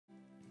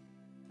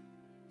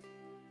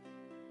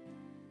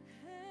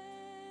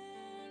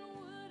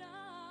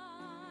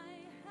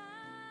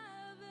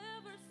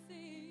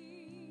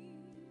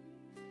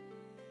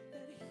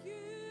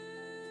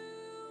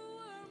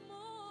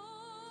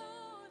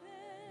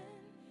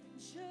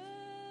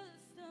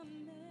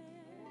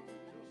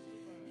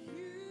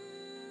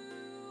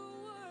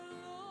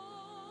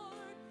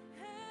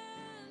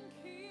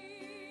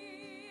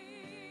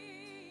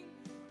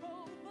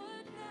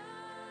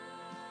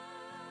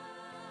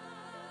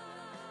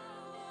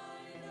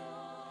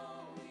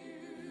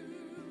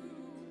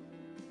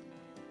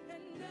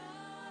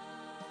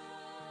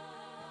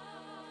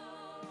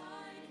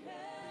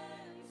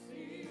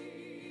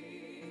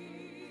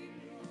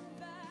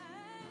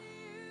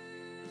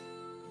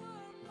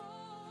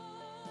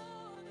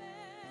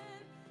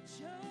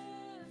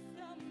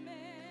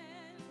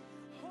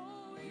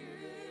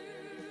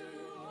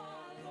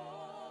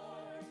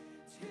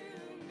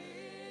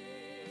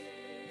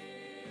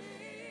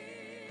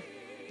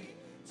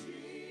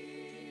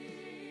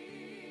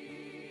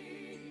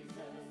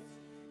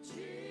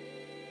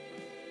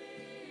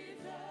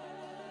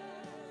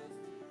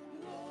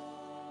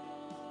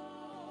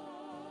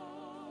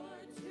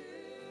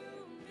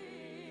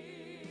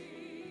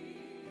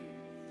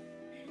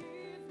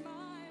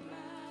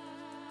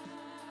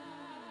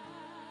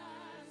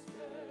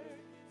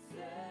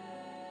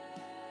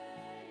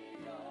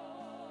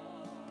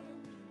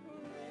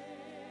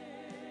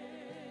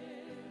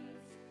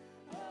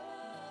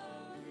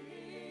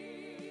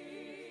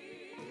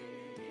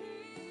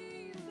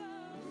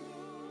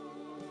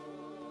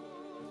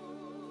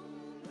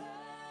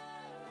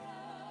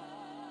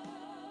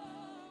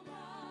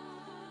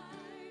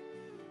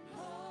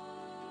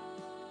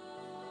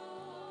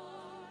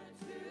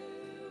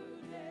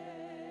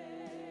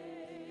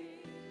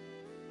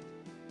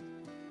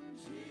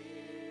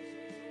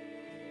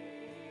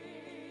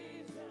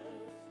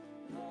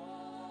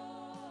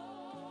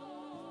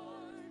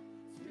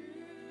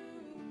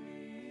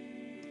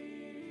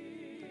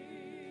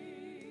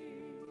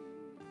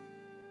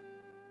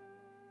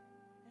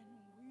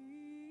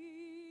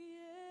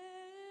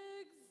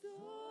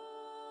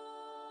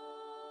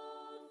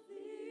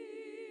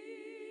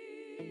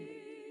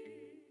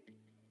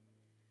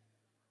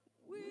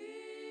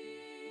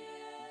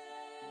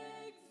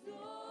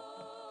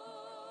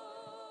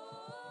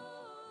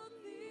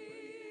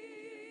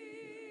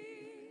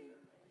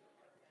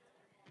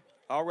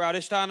All right,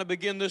 it's time to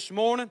begin this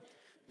morning.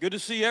 Good to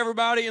see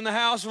everybody in the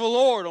house of the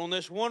Lord on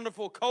this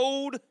wonderful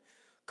cold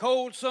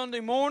Sunday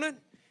morning.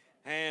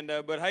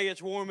 But hey,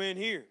 it's warm in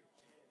here.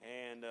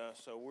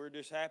 So we're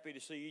just happy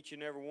to see each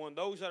and every one.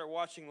 Those that are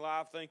watching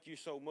live, thank you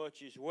so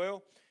much as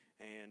well.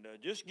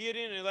 Just get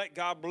in and let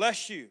God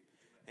bless you.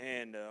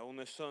 On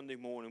this Sunday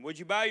morning, would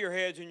you bow your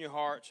heads and your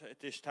hearts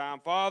at this time?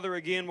 Father,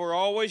 again, we're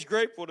always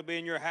grateful to be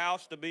in your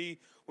house, to be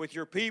with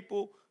your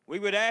people. We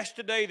would ask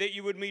today that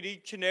you would meet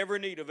each and every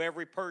need of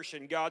every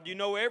person. God, you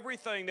know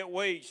everything that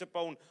weighs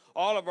upon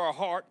all of our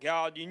heart,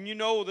 God. And you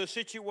know the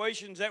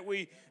situations that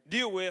we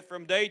deal with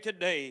from day to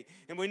day.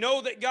 And we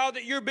know that, God,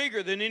 that you're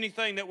bigger than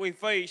anything that we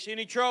face,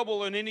 any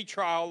trouble and any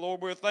trial.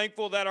 Lord, we're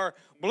thankful that our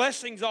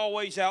blessings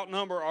always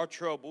outnumber our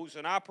troubles.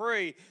 And I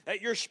pray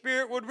that your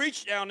Spirit would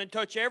reach down and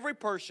touch every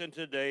person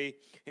today.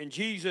 In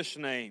Jesus'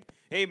 name,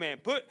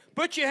 amen.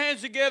 Put your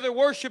hands together,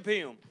 worship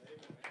him.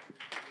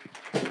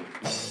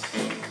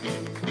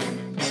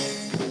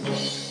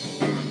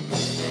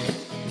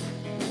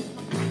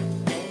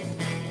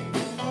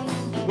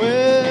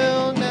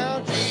 Well, now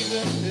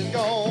Jesus is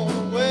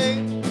gone away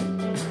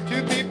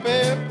to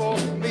prepare for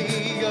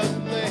me a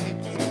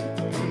place.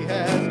 He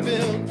has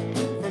built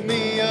for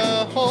me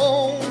a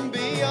home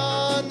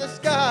beyond the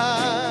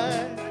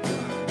sky.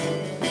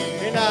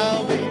 And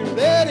I'll be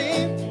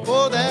ready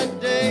for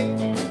that day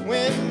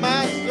when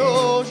my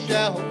soul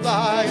shall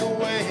fly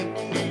away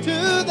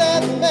to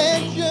that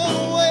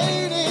mansion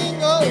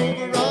waiting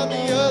over on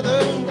the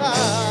other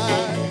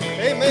side.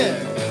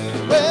 Amen.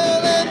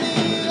 Well, and the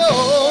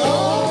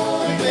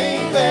only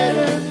thing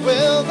better,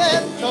 well,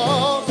 than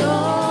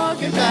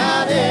talking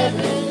about heaven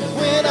is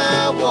when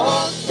I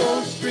walk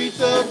those streets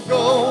of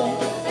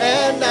gold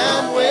and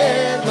I'm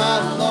wearing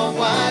my long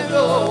white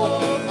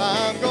robe.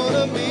 I'm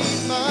gonna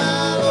meet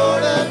my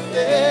Lord up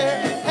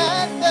there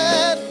at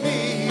that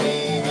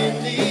meeting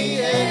in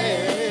the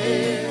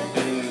air.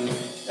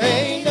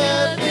 Ain't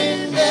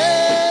nothing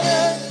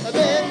better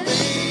than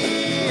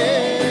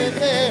being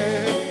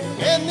there.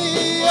 And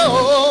the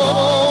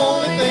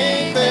only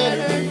thing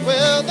better,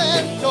 well,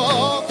 than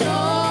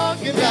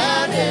talking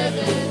about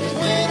heaven is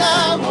when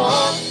I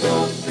walk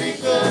those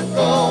streets of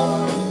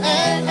gold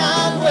and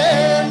I'm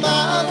wearing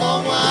my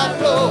long white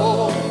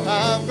robe.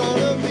 I'm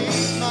gonna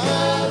meet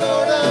my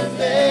Lord up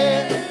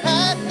there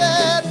at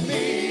that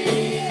meeting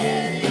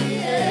in the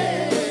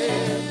air.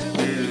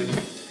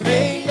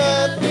 Ain't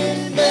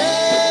nothing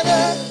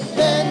better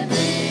than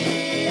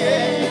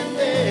being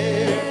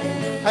there.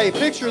 Hey,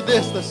 picture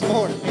this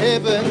morning.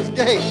 Heaven's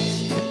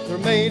gates, they're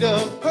made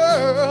of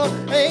pearl.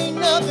 Ain't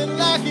nothing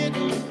like it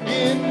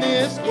in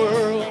this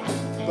world.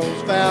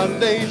 Those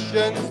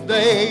foundations,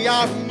 they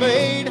are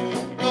made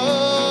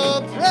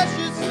of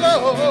precious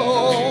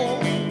stone.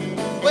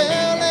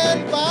 Well,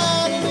 and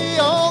finally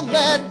on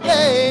that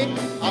day,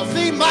 I'll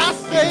see my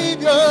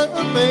Savior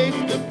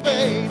face to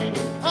face.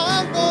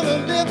 I'm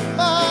gonna lift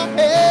my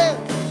head,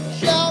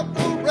 shout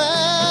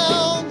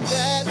around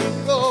that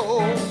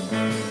road.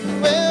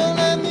 Well,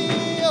 and the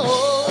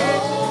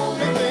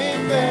only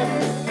thing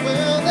better,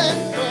 well,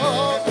 than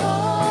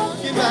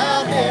talking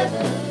about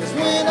heaven is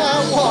when I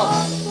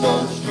walk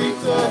those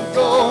streets of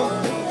gold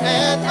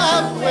and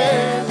I'm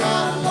wearing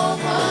my long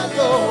white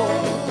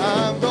robe.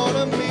 I'm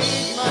gonna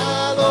meet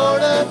my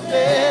Lord up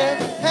there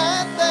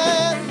at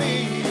that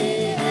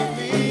meeting in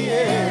the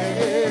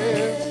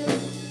air.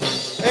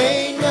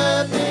 Ain't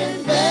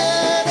nothing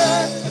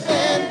better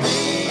than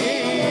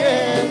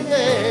being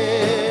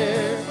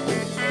there.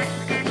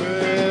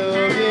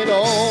 Well, get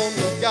on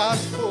the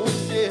gospel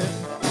ship.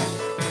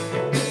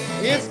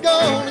 It's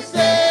gonna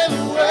sail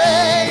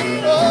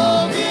away.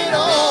 Oh, get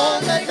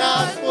on that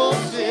gospel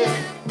ship.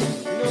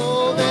 You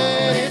know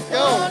that it's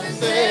gonna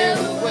sail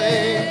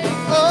away.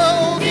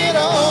 Oh, get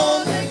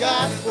on the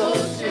gospel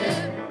ship.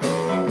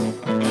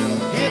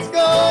 It's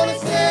gonna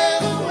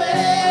sail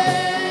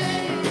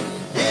away.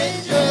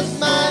 It just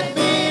might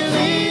be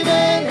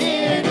leaving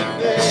here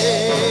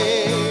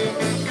today.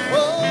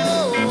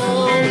 Oh,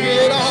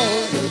 get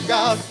on the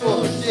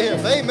gospel ship.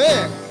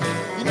 Amen.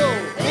 You know,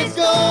 it's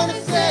gonna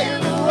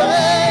sail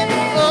away.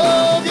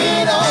 Oh,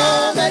 get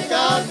on that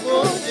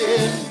gospel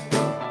ship.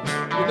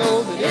 You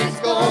know that it's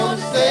gonna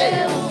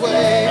sail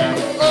away.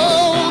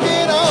 Oh,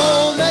 get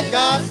on that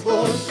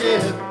gospel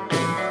ship.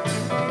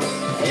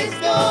 It's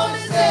gonna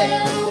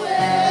sail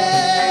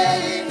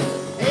away.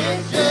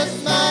 It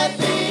just might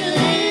be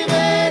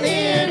leaving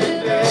here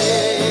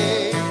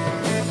today.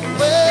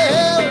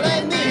 Well,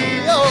 and the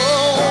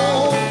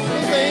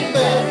only thing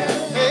better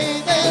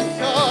than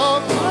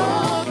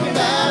talking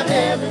about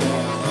heaven is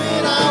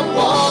when I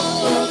walk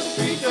those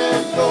streets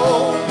of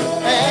gold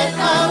and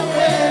I'm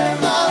wearing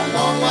my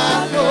long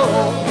white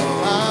robe.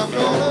 I'm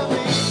gonna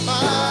meet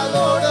my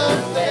Lord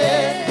up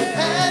there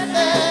at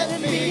that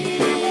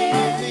meeting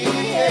in the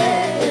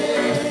air.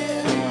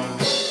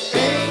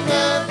 Ain't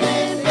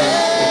nothing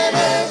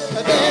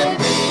better than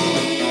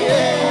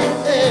being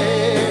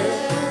there.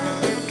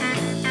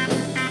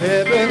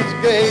 Heaven's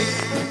gates,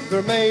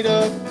 they're made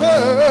of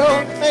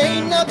pearl.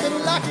 Ain't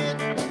nothing like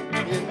it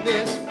in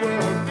this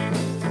world.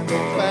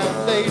 Those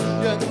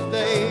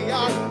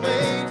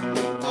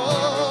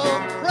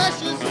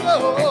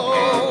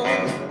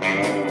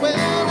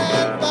Well,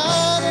 and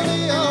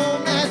finally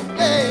on that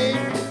day,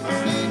 to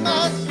see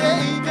my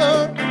Savior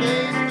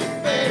face to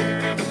face,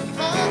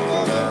 I'm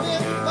gonna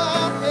lift my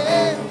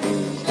head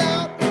and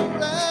shout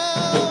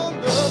around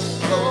the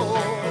floor.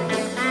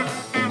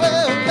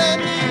 Well, let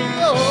me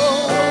go,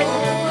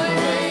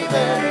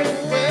 baby.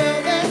 Well,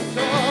 let's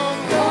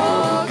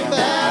talk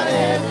about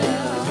it.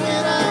 'Cause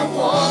when I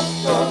walk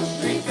those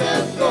streets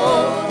of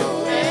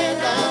gold and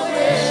I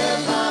wear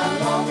my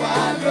long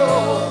white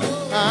robe,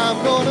 I'm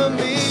gonna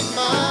meet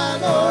my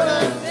Lord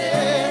up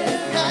there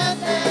at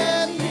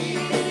the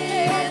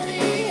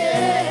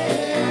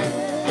end.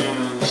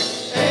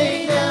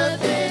 Ain't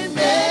nothing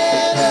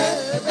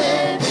better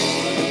than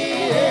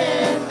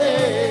being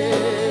there.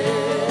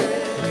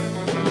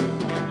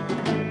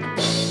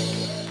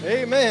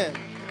 Amen.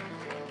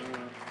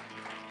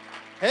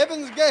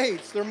 Heaven's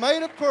gates, they're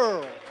made of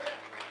pearl.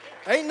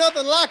 Ain't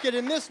nothing like it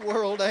in this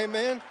world,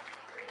 amen.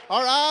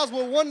 Our eyes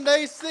will one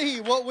day see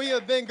what we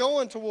have been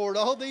going toward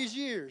all these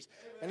years,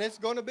 and it's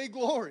going to be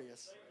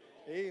glorious.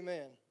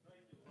 Amen.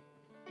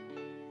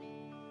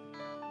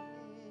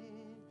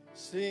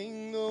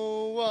 Sing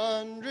the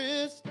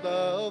wondrous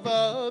love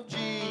of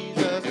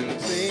Jesus.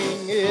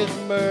 Sing His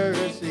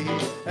mercy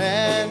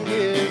and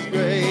His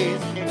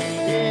grace.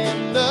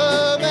 In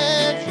the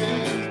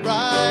mansions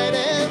bright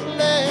and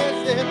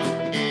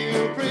blessed,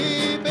 He'll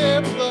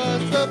prepare for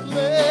us a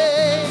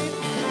place.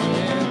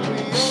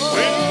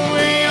 When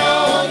we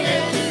all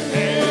get to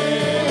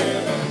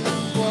heaven,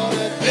 what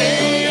a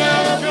day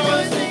of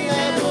rejoicing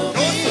that will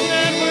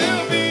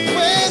be.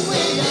 When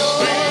we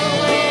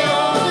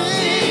all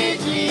see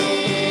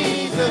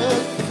Jesus,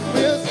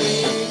 we'll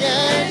sing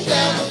and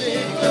shout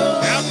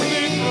victory.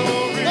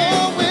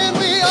 Oh, when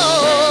we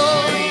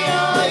all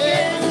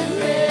get to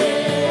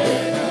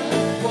heaven,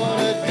 what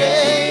a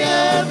day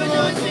of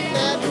rejoicing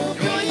that will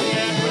be.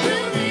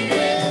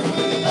 When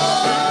we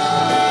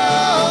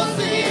all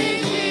see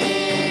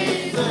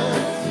Jesus,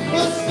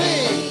 we'll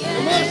sing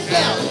and we'll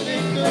shout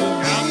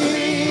victory.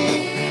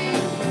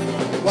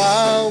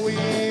 While we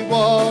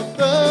walk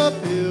the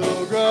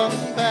pilgrim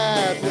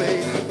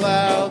pathway,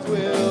 clouds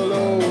will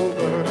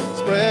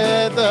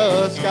overspread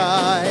the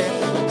sky.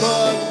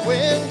 But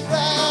when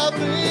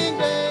traveling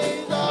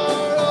days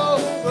are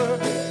over,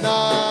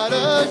 not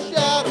a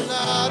shout,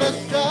 not a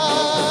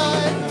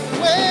sigh.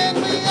 When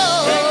we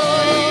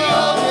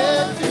all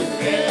get to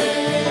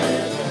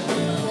heaven,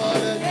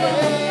 what a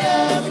day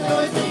of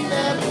rejoicing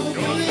that will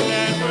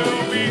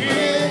be.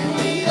 When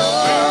we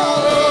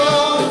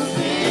all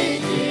see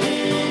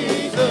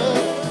Jesus,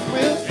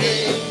 we'll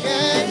sing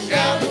and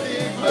shout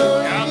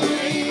victory.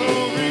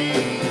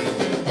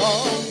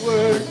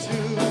 Onward to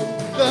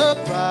the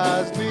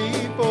prize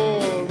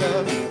before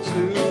us,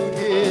 soon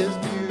His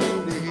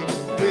beauty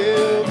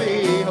will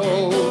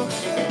behold.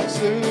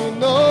 Soon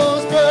those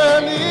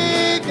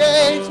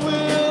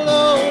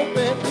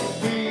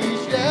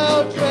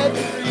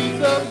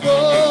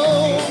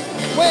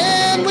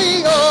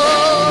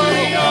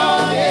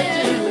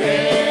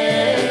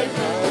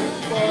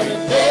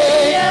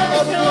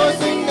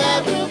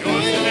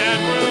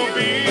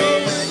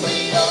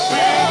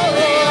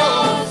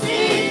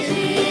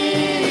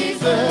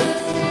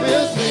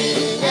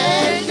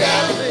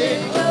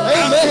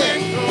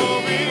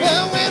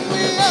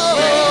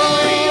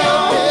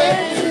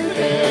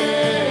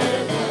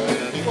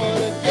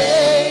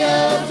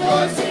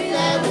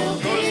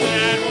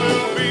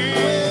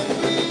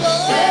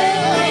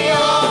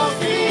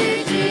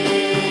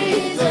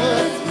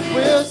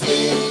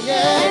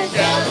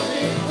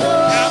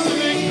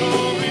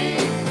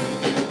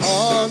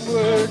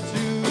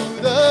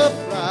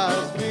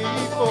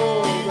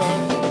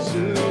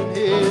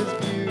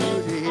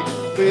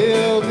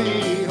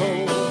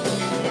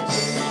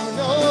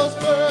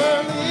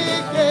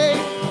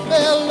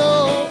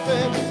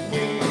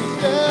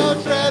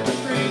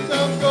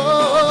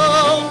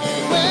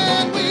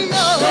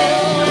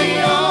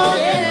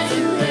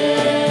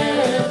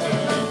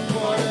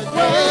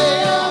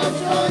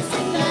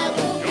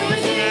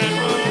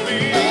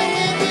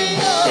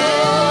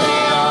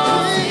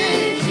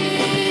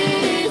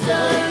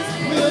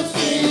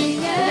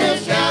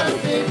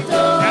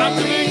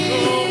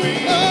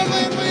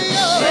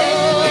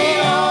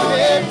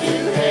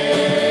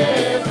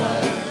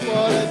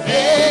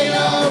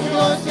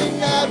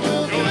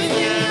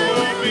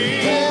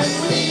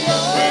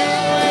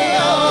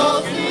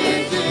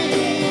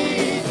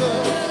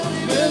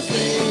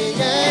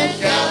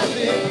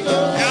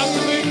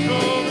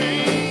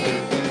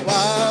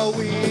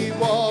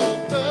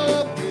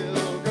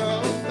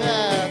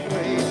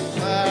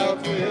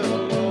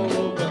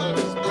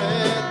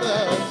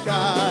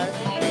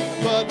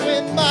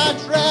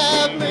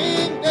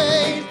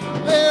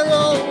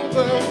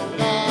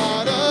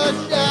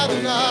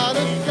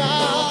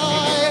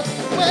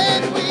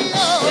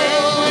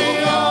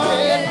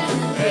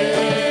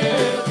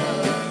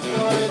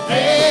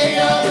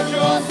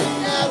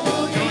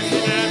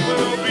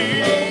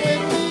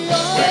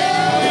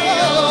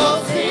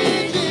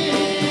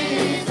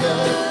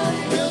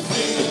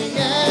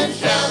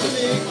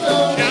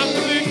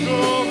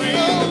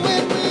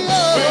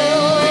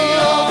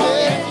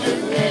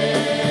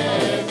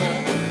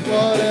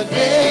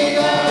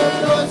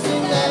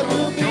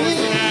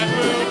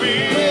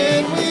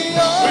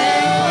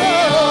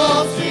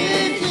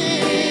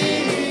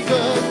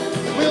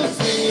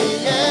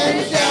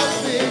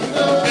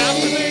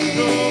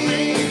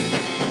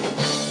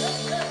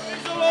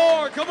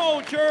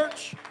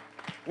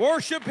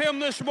Worship Him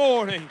this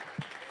morning.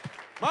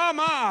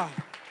 My.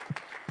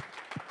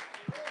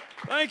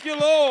 Thank you,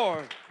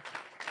 Lord.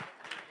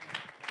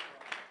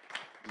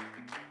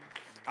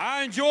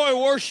 I enjoy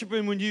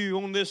worshiping with you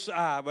on this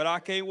side, but I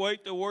can't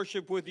wait to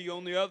worship with you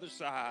on the other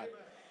side.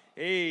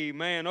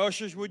 Amen.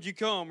 Ushers, would you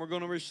come? We're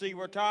going to receive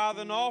our tithe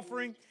and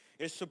offering.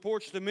 It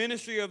supports the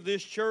ministry of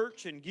this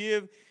church, and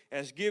give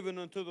as given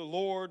unto the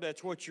Lord.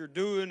 That's what you're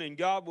doing, and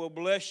God will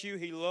bless you.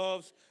 He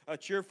loves a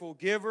cheerful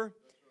giver.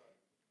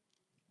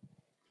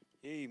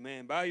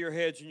 Amen. Bow your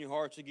heads and your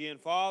hearts again.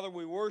 Father,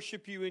 we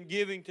worship you in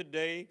giving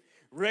today,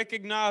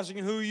 recognizing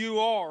who you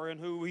are and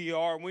who we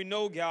are. And we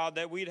know, God,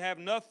 that we'd have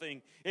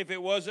nothing if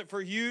it wasn't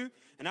for you.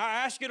 And I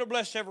ask you to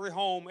bless every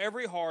home,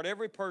 every heart,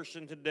 every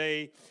person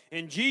today.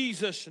 In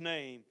Jesus'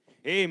 name,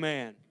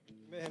 amen.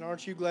 Man,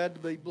 aren't you glad to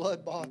be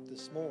blood-bought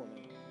this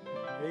morning?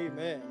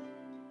 Amen.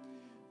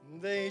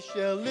 They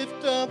shall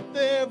lift up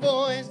their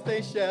voice,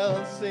 they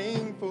shall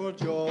sing for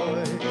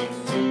joy.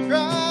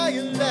 Cry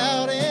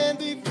aloud and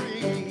be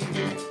free.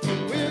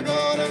 We're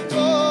gonna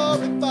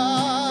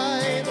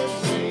glorify the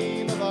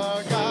name of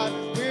our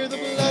God. We're the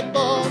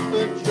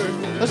blood-bought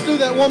church. Let's do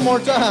that one more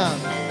time.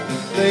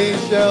 They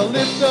shall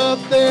lift up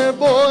their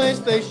voice,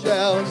 they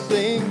shall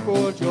sing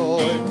for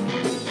joy.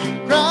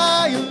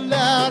 Cry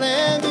aloud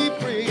and be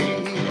free.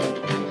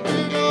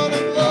 We're gonna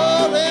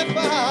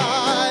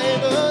glorify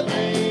the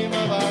name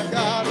of our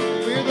God.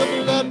 We're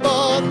the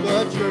blood-bought,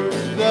 the church,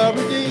 the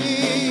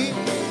redeemed.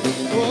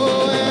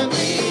 Oh, and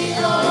we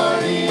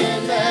are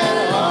in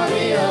that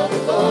army of the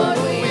Lord.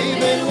 We've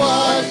been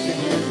washed in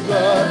His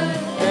blood,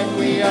 and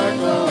we are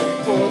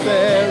going, for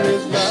there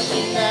is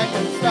nothing that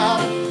can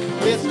stop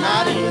this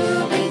mighty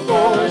moving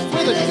force.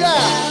 With a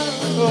shout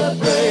of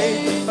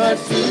praise, a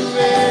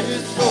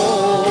two-edged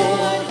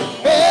sword.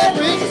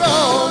 Every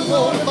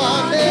stronghold of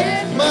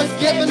bondage must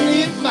get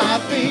beneath my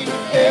feet.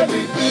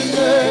 Every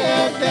prisoner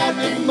held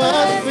captive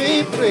must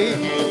be free.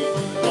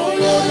 For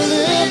your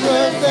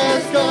deliverance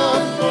has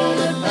come from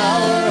the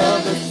power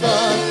of the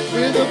Son.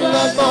 We're the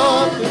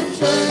blood-bought, the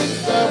church,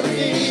 the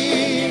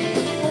redeemed.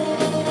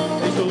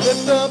 They shall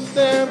lift up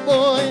their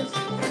voice,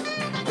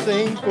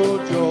 sing for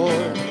joy.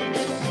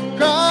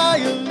 Cry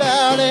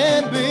aloud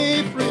and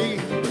be free.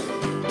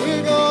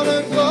 We're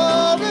gonna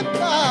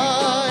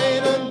glorify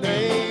the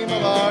name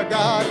of our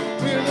God.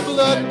 We're the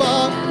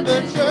blood-bought,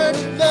 the church,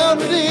 the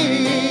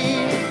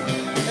redeemed.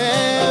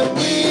 And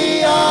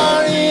we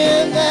are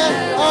in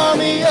that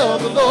army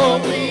of the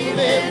Lord. We've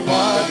been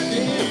washed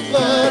in His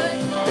blood,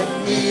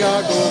 and we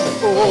are going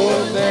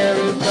forth. There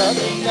is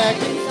nothing that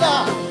can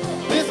stop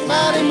this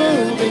mighty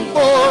moving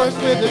force.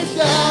 With a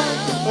shout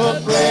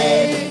of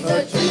praise,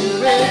 a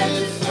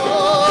two-edged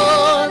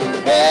sword.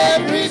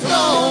 Every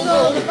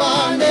stronghold of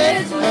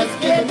bondage must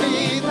get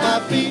beneath my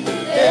feet.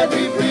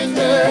 Every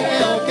prisoner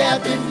held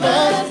captive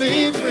must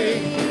be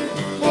free.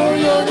 For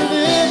your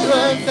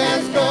deliverance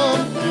has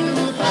come through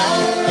the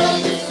power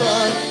of the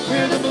Son.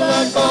 We're the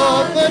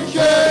blood-bought, the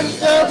church,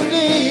 the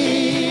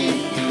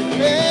redeemed.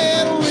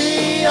 And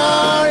we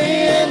are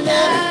in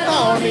that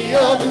army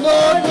of the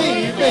Lord.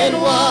 We've been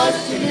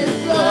washed in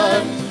His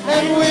blood,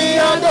 and we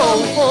are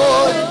going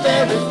forth.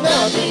 There is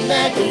nothing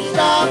that can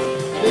stop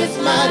this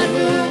mighty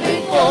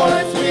moving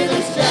force. With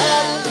a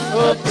shout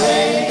of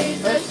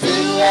praise, a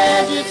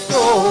two-edged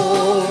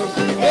sword.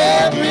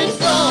 Every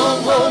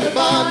stronghold of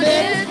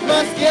bondage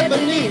must get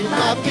beneath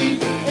my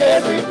feet.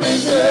 Every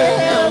prisoner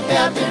held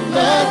captive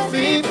must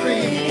be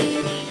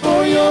free.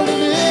 For your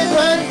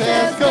deliverance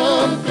has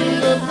come through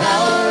the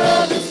power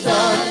of the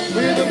Son.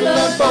 We're the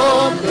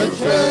blood-bought, the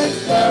church,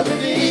 the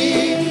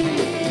redeemed.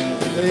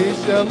 They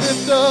shall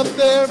lift up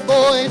their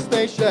voice,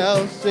 they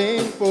shall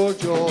sing for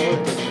joy.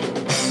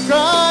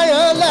 Cry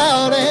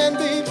aloud and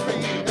be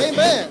free.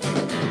 Amen.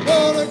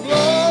 Gonna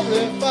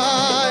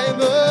glorify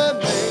the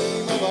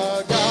name of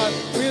our God.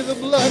 We're the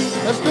blood.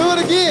 Let's do it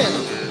again.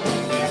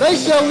 They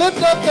shall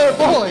lift up their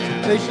voice.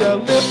 They shall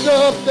lift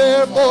up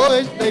their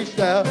voice. They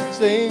shall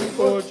sing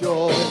for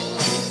joy.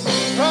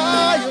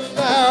 Cry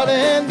aloud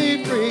and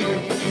be free.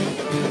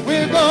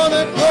 We're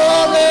gonna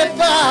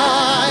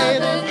glorify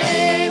the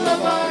name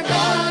of our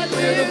God.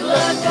 We're the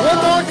blood. One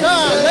more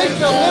time. They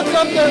shall lift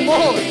up their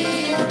voice.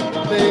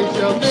 They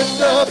shall lift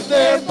up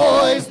their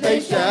voice, they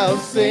shall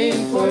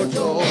sing for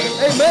joy.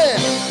 Amen.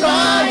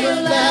 Cry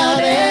aloud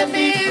and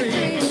be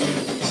free.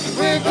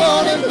 We're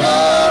gonna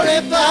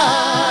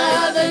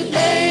glorify the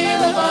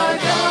name of our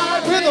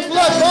God. We're the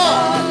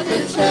blood-bought, the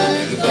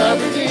church, the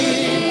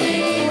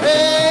redeemed.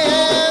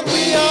 And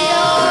we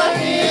are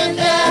in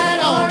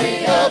that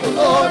army of the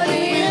Lord.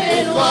 We've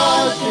been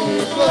washed in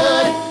His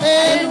blood,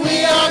 and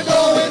we are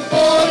going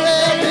forth.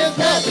 There is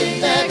nothing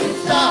that can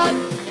stop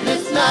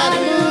this mighty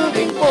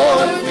moving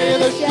forth.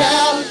 With a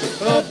shout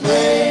of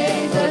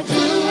praise, a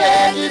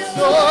two-edged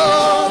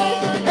sword.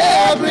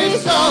 Every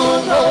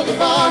stronghold of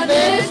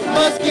bondage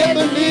must get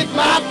beneath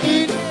my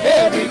feet.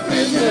 Every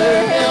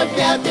prisoner held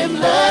captive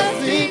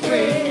must be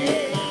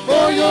free.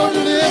 For your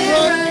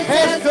deliverance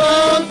has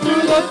come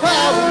through the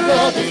power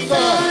of the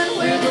Son.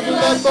 We're the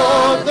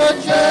blood-bought, the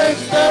church,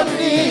 the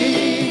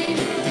redeemed.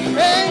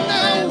 And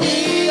now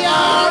we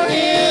are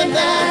in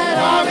that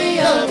army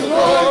of the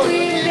Lord.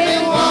 We've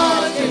been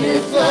washed in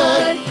His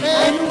blood,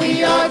 and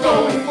we are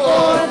going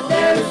forth.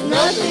 There is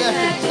nothing that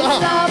can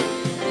stop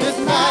this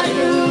mighty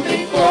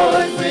moving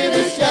forward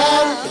with a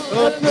shout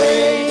of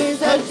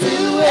praise, a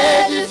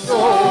two-edged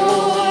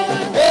sword.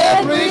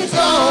 Every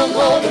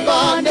stronghold of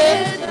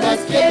bondage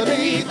must get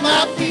beneath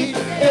my feet.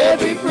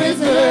 Every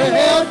prisoner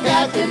held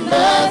captive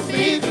must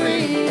be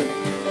free.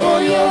 For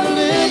your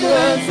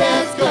deliverance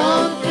has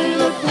come through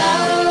the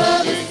power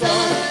of the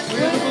Son.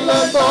 With the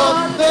blood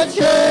bought the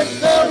church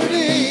the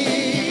redeemed.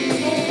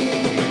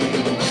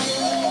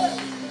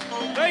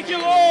 Thank you,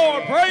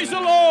 Lord. Praise the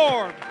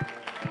Lord.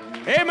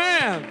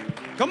 Amen.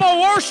 Come on,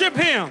 worship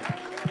Him.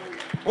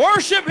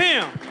 Worship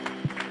Him.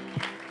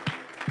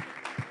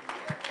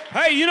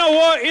 Hey, you know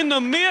what? In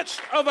the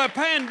midst of a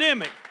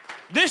pandemic,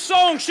 this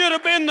song should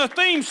have been the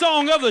theme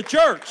song of the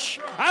church.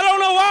 I don't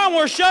know why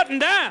we're shutting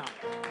down.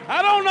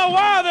 I don't know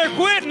why they're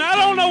quitting. I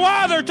don't know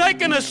why they're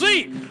taking a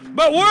seat.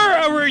 But we're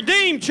a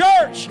redeemed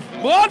church,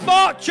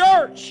 blood-bought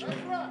church.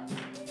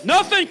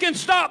 Nothing can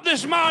stop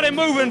this mighty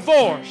moving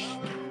force.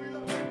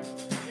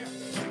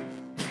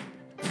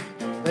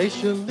 They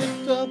shall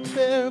lift up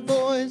their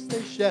voice,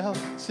 they shall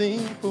sing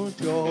for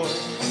joy.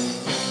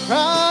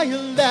 Cry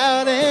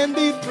aloud and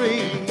be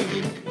free.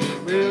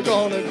 We're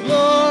gonna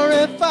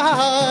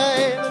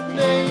glorify the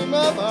name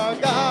of our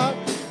God.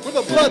 With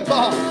a blood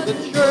bought the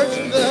church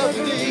the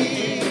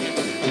redeemed.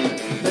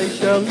 They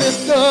shall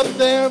lift up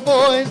their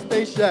voice,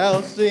 they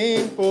shall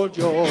sing for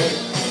joy.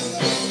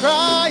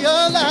 Cry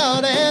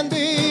aloud and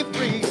be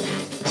free.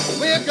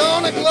 We're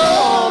gonna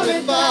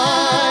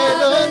glorify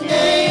the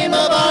name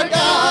of our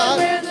God.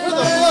 With a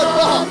blood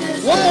bought.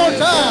 One more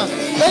time.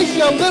 They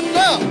shall lift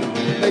up.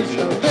 They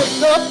shall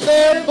lift up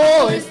their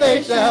voice,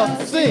 they shall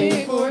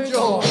sing for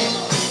joy.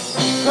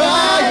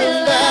 Cry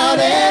aloud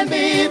and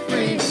be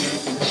free.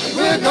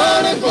 We're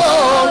gonna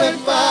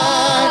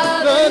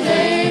glorify the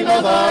name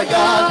of our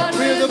God.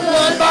 We're the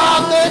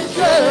blood-bought the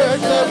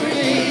church of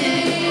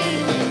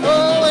redeemed.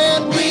 Oh,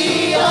 and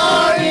we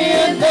are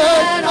in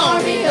that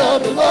army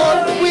of the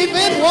Lord. We've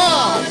been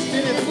washed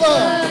in His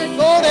blood,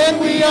 Lord, and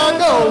we are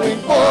going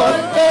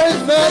forth. There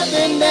is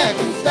nothing that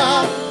can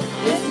stop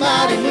this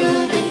mighty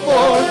moving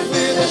forth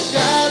with a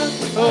shout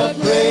of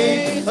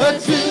praise, a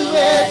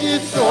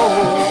two-edged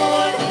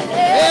sword.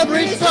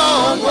 Every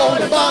stronghold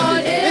of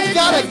bondage, it's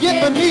gotta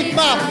get beneath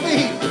my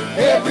feet.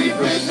 Every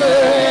prisoner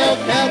held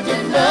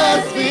captive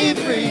must be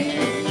free.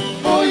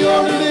 For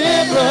your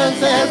deliverance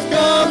has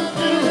come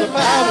through the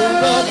power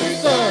of the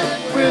Son.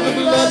 With the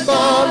blood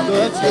bought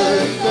the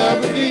church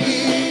of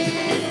redeemed.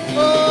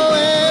 Oh,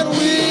 and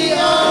we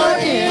are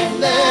in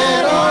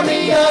that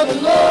army of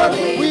the Lord.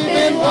 We've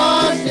been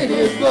washed in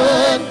His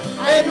blood,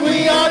 and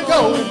we are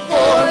going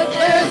forth.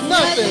 There's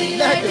nothing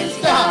that can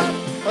stop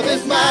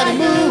this mighty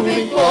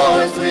moving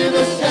force with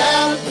a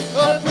shout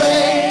of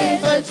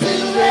praise, a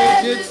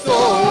two-edged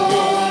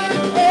sword.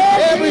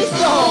 Every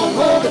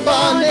stronghold of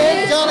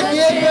bondage gonna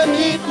get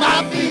beneath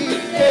my feet.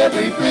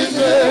 Every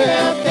prisoner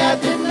held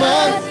captive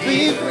must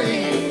be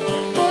free.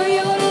 For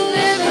your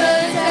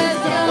deliverance has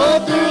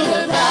come Through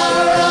the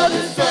power of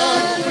the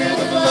Son, with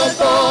the blood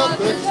bought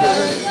the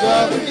church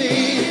of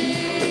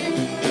redeemed.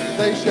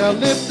 They shall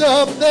lift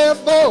up their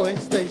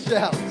voice, they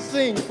shall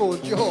sing for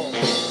joy.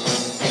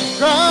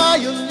 Cry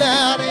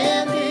aloud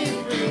and be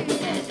free.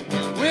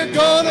 We're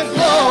gonna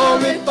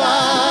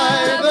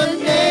glorify the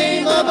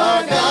name of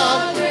our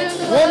God.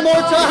 One more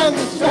time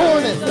this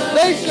morning.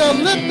 They shall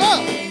lift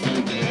up.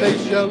 They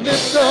shall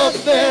lift up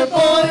their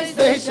voice.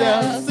 They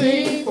shall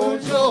sing for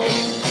joy.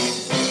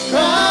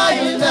 Cry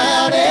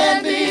aloud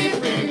and be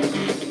free.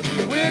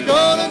 We're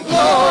gonna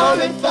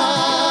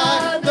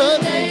glorify the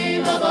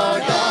name of our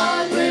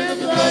God. With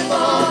the blood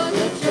of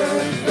the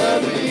church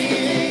of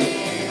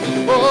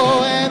redeemed.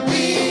 Oh, and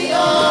we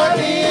are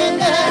in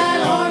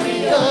that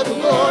army of the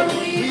Lord.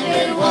 We've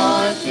been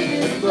washed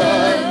in His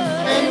blood,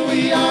 and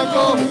we are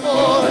going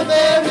forth.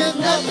 There is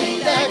nothing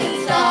that can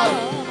stop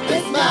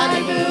this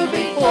mighty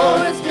moving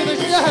force with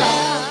a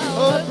shout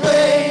of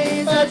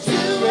praise, a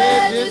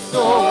two-edged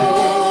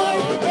sword.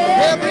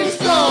 Every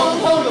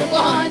stronghold of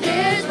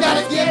bondage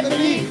gotta get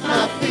beneath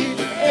my feet.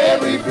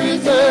 Every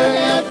prisoner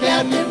held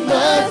captive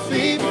must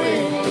be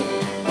free.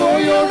 For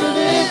your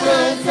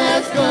deliverance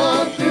has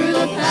come through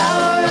the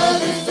power of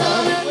the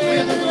Son.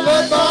 With the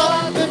blood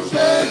bought the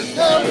church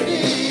of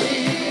redeemed.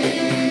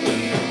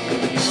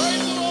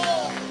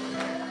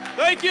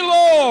 Thank you,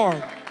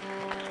 Lord.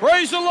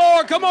 Praise the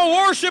Lord. Come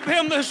on, worship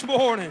Him this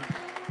morning.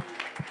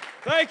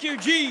 Thank you,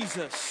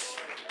 Jesus.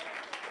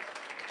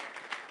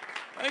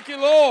 Thank you,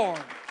 Lord.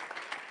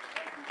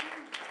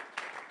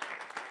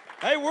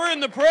 Hey, we're in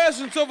the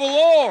presence of the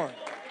Lord.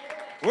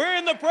 We're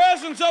in the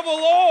presence of the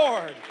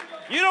Lord.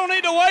 You don't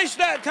need to waste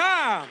that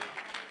time.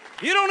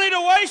 You don't need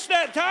to waste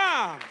that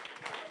time.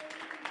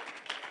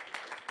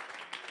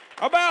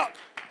 About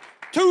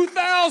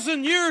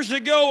 2,000 years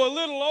ago, a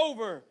little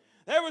over,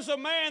 There was a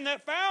man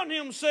that found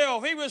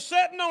himself. He was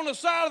sitting on the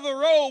side of the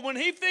road. When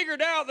he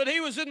figured out that he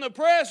was in the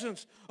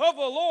presence of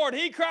the Lord,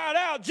 he cried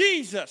out,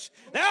 Jesus,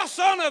 thou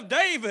son of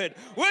David,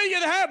 will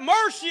you have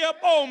mercy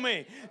upon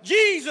me?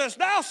 Jesus,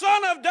 thou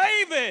son of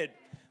David,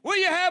 will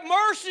you have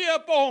mercy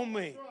upon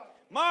me?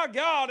 My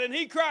God. And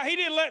he cried. He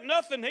didn't let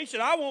nothing. He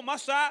said, I want my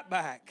sight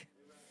back.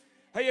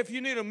 Hey, if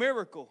you need a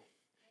miracle,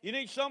 you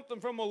need something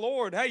from the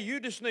Lord, hey, you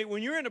just need,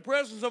 when you're in the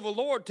presence of the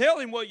Lord, tell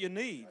Him what you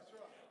need.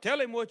 Tell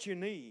Him what you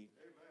need.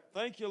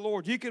 Thank you,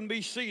 Lord. You can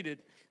be seated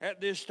at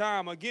this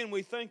time. Again,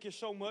 we thank you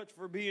so much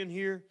for being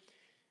here.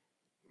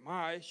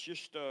 My, it's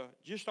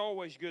just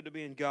always good to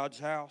be in God's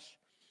house.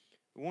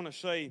 We want to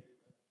say,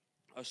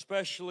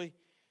 especially,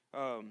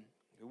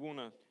 we want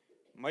to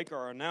make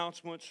our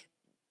announcements.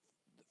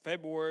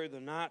 February the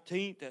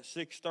 19th at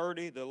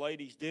 6:30, the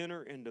ladies'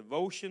 dinner and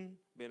devotion.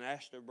 Been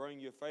asked to bring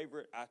your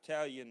favorite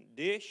Italian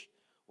dish,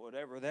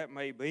 whatever that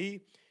may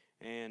be.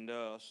 And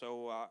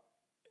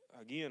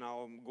again,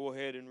 I'll go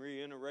ahead and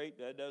reiterate,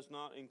 that does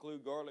not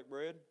include garlic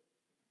bread.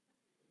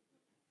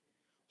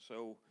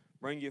 So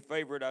bring your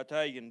favorite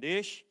Italian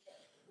dish.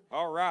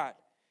 All right.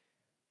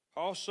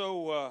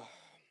 Also,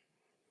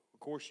 of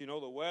course, you know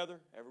the weather.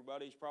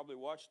 Everybody's probably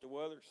watched the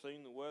weather,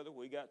 seen the weather.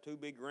 We got 2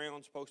 big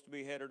rounds supposed to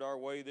be headed our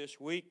way this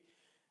week.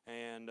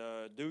 And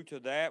due to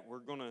that, we're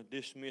going to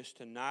dismiss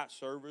tonight's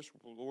service.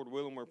 Lord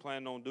willing, we're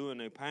planning on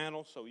doing a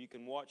panel so you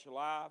can watch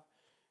live.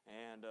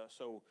 And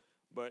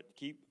but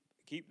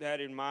keep that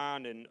in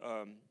mind. And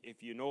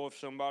if you know of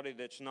somebody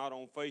that's not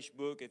on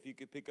Facebook, if you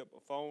could pick up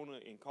a phone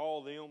and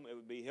call them, it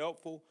would be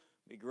helpful.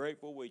 Be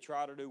grateful. We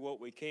try to do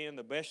what we can.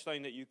 The best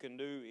thing that you can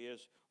do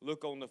is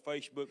look on the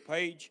Facebook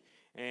page,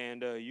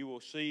 and you will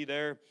see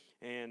there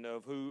and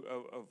of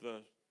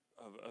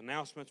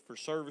announcements for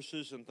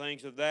services and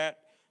things of that.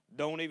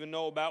 Don't even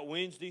know about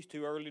Wednesdays.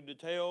 Too early to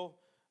tell.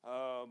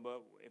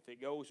 But if it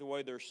goes the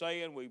way they're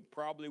saying, we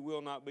probably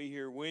will not be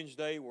here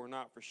Wednesday. We're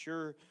not for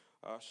sure.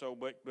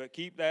 But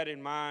keep that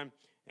in mind,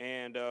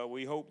 and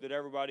we hope that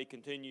everybody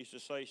continues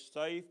to stay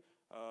safe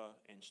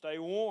and stay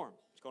warm.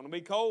 It's going to be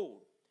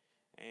cold,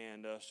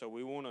 and so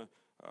we want to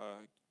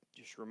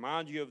just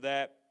remind you of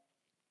that.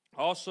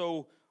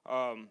 Also,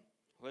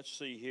 let's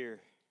see here.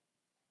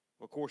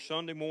 Of course,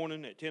 Sunday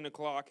morning at 10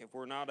 o'clock, if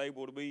we're not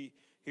able to be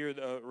here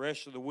the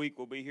rest of the week,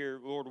 we'll be here,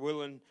 Lord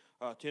willing,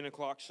 10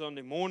 o'clock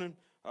Sunday morning,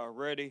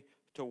 ready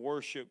to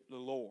worship the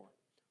Lord.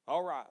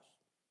 All right.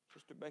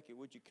 Sister Becky,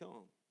 would you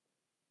come?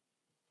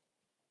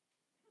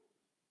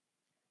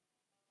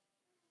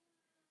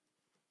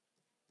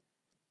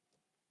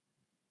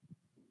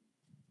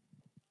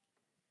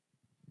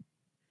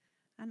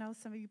 I know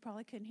some of you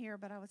probably couldn't hear,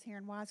 but I was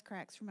hearing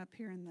wisecracks from up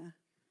here in the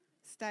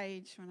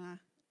stage when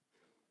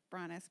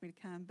Brian asked me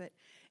to come. But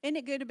isn't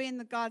it good to be in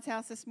God's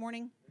house this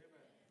morning?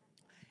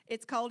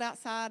 It's cold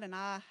outside, and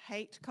I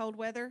hate cold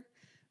weather.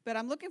 But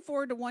I'm looking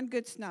forward to one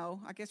good snow.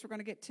 I guess we're going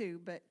to get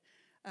 2, but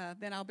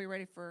then I'll be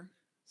ready for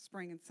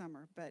spring and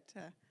summer. But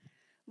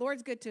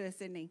Lord's good to us,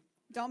 isn't He?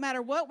 Don't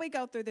matter what we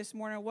go through this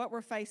morning or what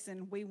we're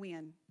facing, we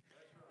win.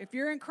 If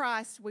you're in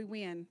Christ, we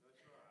win.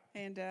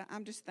 And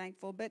I'm just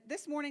thankful. But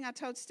this morning I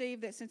told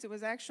Steve that since it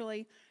was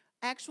actually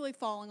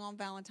falling on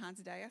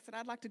Valentine's Day, I said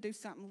I'd like to do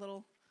something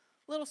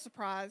little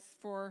surprise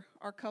for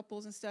our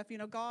couples and stuff. You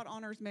know, God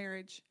honors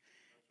marriage,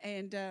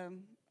 and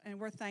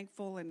we're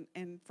thankful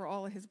and for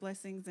all of His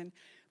blessings.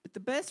 But the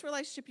best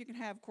relationship you can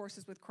have, of course,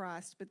 is with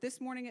Christ. But this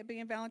morning, it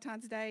being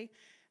Valentine's Day,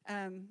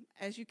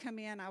 as you come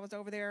in, I was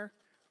over there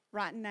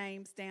writing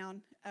names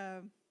down,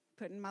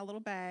 putting in my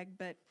little bag.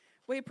 But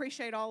we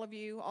appreciate all of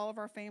you, all of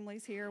our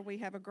families here. We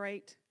have a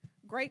great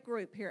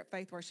group here at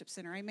Faith Worship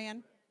Center.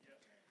 Amen.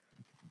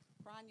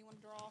 Brian, you want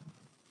to draw?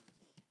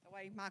 That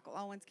way Michael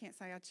Owens can't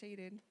say I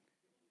cheated.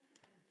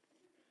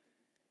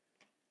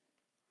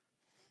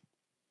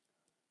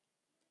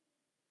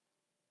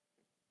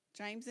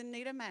 James and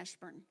Nita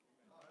Mashburn.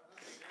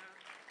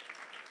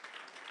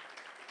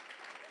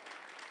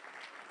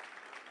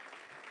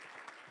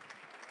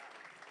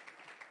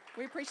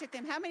 We appreciate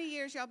them. How many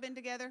years y'all been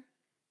together?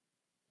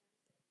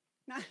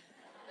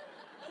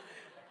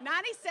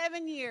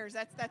 97 years.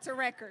 That's a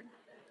record.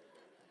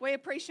 We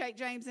appreciate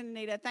James and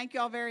Anita. Thank you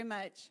all very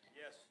much.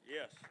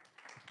 Yes.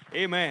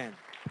 Amen.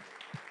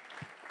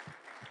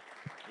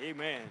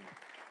 Amen.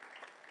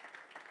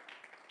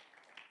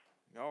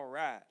 All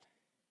right.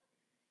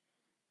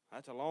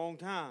 That's a long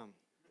time.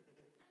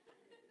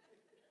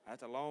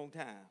 That's a long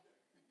time.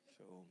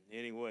 So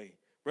anyway,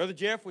 Brother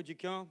Jeff, would you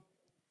come?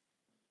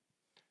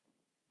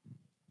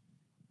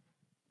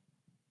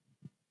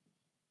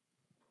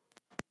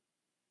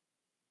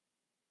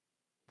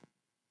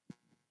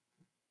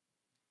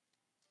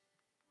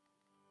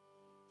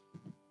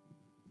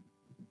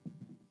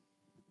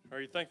 Are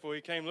you thankful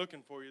He came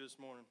looking for you this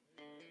morning?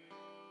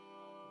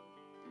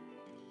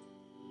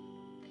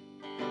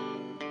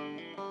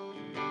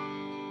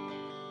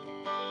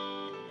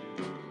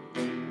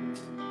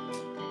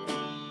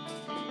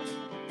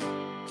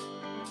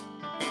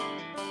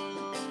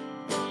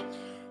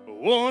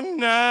 One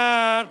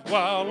night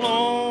while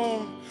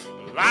on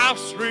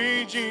life's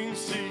raging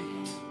sea,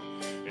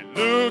 it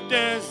looked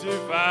as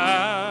if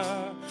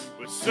I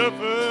would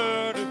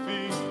suffer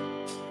defeat.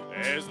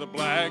 As the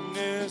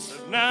blackness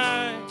of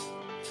night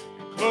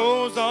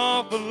closed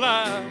off the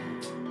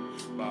light,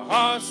 my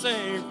heart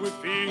sank with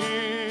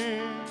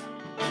fear.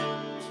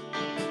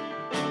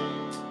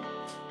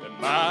 And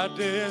my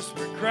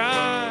desperate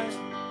cry,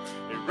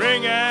 it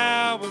rang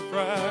out with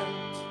pride,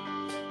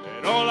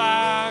 and all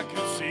I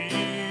could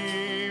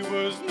see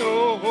was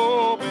no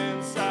hope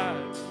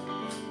inside.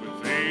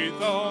 With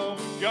faith all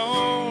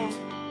gone,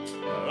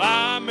 well,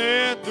 I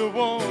met the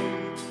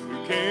one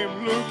who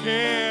came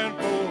looking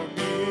for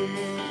me.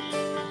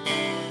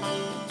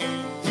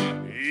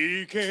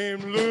 He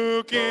came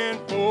looking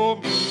for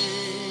me.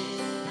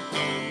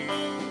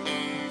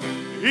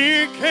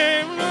 He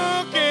came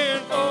looking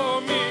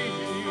for me.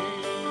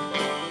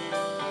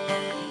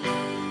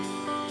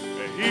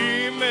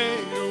 He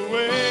made a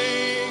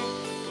way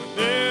when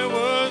there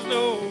was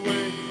no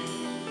way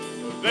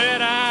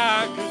that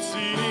I could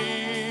see.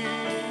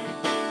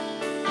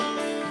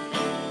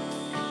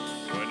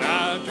 When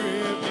I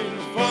drifted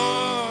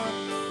far,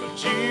 but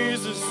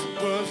Jesus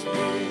was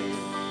near.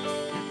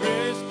 He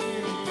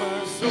rescued my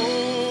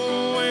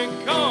soul and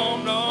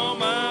calmed all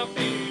my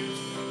fears.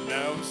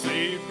 Now I'm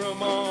safe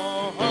from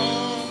all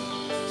harm,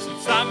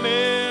 since I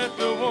met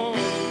the one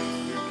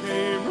who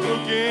came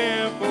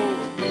looking for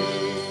me.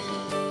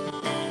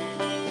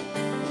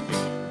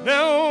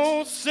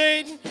 Now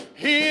Satan,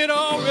 he had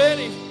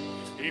already,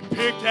 he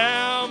picked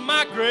out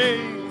my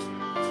grave.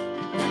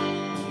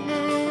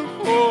 Moved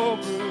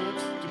forward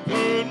to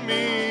put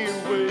me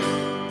away.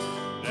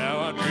 Now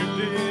I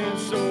drifted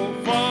so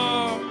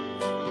far,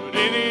 would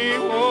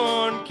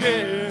anyone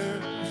care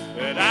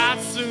that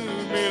I'd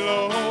soon be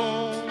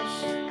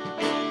lost?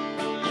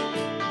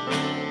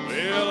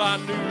 Well, I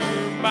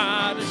knew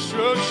my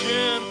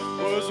destruction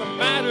was a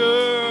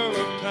matter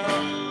of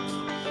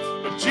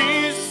time, but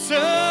Jesus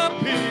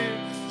appeared,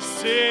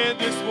 said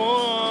this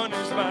one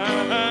is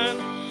mine.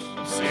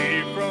 I'm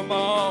saved from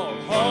all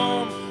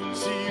harm.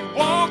 As he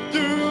walked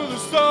through the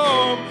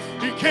storm,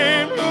 he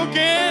came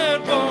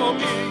looking for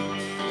me.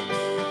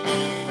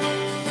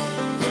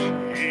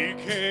 He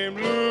came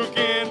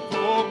looking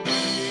for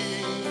me.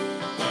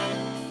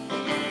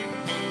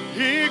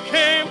 He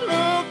came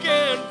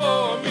looking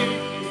for me.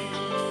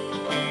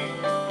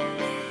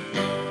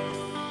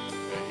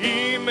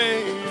 He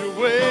made a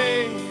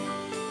way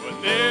when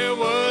there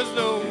was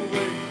no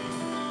way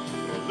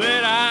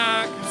that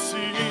I could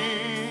see.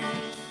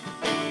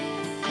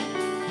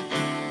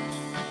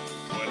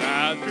 When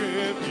I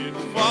drifted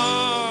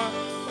far,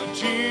 but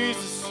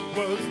Jesus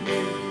was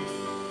near.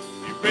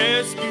 He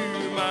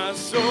rescued my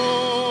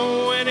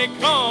soul and he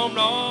calmed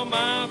all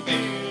my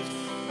fears.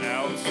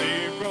 Now I'm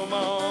safe from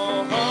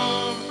all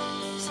harm,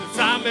 since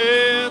I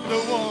met the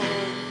one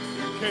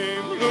who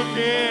came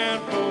looking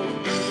for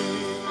me.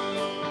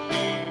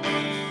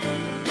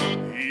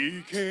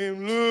 He came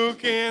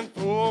looking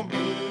for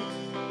me.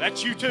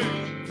 That's you too.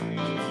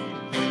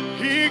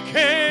 He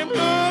came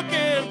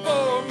looking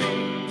for me.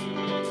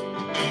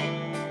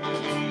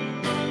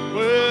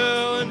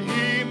 Well, and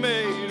he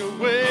made a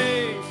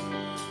way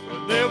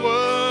when there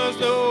was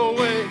no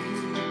way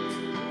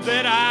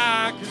that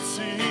I could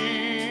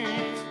see.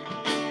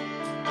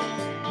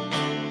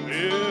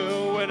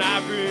 Well, when I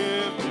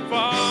drifted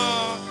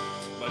far,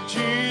 my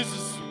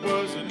Jesus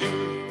was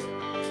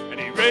near, and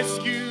he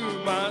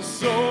rescued my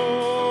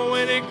soul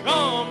and he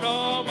calmed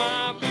all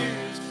my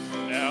fears.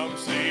 Now I'm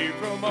saved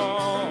from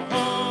all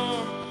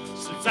harm,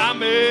 since I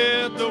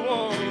met the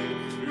one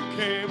who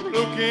came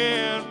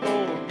looking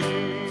for me.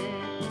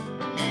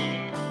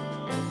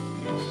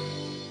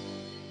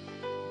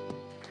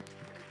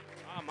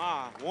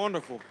 My,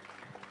 wonderful.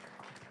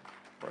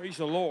 Praise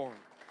the Lord.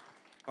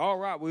 All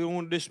right, we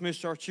want to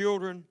dismiss our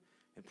children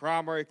in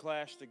primary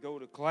class to go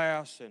to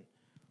class, and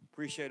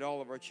appreciate all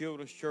of our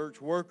children's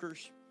church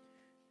workers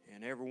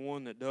and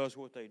everyone that does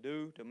what they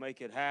do to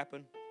make it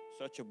happen.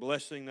 Such a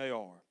blessing they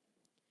are.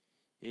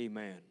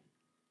 Amen.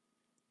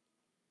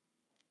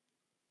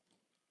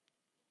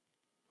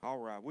 All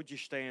right, would you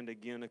stand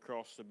again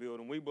across the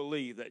building? We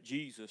believe that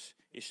Jesus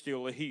is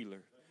still a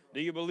healer.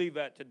 Do you believe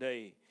that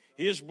today?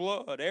 His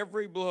blood,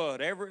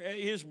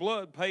 His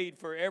blood paid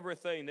for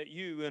everything that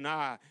you and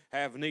I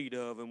have need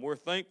of, and we're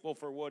thankful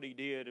for what He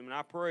did. And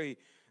I pray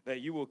that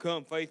you will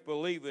come faith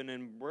believing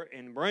and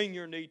bring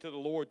your need to the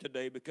Lord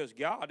today, because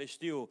God is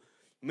still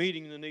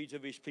meeting the needs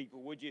of His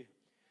people. Would you,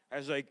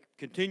 as they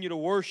continue to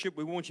worship,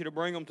 we want you to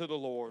bring them to the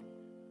Lord.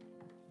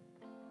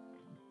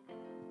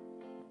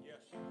 Yes.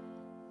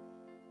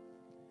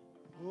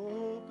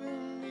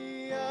 Open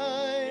the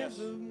eyes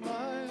of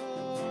my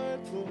heart,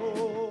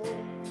 Lord.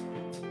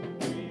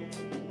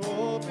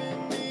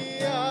 Open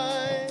the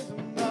eyes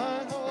of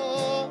my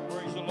heart.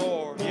 Praise the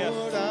Lord. Yes.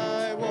 Lord,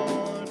 I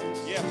want to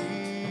Yes.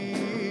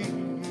 see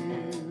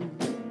you.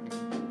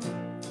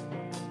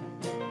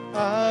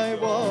 I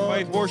want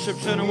Faith Worship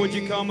Center, would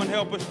you come and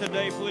help us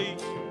today,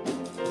 please?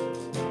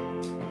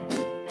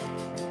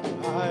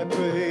 I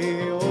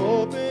pray,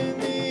 open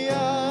the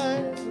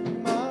eyes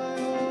of my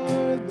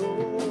heart,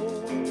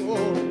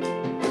 Lord.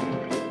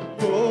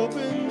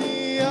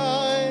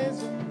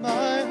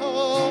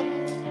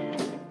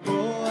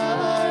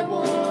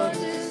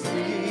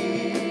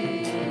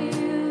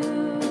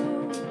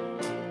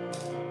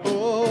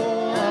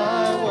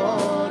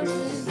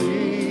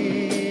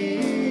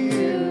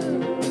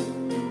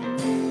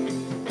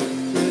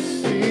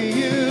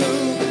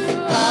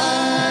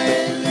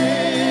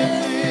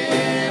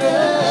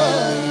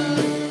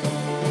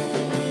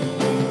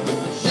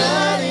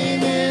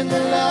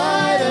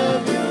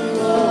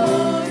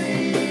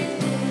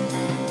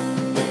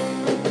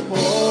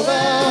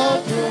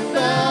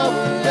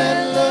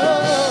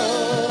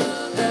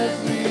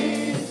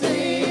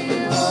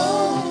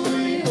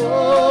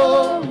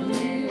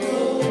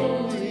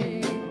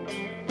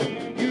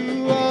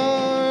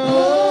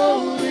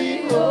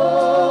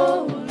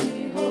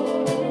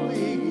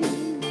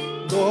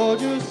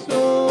 Lord, you're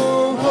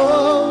so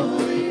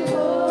holy,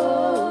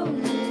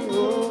 holy,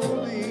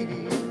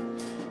 holy.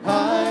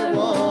 I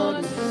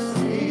want to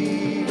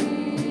see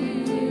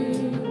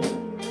you.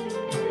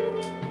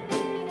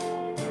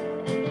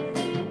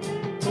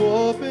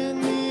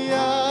 Open the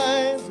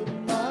eyes of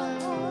my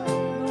heart,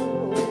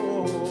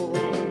 Lord.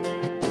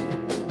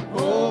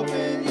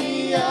 Open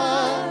the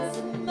eyes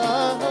of my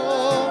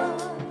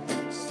heart.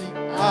 See,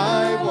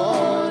 I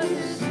want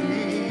to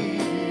see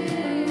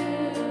you.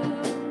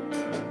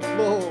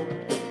 Lord,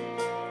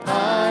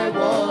 I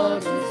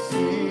want to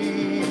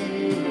see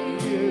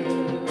you.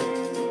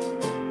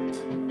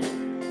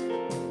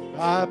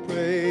 I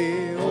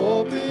pray,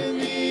 open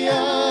the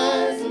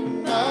eyes of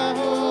my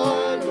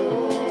heart,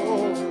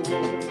 Lord.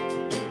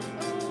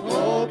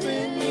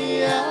 Open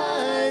the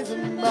eyes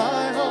of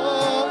my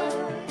heart.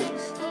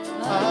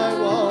 I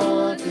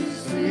want to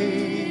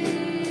see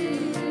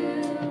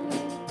you.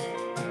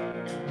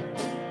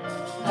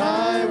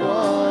 I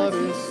want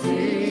to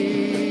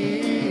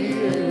see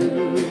you.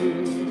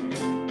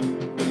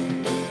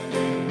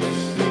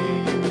 See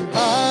you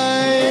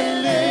high and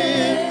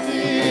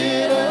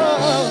lifted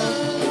up.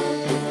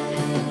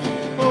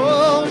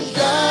 Oh,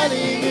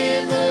 shining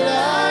in the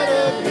light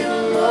of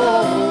your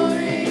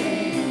glory.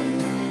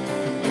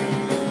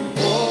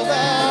 Pour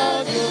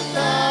out your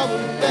power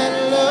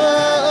and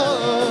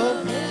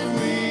love.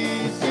 We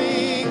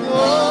sing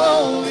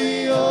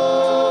holy,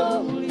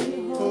 holy,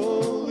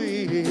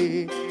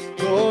 holy.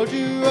 Lord,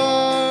 you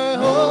are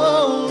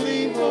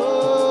holy,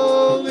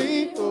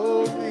 holy,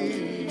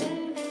 holy.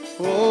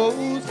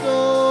 Oh, so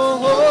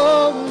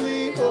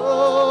holy,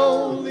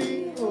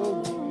 holy,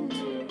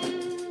 holy.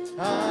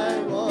 I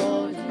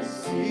want to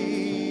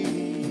see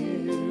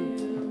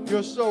you.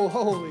 You're so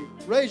holy.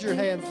 Raise your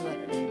hands tonight.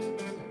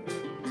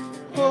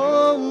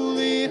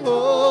 Holy,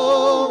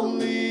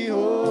 holy,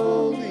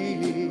 holy.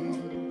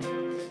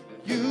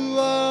 You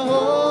are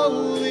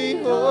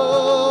holy,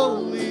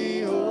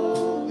 holy,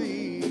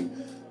 holy.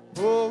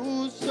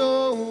 Oh,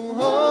 so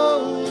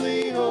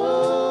holy,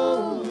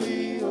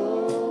 holy,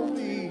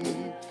 holy.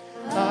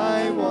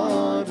 I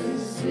want to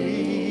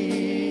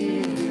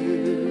see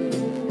you.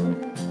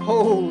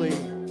 Holy.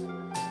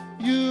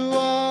 You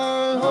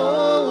are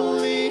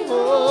holy,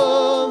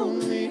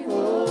 holy,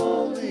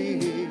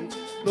 holy.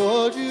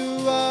 Lord,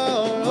 you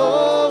are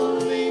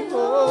holy,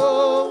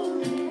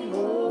 holy,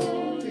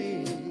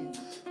 holy.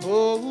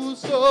 Oh,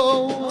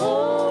 so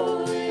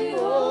holy,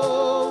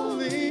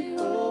 holy,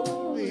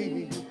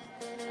 holy.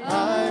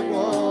 I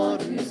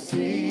want to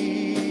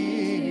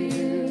see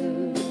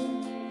you.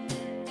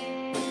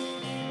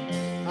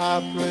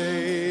 I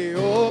pray,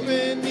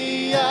 open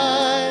the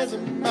eyes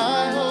of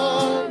my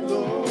heart,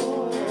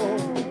 Lord.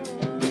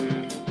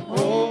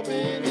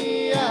 Open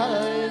the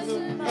eyes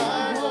of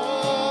my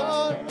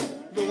heart,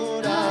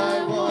 Lord.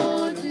 I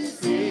want to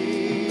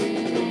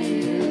see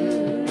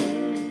you.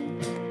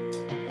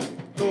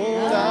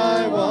 Lord,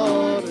 I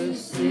want to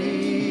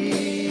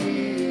see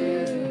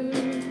you.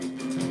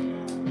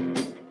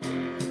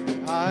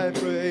 I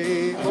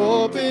pray,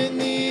 open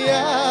the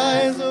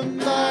eyes of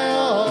my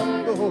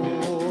heart,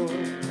 Lord.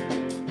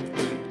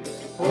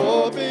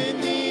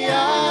 Open the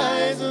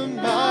eyes of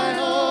my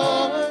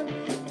heart.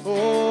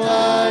 Oh,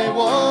 I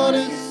want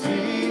to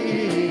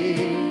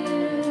see.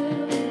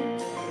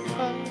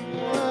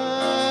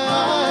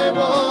 I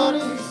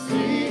want to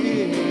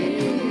see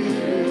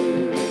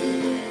you.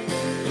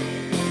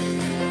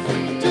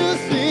 To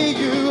see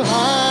you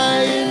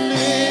high and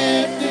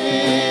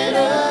lifted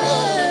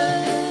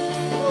up.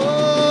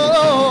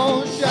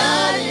 Oh,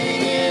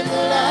 shining in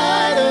the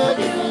light of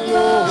your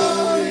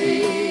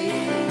glory.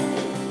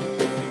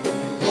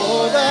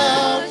 Pour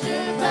out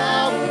your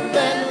power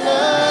and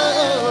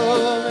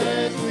love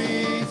as we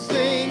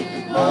sing,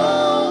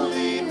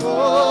 holy,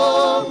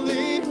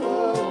 holy,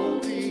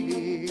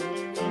 holy.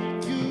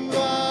 You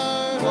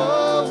are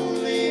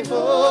holy,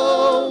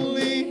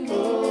 holy,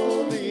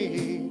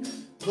 holy.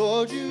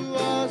 Lord, you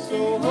are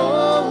so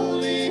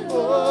holy,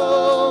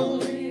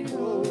 holy,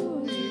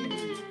 holy.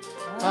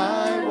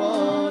 I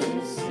want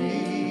to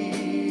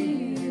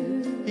see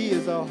you. He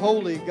is a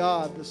holy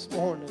God this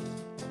morning.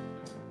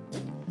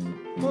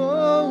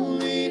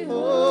 Holy,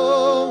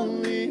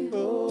 holy,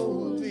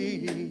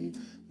 holy.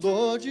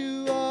 Lord,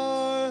 you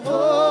are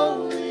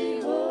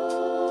holy,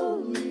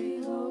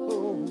 holy,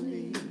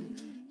 holy.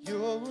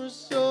 You're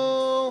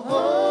so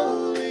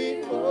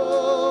holy,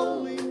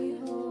 holy.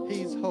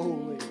 He's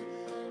holy.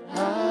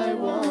 I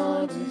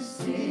want to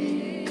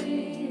see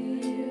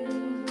you.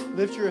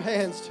 Lift your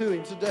hands to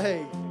him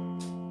today.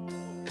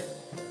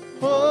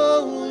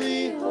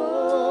 Holy,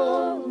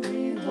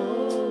 holy,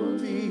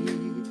 holy.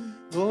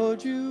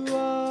 Lord, you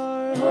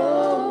are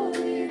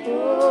holy,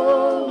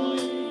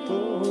 holy,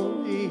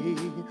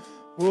 holy.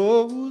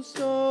 Oh,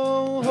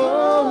 so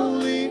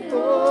holy,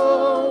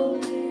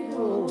 holy,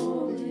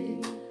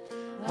 holy.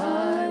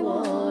 I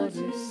want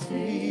to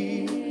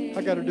see.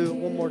 I got to do it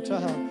one more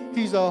time.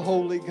 He's a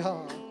holy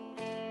God.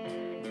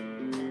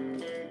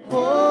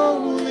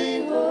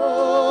 Holy,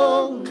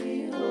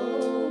 holy,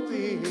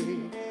 holy.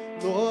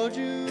 Lord,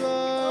 you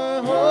are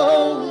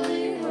are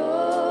holy,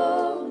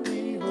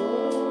 holy,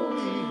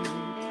 holy.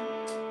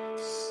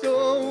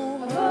 So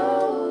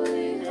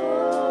holy,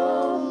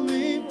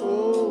 holy,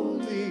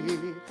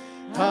 holy.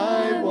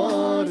 I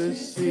want to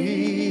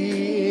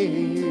see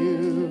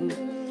you.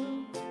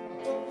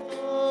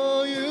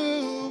 Oh,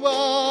 you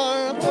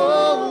are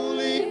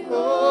holy,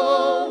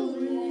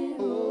 holy,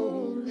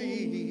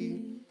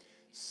 holy.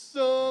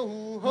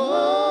 So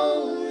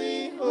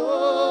holy,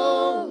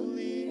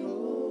 holy,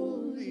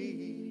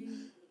 holy.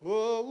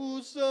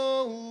 Oh,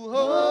 so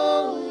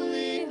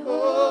holy,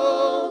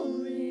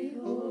 holy,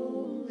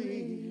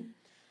 holy.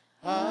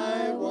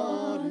 I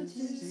want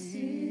to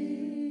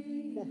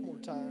see. One more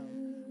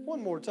time.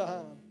 One more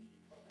time.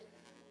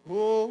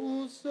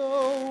 Oh,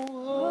 so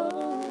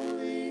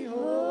holy,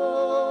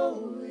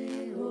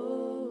 holy,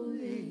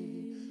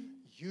 holy.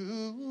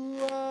 You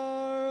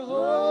are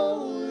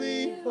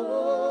holy,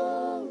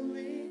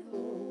 holy,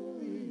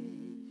 holy.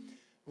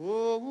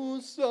 Oh,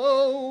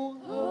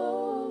 so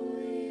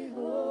holy,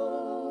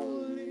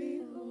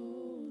 holy,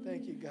 holy.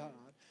 Thank you, God.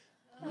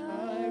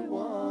 I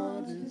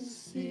want to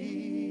see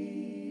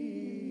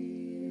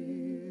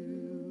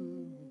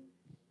you.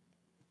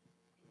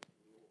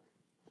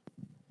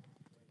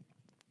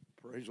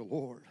 Praise the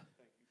Lord.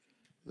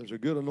 There's a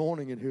good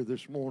anointing in here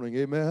this morning.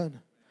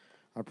 Amen.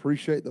 I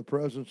appreciate the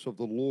presence of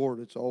the Lord.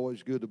 It's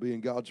always good to be in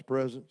God's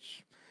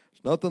presence.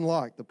 It's nothing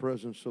like the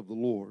presence of the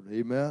Lord.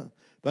 Amen.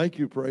 Thank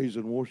you, praise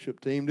and worship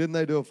team. Didn't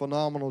they do a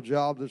phenomenal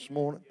job this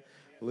morning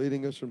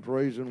leading us in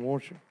praise and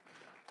worship?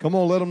 Come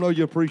on, let them know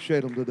you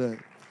appreciate them today.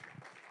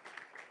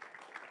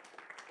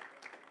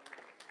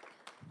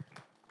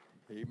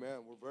 Amen.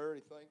 We're very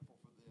thankful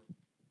for them.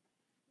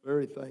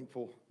 Very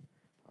thankful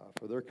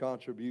for their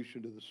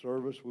contribution to the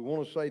service. We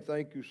want to say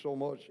thank you so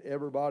much to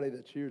everybody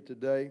that's here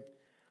today.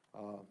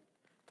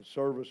 The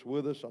service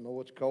with us. I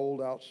know it's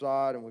cold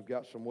outside and we've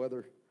got some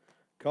weather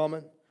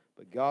coming,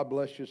 but God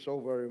bless you so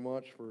very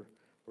much for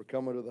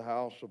coming to the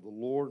house of the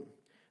Lord.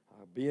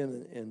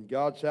 Being in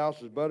God's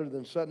house is better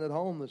than sitting at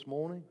home this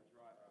morning.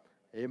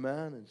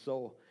 Amen. And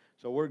so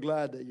we're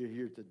glad that you're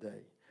here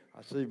today.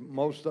 I see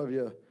most of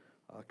you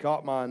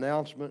caught my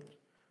announcement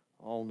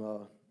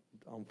on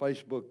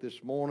Facebook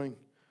this morning,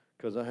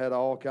 because I had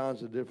all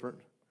kinds of different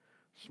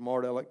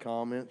smart aleck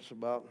comments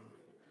about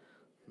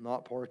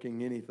not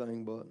parking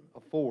anything but a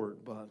Ford.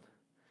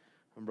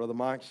 And Brother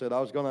Mike said, I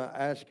was going to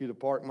ask you to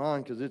park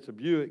mine because it's a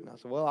Buick. And I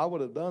said, well, I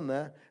would have done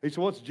that. He said,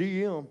 what's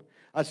GM?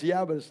 I said,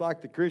 yeah, but it's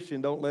like the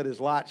Christian don't let his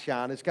light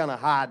shine. It's kind of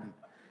hiding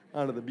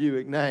under the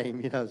Buick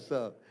name,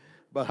 so.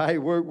 But hey,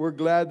 we're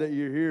glad that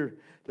you're here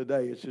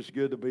today. It's just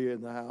good to be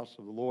in the house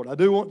of the Lord. I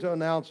do want to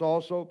announce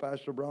also,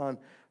 Pastor Brian,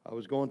 I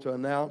was going to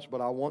announce,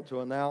 but I want to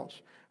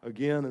announce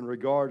again in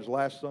regards,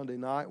 last Sunday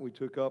night we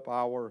took up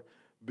our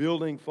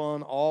building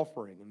fund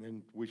offering, and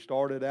then we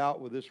started out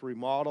with this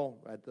remodel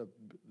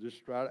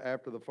just right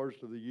after the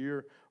first of the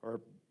year,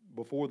 or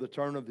before the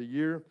turn of the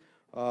year,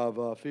 of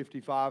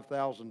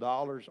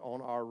 $55,000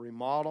 on our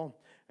remodel,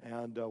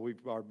 and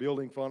our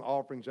building fund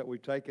offerings that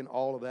we've taken,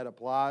 all of that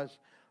applies.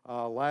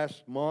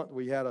 Last month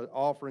we had an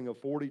offering of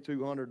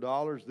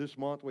 $4,200. This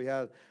month we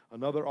had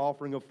another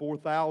offering of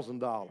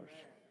 $4,000.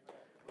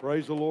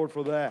 Praise the Lord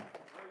for that.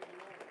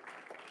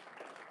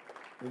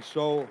 And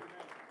so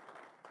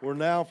we're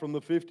now from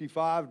the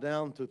 55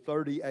 down to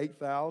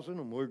 38,000,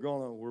 and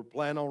we're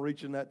planning on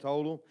reaching that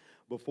total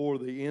before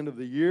the end of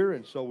the year.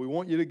 And so we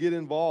want you to get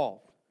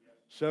involved.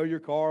 Sell your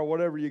car,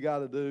 whatever you got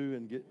to do,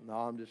 and get. No,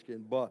 I'm just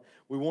kidding. But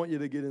we want you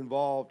to get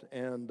involved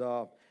and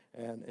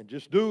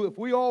just do. If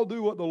we all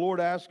do what the Lord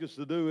asks us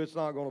to do, it's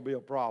not going to be a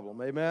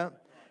problem. Amen.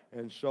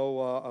 And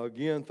so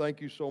again, thank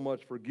you so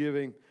much for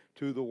giving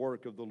to the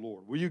work of the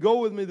Lord. Will you go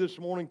with me this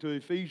morning to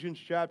Ephesians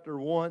chapter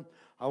 1?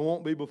 I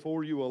won't be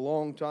before you a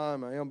long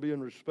time. I am being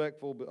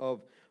respectful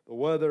of the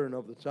weather and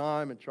of the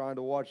time and trying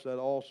to watch that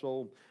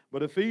also.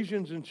 But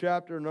Ephesians in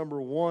chapter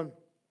number 1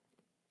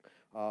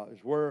 is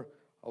where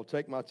I'll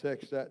take my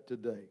text at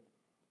today.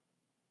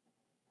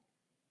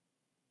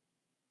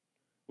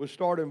 We'll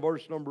start in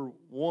verse number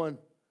 1.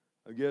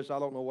 I guess I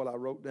don't know what I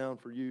wrote down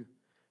for you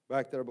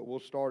back there, but we'll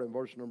start in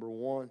verse number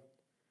 1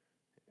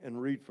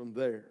 and read from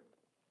there.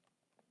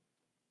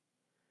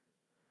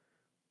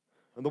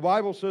 And the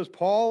Bible says,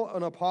 Paul,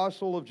 an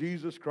apostle of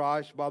Jesus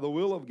Christ, by the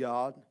will of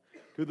God,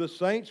 to the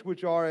saints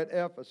which are at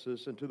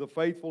Ephesus, and to the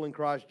faithful in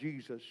Christ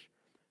Jesus,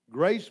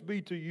 grace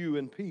be to you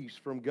and peace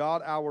from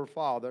God our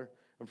Father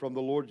and from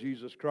the Lord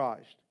Jesus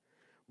Christ.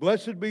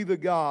 Blessed be the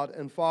God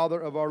and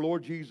Father of our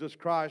Lord Jesus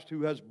Christ,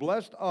 who has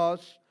blessed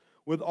us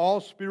with all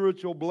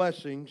spiritual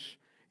blessings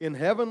in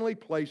heavenly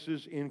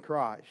places in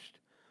Christ,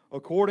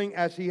 according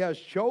as He has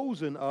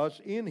chosen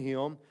us in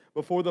Him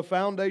before the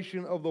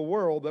foundation of the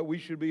world, that we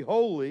should be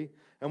holy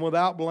and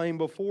without blame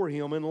before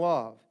Him in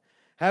love,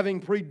 having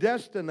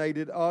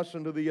predestinated us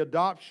unto the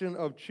adoption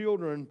of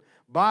children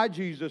by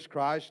Jesus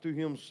Christ to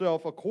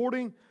Himself,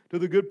 according to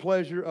the good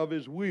pleasure of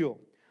His will,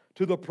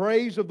 to the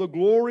praise of the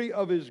glory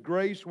of His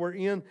grace,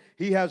 wherein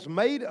He has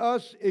made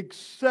us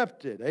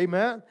accepted,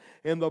 amen,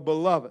 in the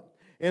Beloved,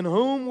 in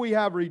whom we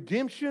have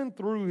redemption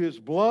through His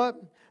blood,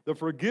 the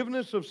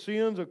forgiveness of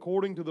sins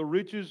according to the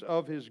riches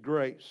of His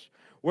grace,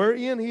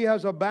 wherein He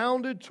has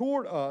abounded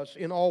toward us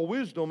in all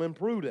wisdom and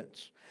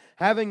prudence,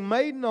 having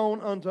made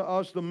known unto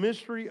us the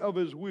mystery of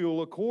His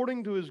will,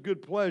 according to His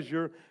good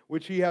pleasure,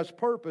 which He has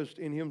purposed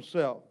in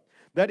Himself,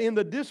 that in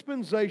the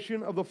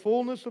dispensation of the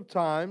fullness of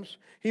times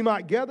He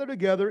might gather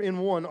together in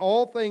one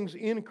all things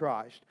in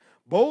Christ,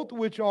 both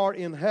which are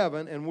in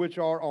heaven and which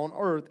are on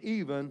earth,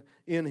 even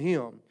in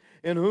Him,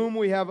 in whom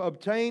we have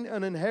obtained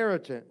an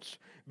inheritance,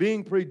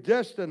 being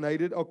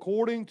predestinated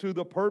according to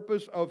the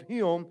purpose of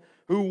Him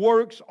who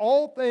works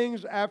all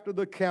things after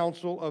the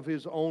counsel of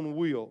His own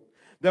will,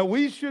 that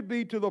we should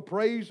be to the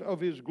praise of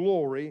His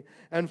glory,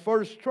 and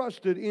first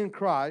trusted in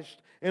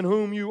Christ, in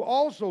whom you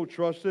also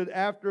trusted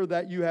after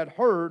that you had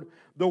heard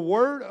the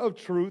word of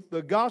truth,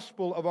 the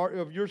gospel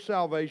of your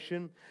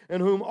salvation,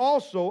 in whom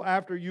also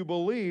after you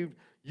believed,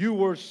 you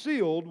were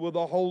sealed with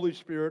the Holy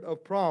Spirit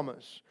of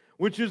promise,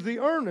 which is the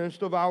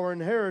earnest of our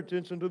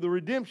inheritance unto the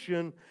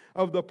redemption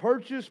of the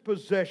purchased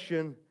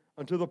possession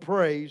unto the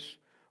praise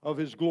of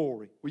His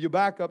glory. Will you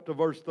back up to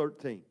verse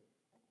 13?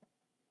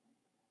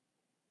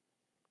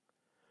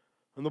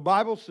 And the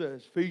Bible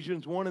says,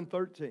 Ephesians 1 and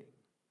 13,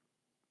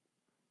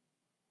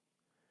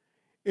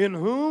 in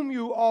whom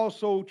you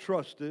also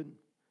trusted,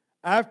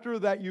 after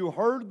that you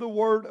heard the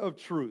word of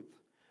truth,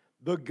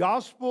 the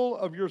gospel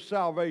of your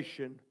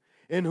salvation,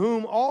 in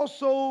whom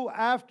also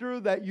after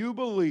that you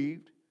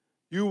believed,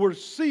 you were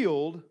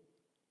sealed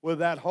with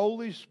that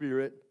Holy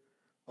Spirit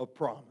of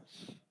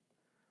promise.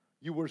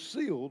 You were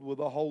sealed with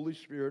the Holy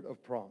Spirit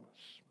of promise.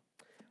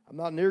 I'm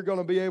not near going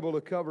to be able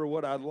to cover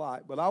what I'd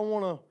like, but I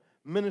want to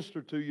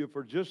minister to you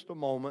for just a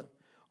moment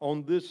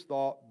on this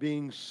thought,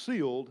 being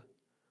sealed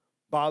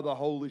by the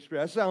Holy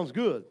Spirit. That sounds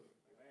good.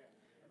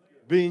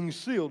 Being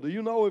sealed. Do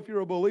you know if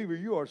you're a believer,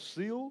 you are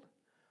sealed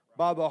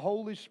by the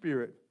Holy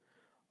Spirit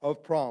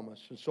of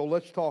promise? And so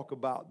let's talk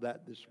about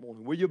that this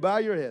morning. Will you bow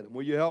your head and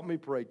will you help me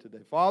pray today?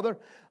 Father,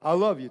 I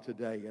love you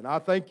today, and I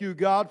thank you,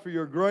 God, for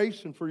your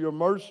grace and for your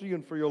mercy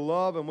and for your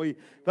love, and we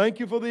thank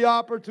you for the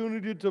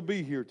opportunity to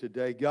be here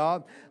today,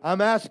 God. I'm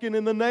asking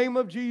in the name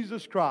of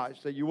Jesus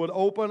Christ that you would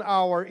open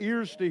our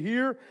ears to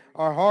hear,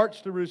 our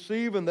hearts to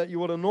receive, and that you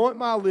would anoint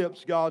my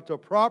lips, God, to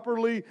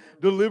properly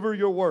deliver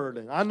your word.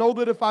 And I know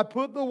that if I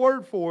put the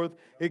word forth,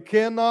 it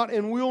cannot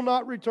and will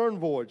not return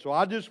void. So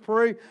I just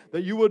pray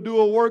that you would do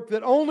a work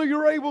that only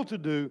you're able to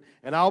do,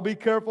 and I'll be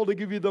careful to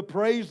give you the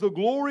praise, the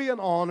glory, and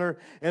honor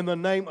in the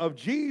name of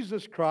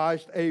Jesus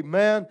Christ.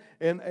 Amen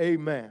and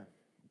amen.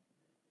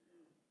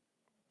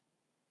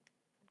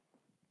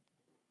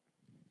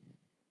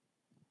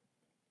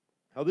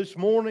 Now this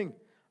morning,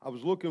 I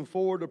was looking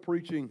forward to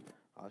preaching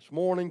this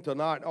morning,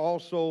 tonight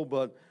also,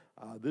 but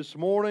this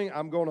morning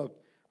I'm going to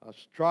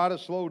try to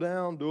slow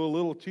down, do a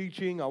little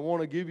teaching. I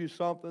want to give you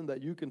something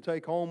that you can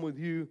take home with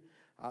you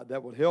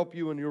that would help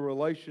you in your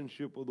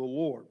relationship with the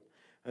Lord.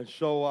 And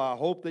so I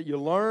hope that you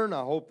learn.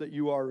 I hope that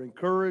you are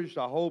encouraged.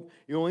 I hope,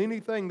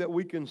 anything that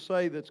we can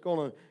say that's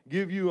going to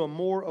give you a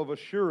more of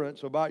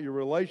assurance about your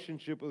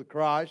relationship with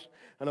Christ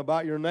and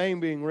about your name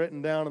being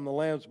written down in the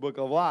Lamb's Book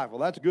of Life. Well,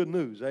 that's good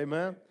news.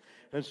 Amen.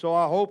 And so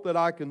I hope that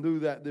I can do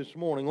that this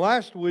morning.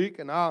 Last week,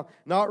 and I'll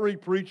not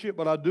re-preach it,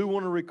 but I do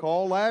want to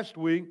recall, last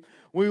week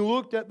we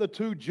looked at the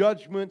two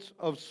judgments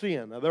of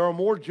sin. Now there are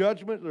more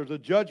judgments. There's a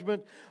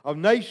judgment of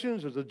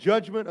nations. There's a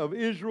judgment of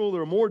Israel.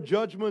 There are more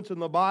judgments in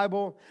the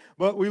Bible.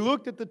 But we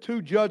looked at the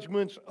two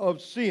judgments of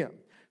sin.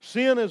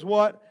 Sin is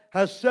what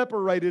has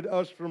separated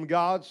us from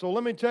God. So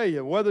let me tell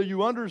you, whether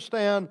you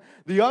understand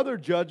the other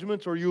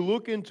judgments or you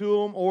look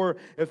into them, or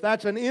if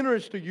that's an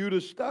interest to you to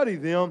study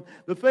them,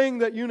 the thing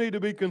that you need to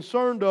be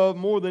concerned of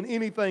more than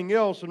anything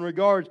else in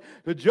regards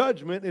to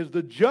judgment is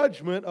the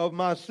judgment of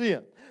my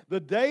sin. The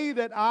day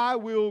that I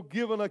will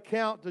give an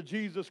account to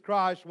Jesus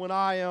Christ, when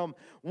I am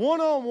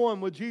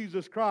one-on-one with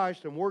Jesus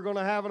Christ and we're going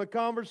to have a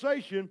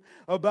conversation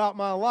about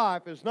my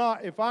life, is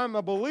not, if I'm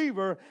a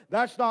believer,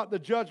 that's not the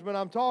judgment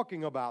I'm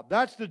talking about.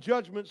 That's the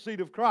judgment seat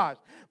of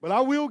Christ. But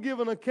I will give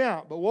an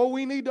account. But what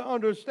we need to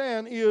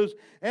understand is,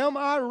 am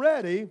I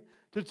ready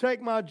to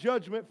take my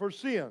judgment for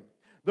sin?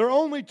 There are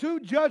only two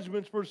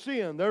judgments for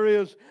sin. There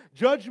is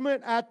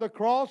judgment at the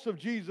cross of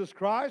Jesus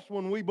Christ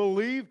when we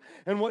believe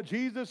in what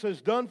Jesus has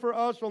done for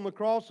us on the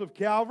cross of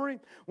Calvary,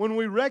 when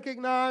we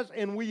recognize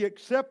and we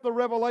accept the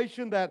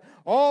revelation that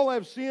all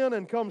have sinned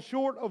and come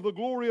short of the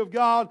glory of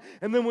God,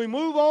 and then we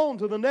move on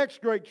to the next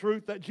great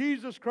truth that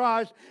Jesus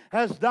Christ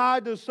has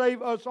died to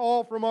save us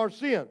all from our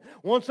sin.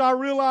 Once I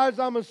realize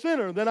I'm a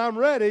sinner, then I'm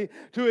ready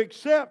to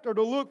accept or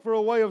to look for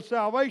a way of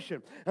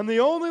salvation. And the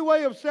only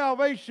way of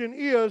salvation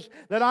is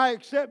that I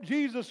accept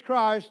Jesus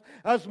Christ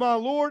as my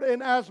Lord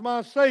and as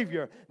my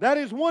Savior. That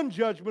is one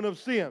judgment of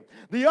sin.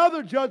 The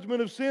other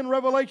judgment of sin,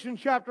 Revelation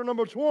chapter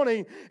number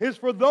 20, is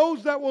for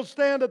those that will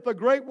stand at the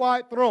great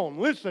white throne.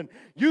 Listen,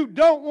 you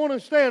don't want to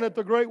stand at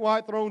the great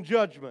white throne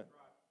judgment.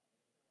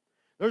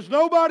 There's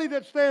nobody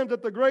that stands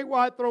at the great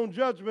white throne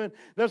judgment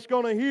that's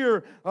going to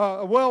hear,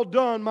 well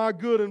done, my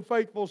good and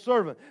faithful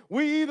servant.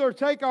 We either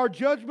take our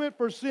judgment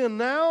for sin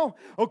now,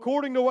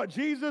 according to what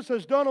Jesus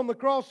has done on the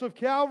cross of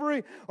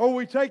Calvary, or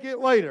we take it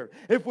later.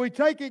 If we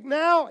take it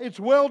now, it's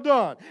well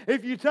done.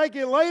 If you take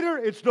it later,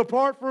 it's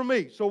depart from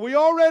me. So we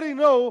already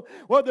know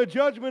what the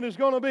judgment is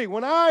going to be.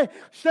 When I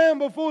stand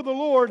before the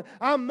Lord,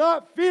 I'm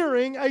not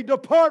fearing a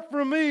depart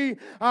from me,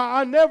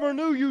 I never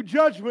knew you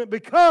judgment,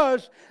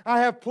 because I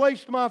have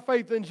placed my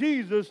faith in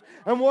Jesus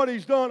and what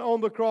He's done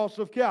on the cross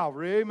of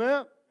Calvary.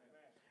 Amen?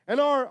 And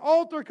our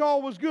altar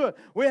call was good.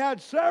 We had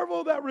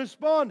several that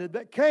responded,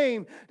 that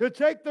came to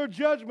take their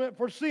judgment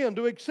for sin,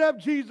 to accept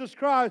Jesus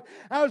Christ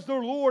as their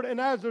Lord and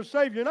as their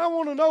Savior. And I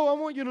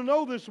want you to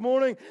know this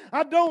morning,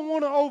 I don't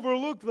want to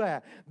overlook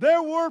that.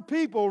 There were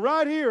people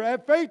right here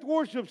at Faith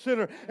Worship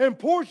Center in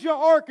Portia,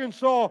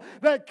 Arkansas,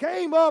 that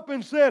came up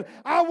and said,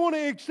 I want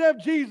to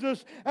accept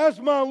Jesus as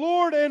my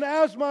Lord and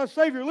as my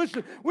Savior.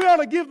 Listen, we ought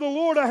to give the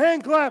Lord a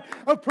hand clap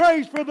of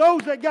praise for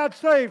those that got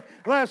saved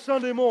last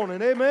Sunday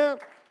morning. Amen?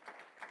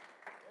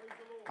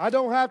 I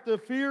don't have to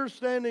fear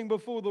standing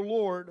before the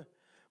Lord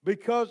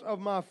because of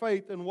my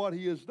faith in what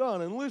He has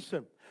done. And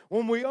listen,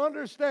 when we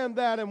understand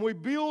that and we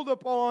build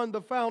upon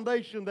the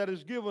foundation that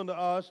is given to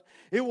us,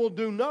 it will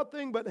do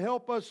nothing but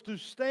help us to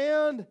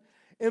stand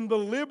in the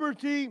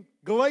liberty,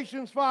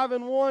 Galatians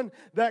 5:1,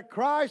 that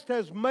Christ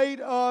has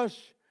made us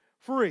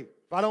free.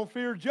 If I don't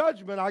fear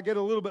judgment, I get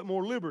a little bit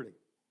more liberty.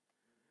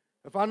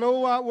 If I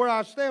know where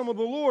I stand with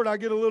the Lord, I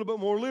get a little bit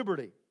more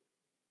liberty.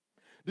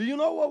 Do you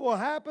know what will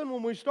happen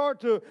when we start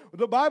to,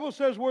 the Bible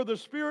says where the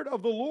Spirit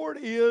of the Lord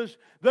is,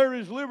 there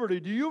is liberty.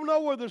 Do you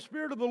know where the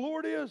Spirit of the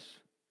Lord is?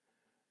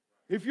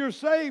 If you're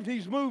saved,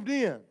 He's moved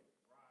in.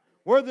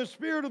 Where the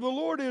Spirit of the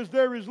Lord is,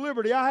 there is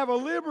liberty. I have a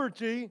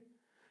liberty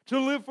to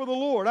live for the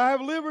Lord. I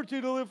have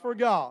liberty to live for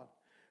God.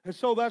 And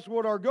so that's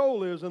what our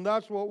goal is, and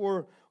that's what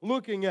we're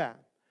looking at.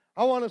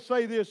 I want to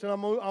say this, and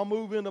I'll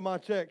move into my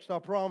text, I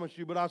promise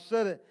you, but I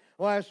said it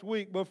last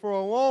week. But for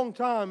a long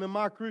time in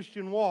my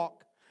Christian walk,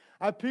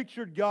 I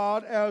pictured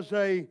God as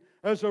a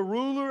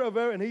ruler of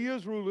everything, and He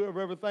is ruler of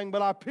everything,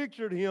 but I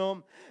pictured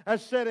Him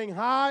as sitting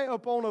high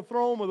upon a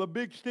throne with a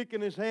big stick in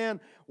His hand,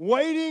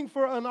 waiting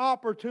for an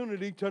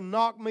opportunity to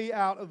knock me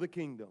out of the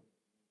kingdom.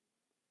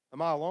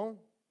 Am I alone?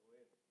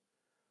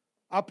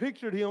 I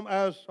pictured Him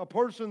as a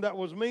person that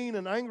was mean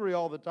and angry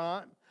all the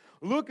time,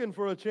 looking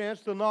for a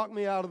chance to knock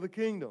me out of the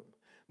kingdom.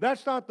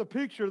 That's not the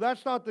picture,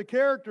 that's not the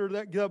character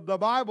that the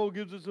Bible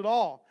gives us at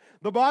all.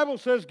 The Bible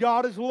says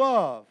God is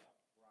love.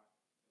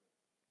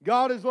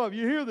 God is love.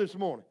 You hear this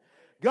morning.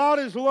 God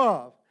is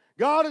love.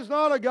 God is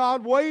not a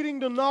God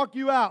waiting to knock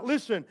you out.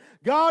 Listen,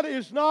 God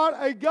is not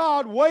a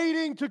God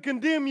waiting to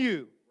condemn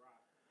you.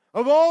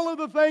 Of all of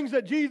the things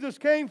that Jesus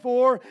came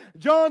for,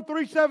 John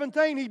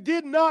 3:17, He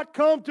did not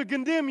come to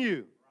condemn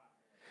you.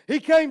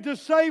 He came to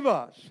save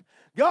us.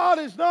 God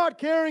is not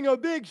carrying a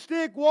big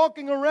stick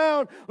walking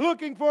around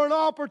looking for an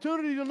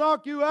opportunity to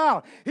knock you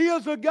out. He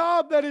is a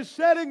God that is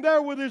sitting there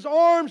with His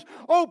arms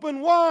open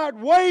wide,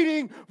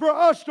 waiting for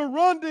us to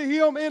run to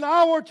Him in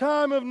our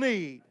time of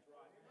need.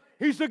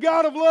 He's the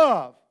God of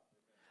love.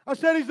 I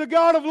said He's the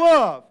God of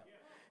love.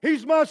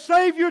 He's my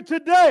Savior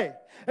today.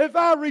 If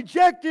I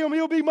reject Him,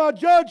 He'll be my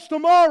judge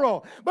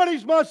tomorrow. But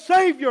He's my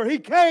Savior. He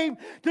came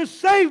to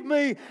save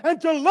me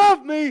and to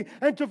love me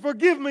and to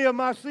forgive me of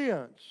my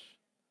sins.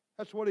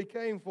 That's what He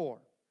came for.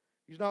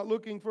 He's not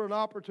looking for an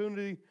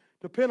opportunity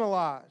to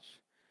penalize.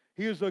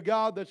 He is a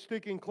God that's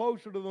sticking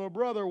closer to than a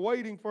brother,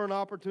 waiting for an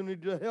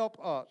opportunity to help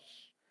us.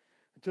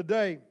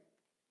 Today,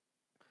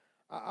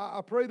 I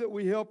pray that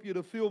we help you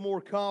to feel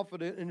more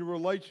confident in your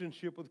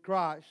relationship with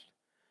Christ,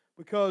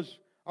 because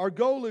our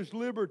goal is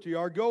liberty.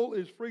 Our goal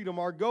is freedom.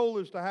 Our goal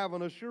is to have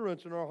an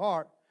assurance in our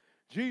heart.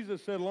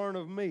 Jesus said, learn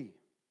of me.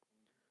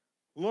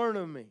 Learn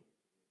of me.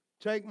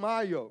 Take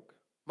my yoke.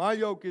 My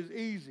yoke is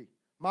easy.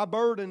 My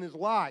burden is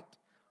light.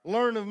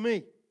 Learn of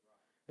me.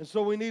 And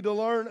so we need to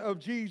learn of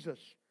Jesus,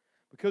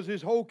 because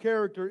His whole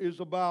character is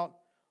about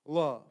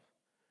love.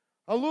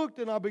 I looked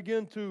and I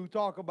began to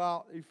talk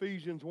about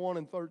Ephesians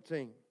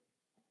 1:13.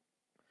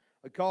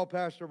 I call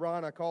Pastor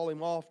Brian, I call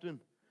him often,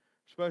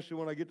 especially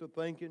when I get to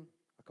thinking.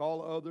 I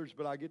call others,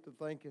 but I get to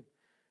thinking.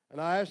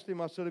 And I asked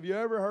him, I said, have you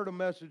ever heard a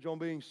message on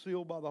being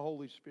sealed by the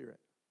Holy Spirit?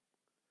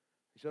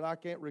 He said, I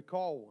can't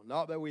recall one.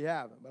 Not that we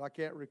haven't, but I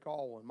can't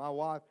recall one. My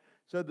wife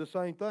said the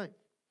same thing.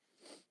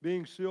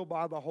 Being sealed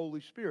by the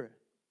Holy Spirit.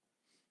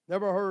 I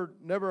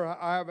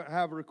haven't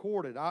have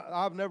recorded.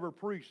 I've never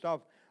preached.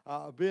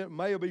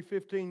 May be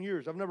 15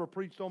 years. I've never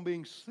preached on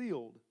being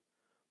sealed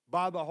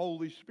by the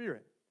Holy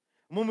Spirit.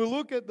 When we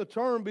look at the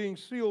term being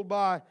sealed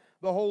by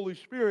the Holy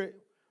Spirit,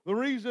 the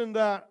reason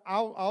that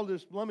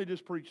let me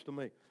just preach to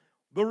me.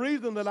 The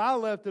reason that I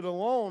left it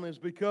alone is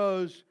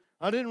because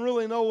I didn't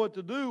really know what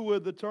to do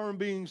with the term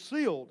being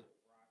sealed.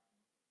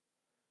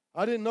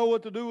 I didn't know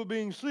what to do with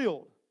being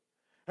sealed.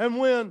 And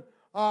when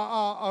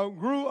I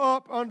grew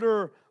up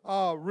under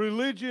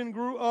religion,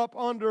 grew up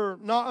under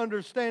not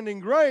understanding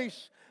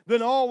grace,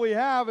 then all we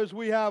have is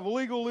we have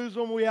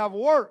legalism, we have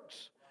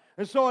works.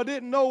 And so I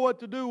didn't know what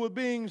to do with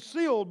being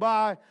sealed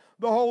by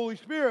the Holy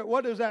Spirit.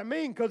 What does that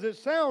mean? Because it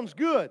sounds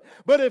good.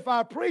 But if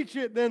I preach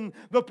it, then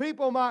the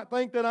people might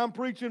think that I'm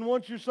preaching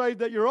once you're saved,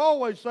 that you're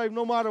always saved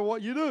no matter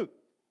what you do.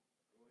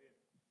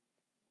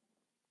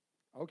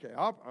 Okay,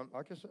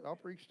 like I said, I'll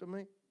preach to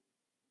me.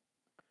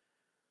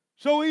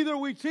 So either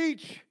we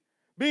teach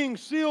being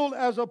sealed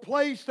as a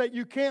place that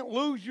you can't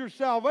lose your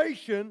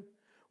salvation.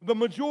 The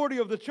majority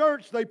of the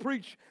church, they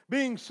preach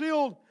being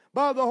sealed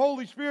by the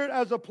Holy Spirit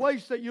as a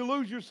place that you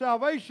lose your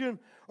salvation,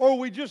 or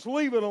we just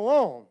leave it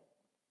alone.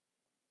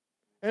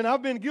 And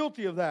I've been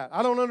guilty of that.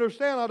 I don't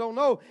understand. I don't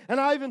know. And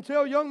I even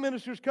tell young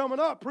ministers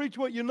coming up, preach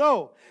what you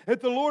know. If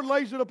the Lord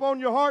lays it upon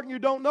your heart and you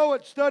don't know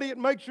it, study it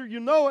and make sure you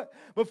know it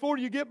before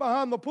you get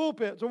behind the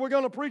pulpit. So we're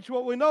going to preach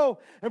what we know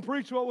and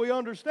preach what we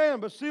understand.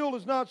 But sealed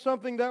is not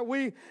something that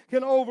we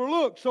can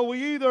overlook. So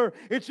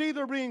it's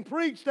either being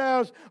preached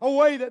as a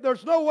way that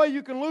there's no way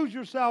you can lose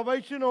your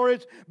salvation, or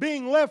it's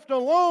being left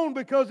alone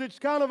because it's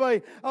kind of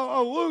a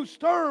loose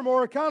term,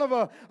 or a kind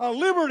of a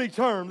liberty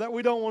term that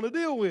we don't want to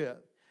deal with.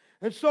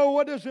 And so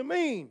what does it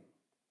mean?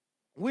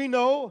 We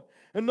know,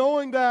 and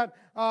knowing that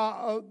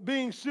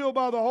being sealed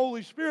by the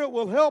Holy Spirit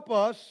will help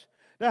us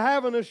to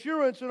have an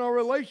assurance in our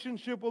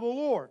relationship with the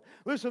Lord.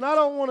 Listen,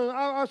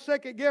 I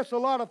second guess a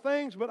lot of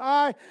things, but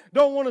I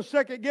don't want to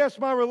second guess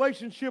my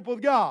relationship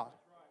with God.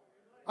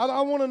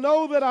 I want to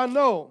know that I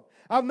know.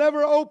 I've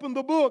never opened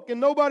the book, and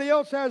nobody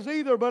else has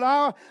either, but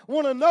I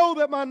want to know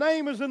that my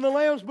name is in the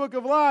Lamb's Book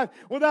of Life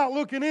without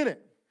looking in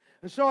it.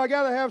 And so I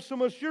got to have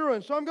some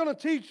assurance. So I'm going to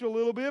teach a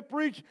little bit,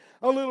 preach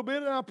a little bit,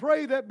 and I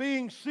pray that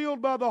being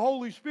sealed by the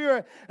Holy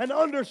Spirit and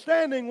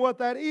understanding what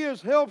that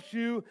is helps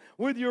you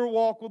with your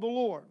walk with the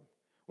Lord.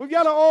 We've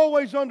got to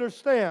always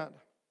understand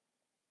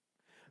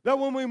that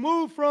when we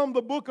move from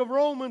the book of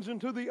Romans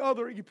into the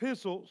other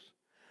epistles,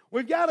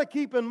 we've got to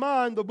keep in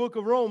mind the book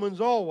of Romans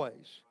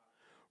always.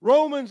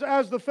 Romans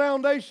as the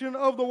foundation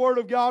of the Word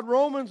of God,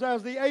 Romans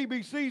as the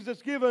ABCs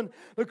that's given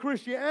to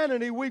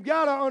Christianity. We've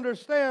got to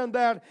understand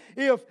that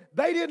if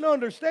they didn't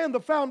understand the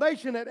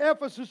foundation at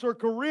Ephesus or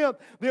Corinth,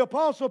 the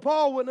Apostle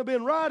Paul wouldn't have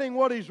been writing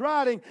what he's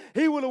writing.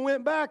 He would have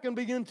went back and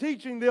begun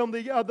teaching them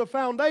the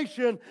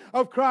foundation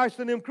of Christ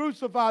and Him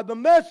crucified, the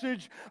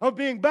message of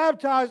being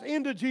baptized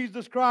into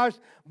Jesus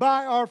Christ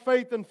by our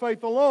faith and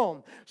faith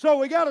alone. So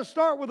we got to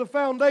start with the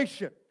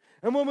foundation.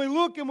 And when we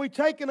look and we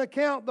take into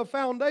account the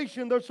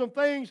foundation, there's some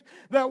things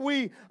that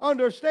we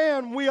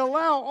understand. We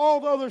allow all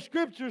the other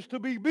scriptures to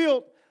be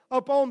built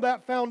upon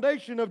that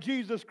foundation of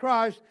Jesus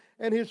Christ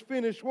and His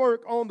finished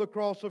work on the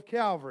cross of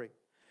Calvary.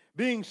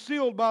 Being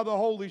sealed by the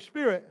Holy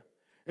Spirit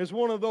is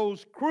one of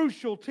those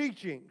crucial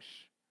teachings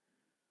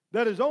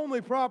that is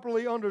only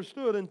properly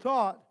understood and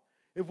taught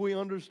if we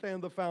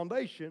understand the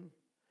foundation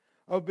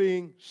of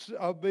being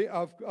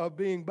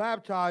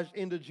baptized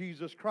into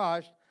Jesus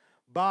Christ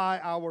by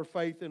our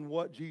faith in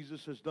what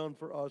Jesus has done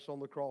for us on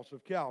the cross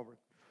of Calvary.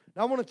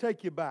 Now I want to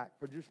take you back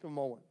for just a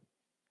moment.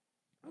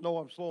 I know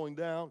I'm slowing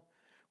down.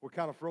 We're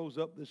kind of froze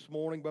up this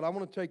morning, but I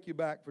want to take you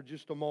back for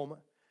just a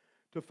moment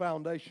to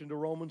foundation, to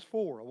Romans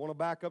 4. I want to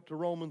back up to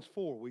Romans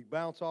 4. We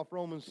bounce off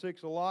Romans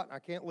 6 a lot. I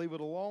can't leave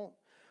it alone.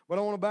 But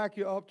I want to back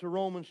you up to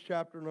Romans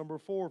chapter number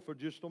 4 for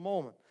just a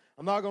moment.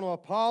 I'm not going to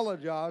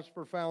apologize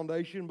for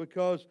foundation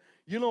because,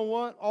 you know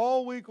what?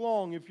 All week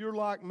long, if you're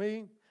like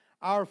me,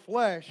 our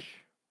flesh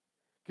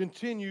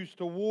continues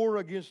to war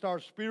against our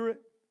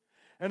spirit,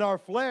 and our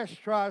flesh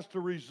tries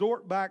to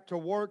resort back to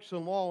works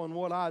and law and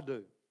what I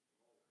do.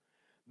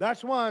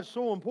 That's why it's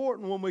so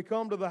important when we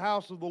come to the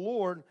house of the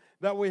Lord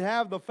that we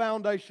have the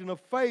foundation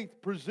of faith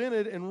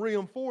presented and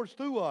reinforced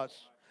to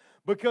us.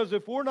 Because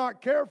if we're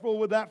not careful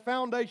with that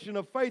foundation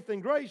of faith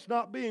and grace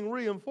not being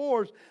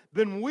reinforced,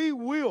 then we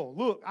will.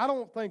 Look, I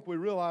don't think we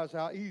realize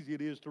how easy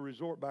it is to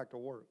resort back to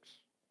works.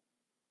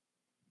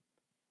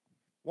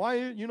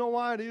 You know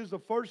why it is the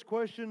first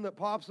question that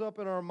pops up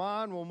in our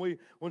mind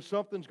when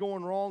something's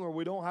going wrong or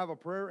we don't have a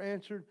prayer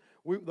answered?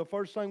 The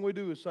first thing we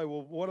do is say,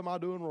 well, what am I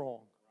doing wrong?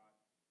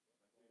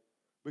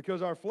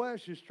 Because our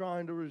flesh is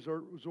trying to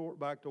resort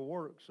back to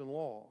works and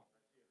law.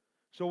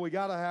 So we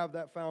got to have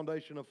that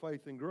foundation of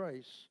faith and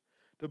grace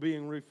to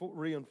being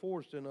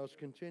reinforced in us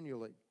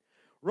continually.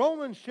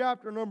 Romans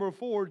chapter number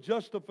 4,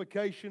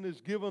 justification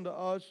is given to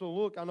us. So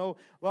look, I know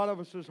a lot of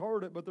us has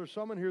heard it, but there's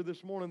someone here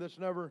this morning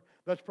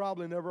that's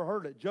probably never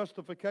heard it.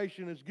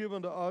 Justification is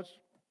given to us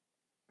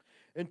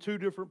in two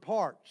different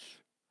parts.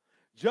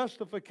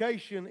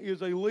 Justification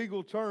is a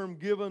legal term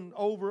given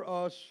over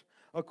us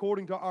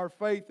according to our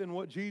faith in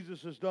what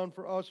Jesus has done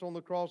for us on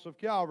the cross of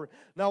Calvary.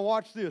 Now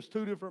watch this,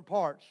 two different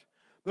parts.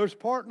 There's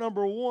part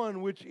number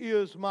 1, which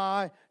is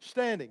my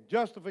standing.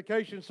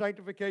 Justification,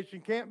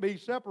 sanctification can't be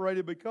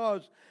separated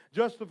because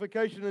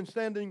justification and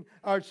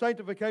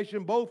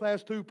sanctification both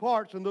has two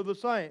parts and they're the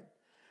same.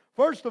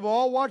 First of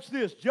all, watch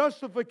this.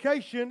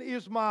 Justification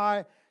is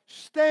my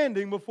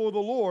standing before the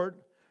Lord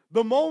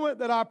the moment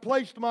that I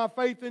placed my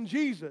faith in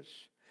Jesus.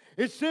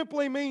 It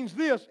simply means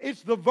this.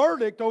 It's the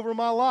verdict over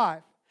my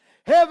life.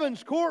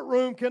 Heaven's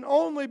courtroom can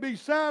only be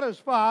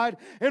satisfied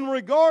in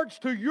regards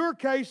to your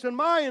case and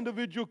my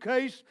individual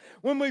case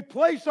when we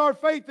place our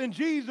faith in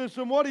Jesus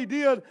and what He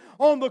did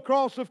on the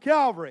cross of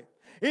Calvary.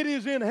 It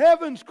is in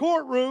heaven's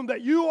courtroom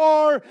that you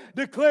are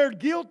declared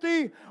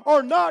guilty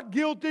or not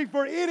guilty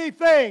for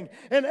anything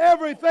and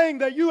everything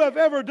that you have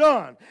ever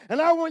done.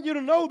 And I want you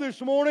to know this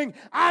morning,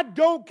 I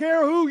don't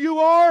care who you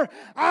are.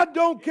 I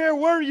don't care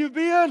where you've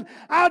been.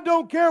 I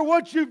don't care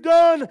what you've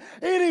done.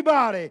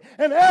 Anybody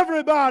and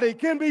everybody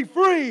can be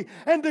free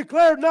and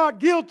declared not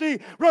guilty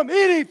from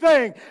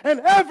anything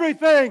and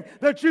everything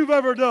that you've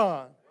ever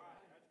done.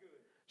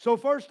 So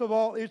first of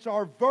all, it's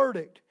our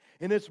verdict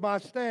and it's my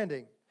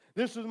standing.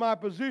 This is my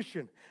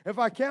position. If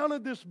I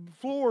counted this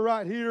floor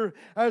right here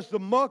as the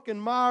muck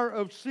and mire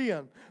of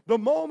sin, the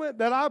moment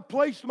that I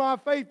placed my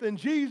faith in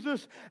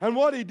Jesus and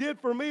what He did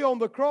for me on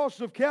the cross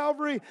of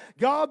Calvary,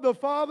 God the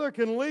Father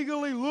can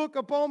legally look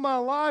upon my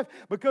life,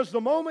 because the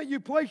moment you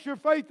place your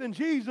faith in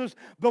Jesus,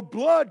 the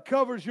blood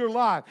covers your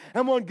life.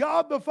 And when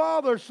God the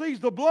Father sees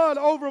the blood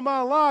over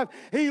my life,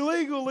 He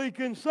legally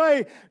can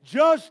say,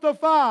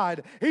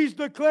 justified. He's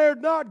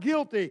declared not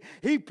guilty.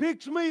 He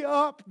picks me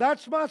up.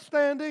 That's my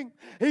standing.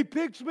 He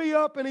picks me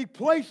up and He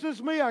places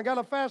me. I got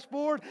to fast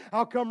forward.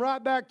 I'll come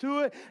right back to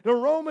it. To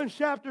Romans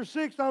chapter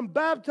 6, I'm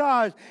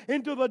baptized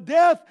into the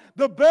death,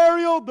 the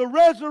burial, the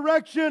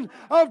resurrection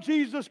of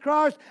Jesus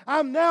Christ.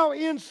 I'm now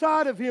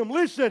inside of Him.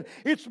 Listen,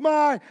 it's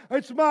my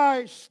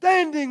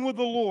standing with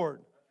the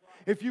Lord.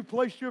 If you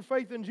place your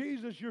faith in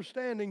Jesus, you're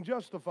standing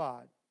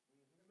justified.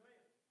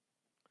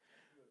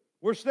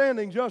 We're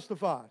standing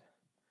justified.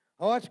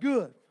 Oh, that's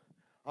good.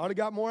 I already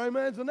got more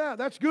amens than that.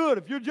 That's good.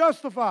 If you're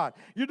justified,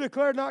 you're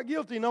declared not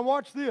guilty. Now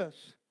watch this.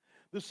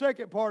 The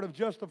second part of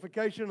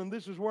justification, and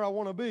this is where I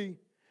want to be,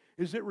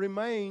 is it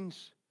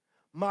remains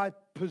my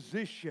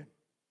position.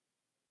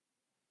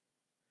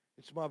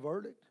 It's my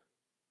verdict,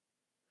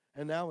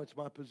 and now it's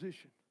my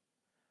position.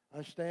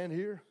 I stand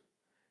here.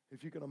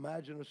 If you can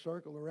imagine a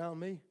circle around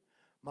me,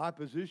 my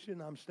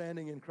position, I'm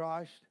standing in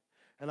Christ,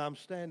 and I'm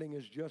standing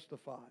as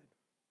justified.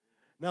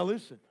 Now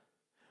listen,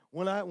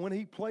 when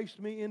He placed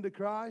me into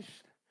Christ,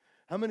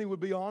 how many would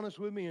be honest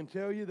with me and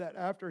tell you that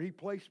after He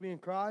placed me in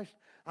Christ,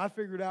 I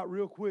figured out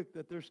real quick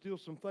that there's still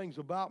some things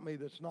about me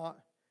that's not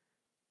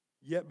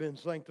yet been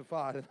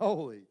sanctified and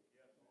holy.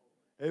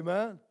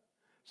 Amen?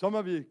 Some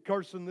of you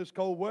cursing this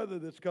cold weather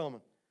that's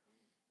coming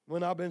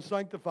when I've been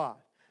sanctified.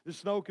 The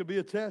snow could be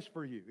a test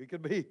for you. It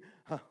could be,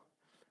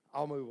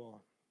 I'll move on.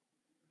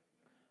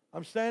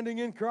 I'm standing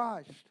in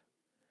Christ.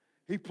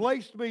 He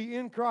placed me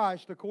in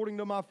Christ according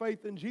to my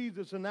faith in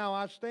Jesus, and now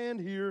I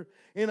stand here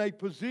in a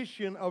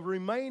position of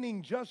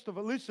remaining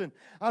justified. Listen,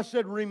 I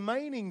said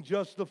remaining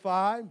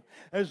justified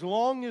as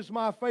long as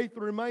my faith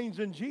remains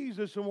in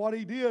Jesus and what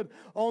He did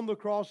on the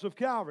cross of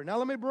Calvary. Now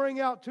let me bring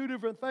out two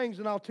different things,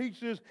 and I'll teach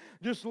this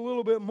just a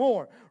little bit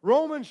more.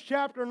 Romans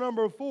chapter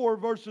number 4,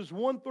 verses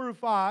 1 through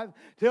 5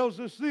 tells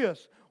us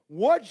this.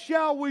 What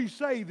shall we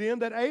say then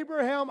that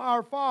Abraham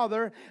our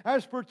father,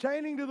 as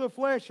pertaining to the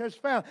flesh, has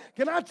found?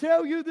 Can I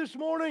tell you this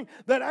morning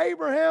that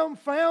Abraham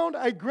found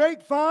a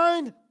great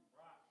find?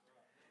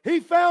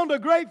 He found a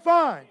great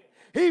find.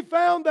 He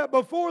found that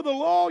before the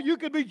law you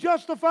could be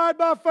justified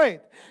by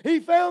faith.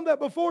 He found that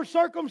before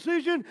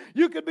circumcision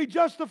you could be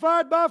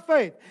justified by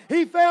faith.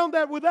 He found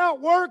that without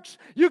works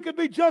you could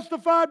be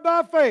justified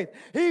by faith.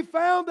 He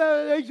found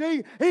that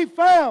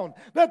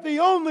the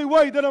only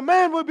way that a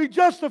man would be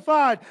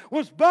justified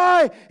was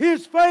by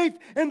his faith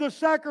in the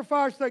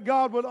sacrifice that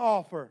God would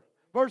offer.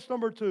 Verse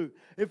number 2.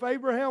 If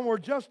Abraham were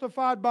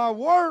justified by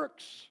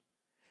works,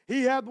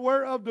 he had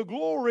whereof the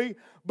glory,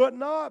 but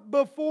not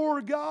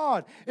before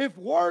God. If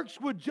works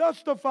would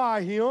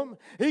justify him,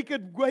 he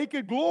could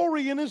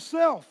glory in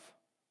himself.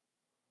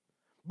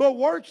 But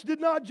works did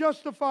not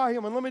justify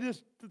him. And let me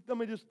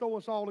just throw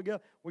us all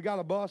together. We got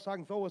a bus. I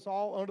can throw us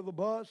all under the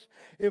bus.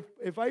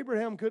 If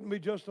Abraham couldn't be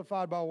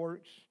justified by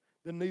works,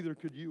 then neither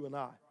could you and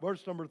I.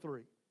 Verse number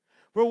 3.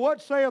 For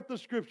what saith the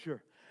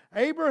Scripture?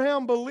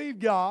 Abraham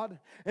believed God,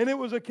 and it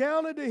was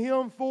accounted to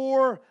him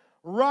for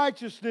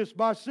righteousness.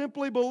 By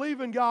simply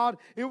believing God,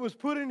 it was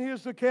put in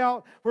his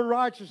account for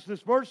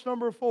righteousness. Verse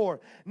number 4.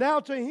 Now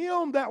to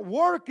him that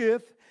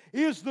worketh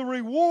is the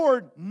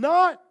reward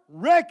not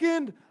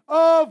reckoned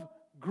of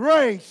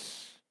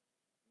grace.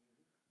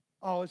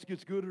 Oh, it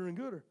gets gooder and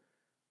gooder.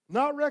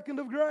 Not reckoned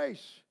of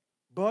grace,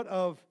 but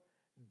of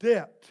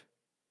debt.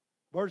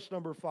 Verse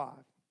number 5.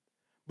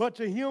 But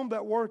to him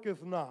that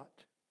worketh not,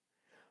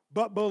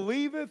 but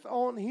believeth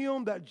on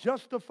him that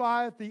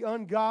justifieth the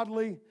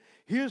ungodly,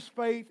 his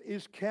faith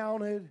is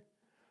counted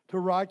to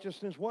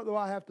righteousness. What do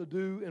I have to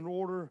do in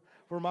order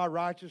for my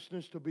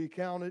righteousness to be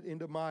counted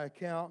into my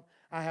account?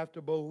 I have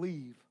to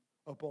believe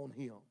upon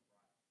Him.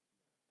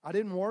 I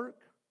didn't work.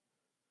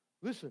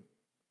 Listen,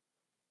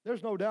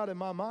 there's no doubt in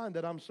my mind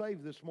that I'm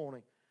saved this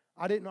morning.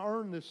 I didn't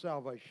earn this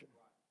salvation.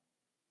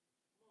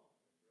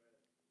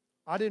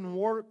 I didn't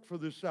work for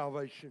this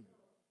salvation.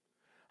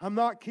 I'm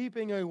not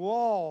keeping a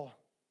law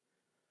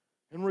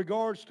in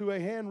regards to a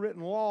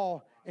handwritten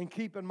law and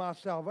keeping my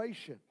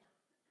salvation.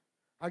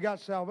 I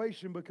got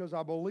salvation because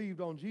I believed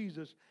on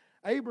Jesus.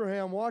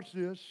 Abraham, watch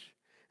this,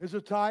 is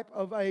a type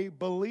of a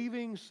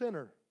believing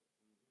sinner.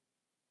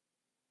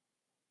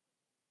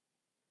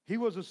 He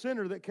was a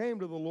sinner that came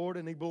to the Lord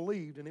and he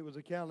believed, and it was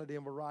accounted to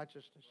him for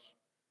righteousness.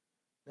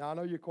 Now, I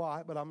know you're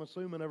quiet, but I'm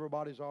assuming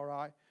everybody's all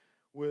right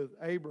with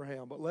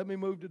Abraham. But let me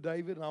move to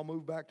David, and I'll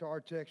move back to our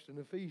text in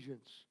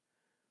Ephesians.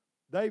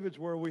 David's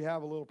where we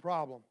have a little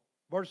problem.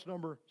 Verse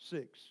number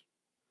 6.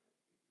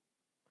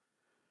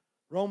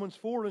 Romans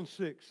 4 and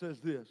 6 says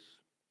this.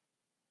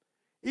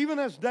 Even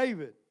as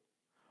David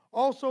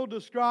also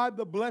described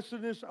the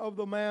blessedness of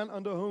the man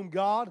unto whom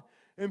God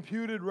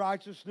imputed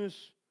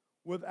righteousness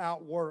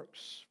without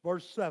works.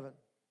 Verse 7.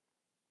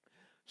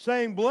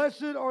 Saying,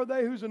 blessed are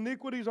they whose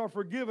iniquities are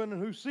forgiven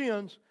and whose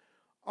sins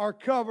are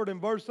covered.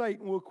 In verse 8,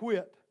 and we'll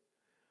quit.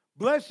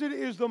 Blessed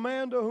is the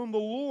man to whom the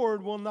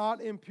Lord will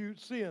not impute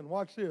sin.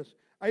 Watch this.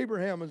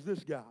 Abraham is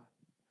this guy.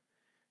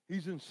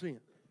 He's in sin.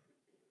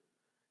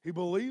 He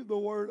believed the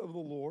word of the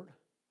Lord.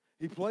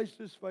 He placed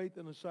his faith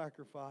in the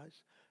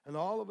sacrifice. And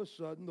all of a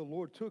sudden, the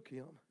Lord took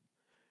him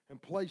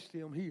and placed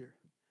him here.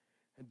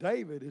 And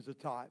David is a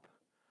type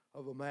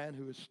of a man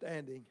who is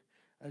standing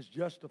as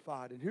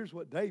justified. And here's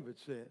what David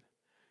said.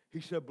 He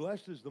said,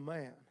 blessed is the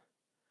man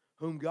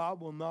whom God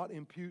will not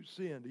impute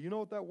sin. Do you know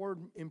what that word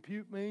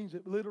impute means?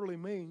 It literally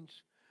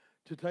means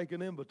to take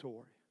an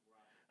inventory.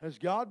 As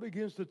God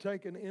begins to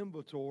take an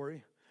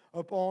inventory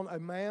upon a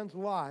man's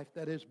life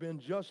that has been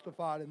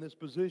justified in this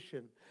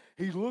position,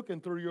 He's looking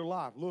through your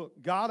life.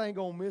 Look, God ain't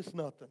going to miss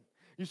nothing.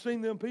 You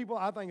seen them people?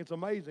 I think it's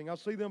amazing. I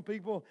see them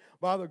people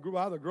by the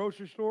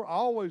grocery store. I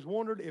always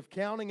wondered if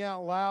counting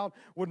out loud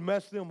would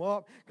mess them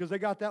up because they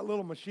got that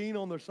little machine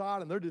on their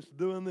side and they're just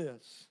doing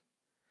this.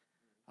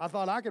 I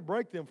thought I could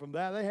break them from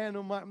that. They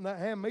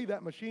hand me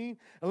that machine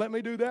and let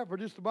me do that for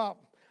just about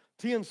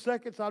 10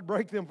 seconds, I'd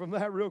break them from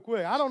that real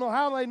quick. I don't know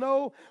how they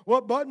know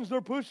what buttons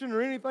they're pushing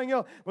or anything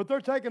else, but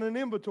they're taking an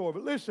inventory.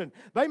 But listen,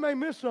 they may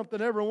miss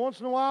something every once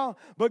in a while,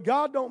 but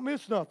God don't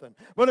miss nothing.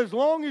 But as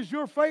long as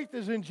your faith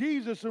is in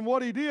Jesus and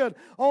what He did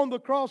on the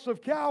cross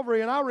of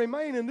Calvary, and I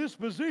remain in this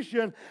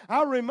position,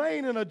 I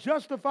remain in a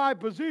justified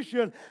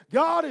position,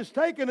 God is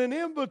taking an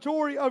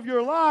inventory of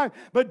your life.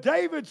 But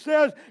David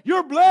says,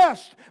 you're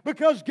blessed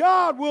because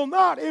God will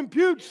not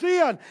impute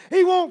sin.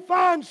 He won't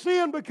find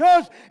sin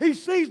because He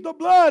sees the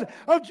blood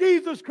of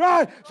Jesus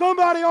Christ.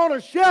 Somebody ought to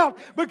shout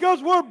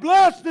because we're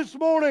blessed this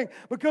morning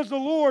because the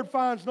Lord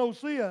finds no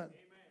sin. Amen.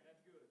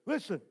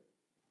 Listen,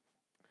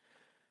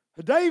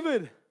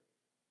 David,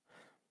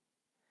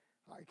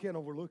 I can't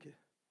overlook it.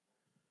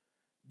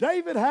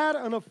 David had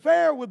an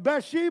affair with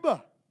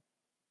Bathsheba.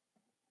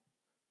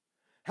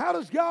 How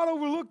does God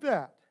overlook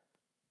that?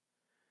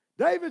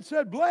 David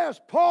said,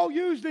 blessed. Paul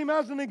used him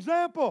as an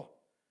example.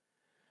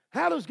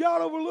 How does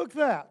God overlook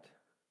that?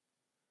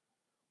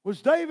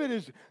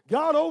 Is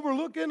God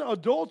overlooking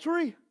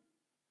adultery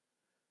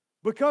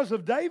because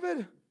of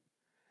David?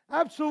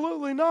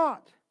 Absolutely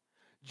not.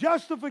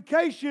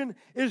 Justification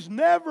is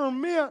never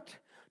meant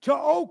to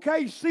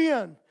okay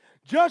sin.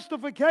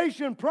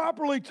 Justification,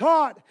 properly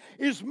taught,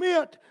 is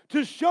meant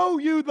to show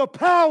you the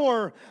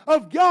power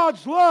of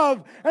God's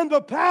love and the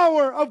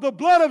power of the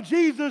blood of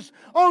Jesus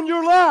on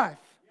your life.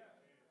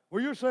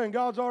 Well, you're saying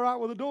God's all right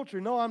with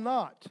adultery. No, I'm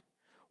not.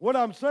 What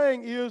I'm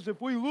saying is if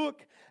we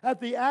look at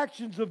the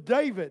actions of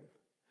David,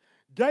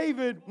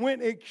 David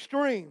went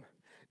extreme.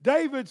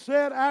 David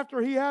said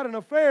after he had an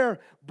affair,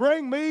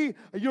 bring me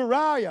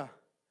Uriah.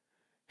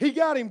 He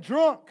got him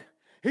drunk.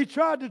 He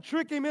tried to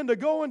trick him into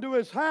going to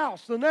his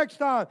house the next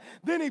time.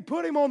 Then he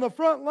put him on the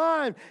front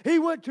line. He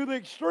went to the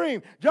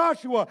extreme.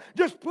 Joshua,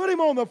 just put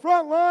him on the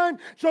front line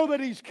so that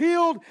he's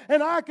killed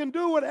and I can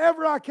do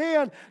whatever I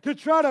can to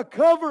try to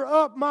cover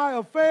up my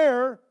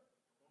affair.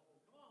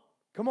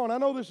 Come on, I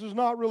know this is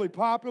not really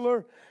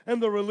popular in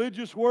the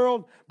religious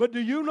world, but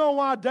do you know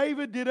why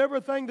David did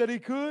everything that he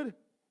could?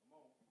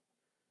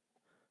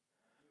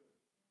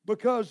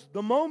 Because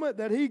the moment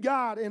that he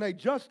got in a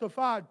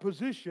justified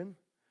position,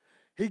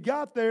 he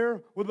got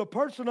there with the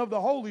person of the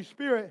Holy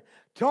Spirit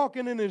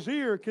talking in his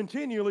ear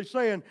continually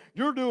saying,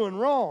 you're doing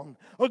wrong.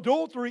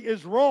 Adultery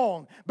is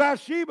wrong.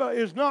 Bathsheba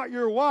is not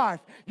your wife.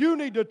 You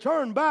need to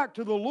turn back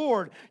to the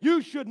Lord.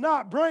 You should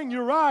not bring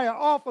Uriah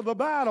off of the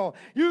battle.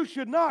 You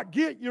should not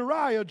get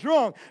Uriah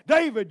drunk.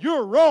 David,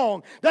 you're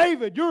wrong.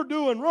 David, you're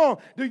doing wrong.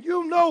 Do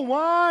you know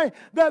why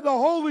that the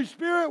Holy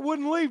Spirit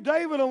wouldn't leave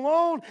David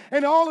alone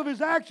and all of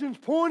his actions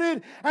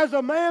pointed as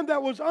a man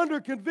that was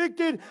under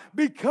convicted?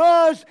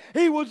 Because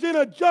he was in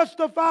a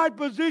justified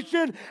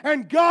position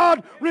and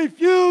God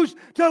refused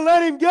to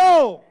let him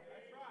go.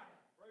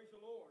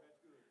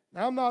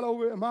 Now I'm not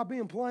over, am I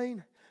being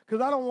plain?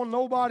 Because I don't want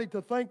nobody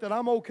to think that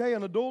I'm okay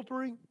in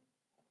adultery.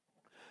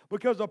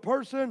 Because a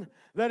person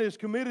that has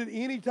committed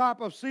any type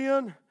of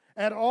sin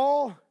at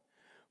all,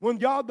 when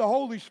God the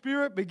Holy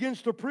Spirit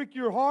begins to prick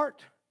your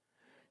heart,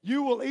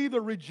 you will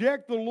either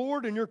reject the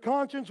Lord and your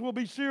conscience will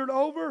be seared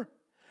over,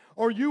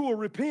 or you will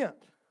repent.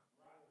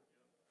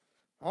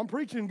 I'm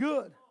preaching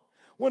good.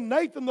 When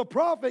Nathan the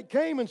prophet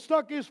came and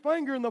stuck his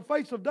finger in the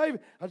face of David,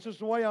 that's just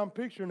the way I'm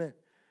picturing it.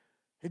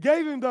 He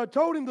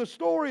told him the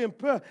story and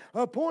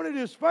pointed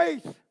his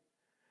faith.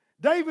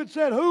 David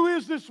said, who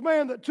is this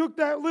man that took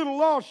that little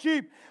lost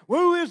sheep?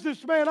 Who is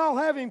this man? I'll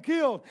have him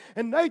killed.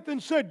 And Nathan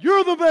said,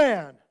 you're the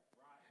man.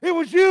 It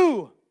was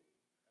you.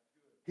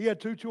 He had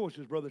two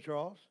choices, Brother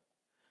Charles.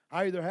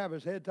 I either have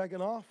his head taken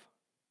off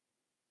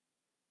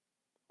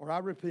or I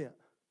repent.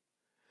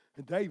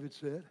 And David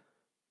said,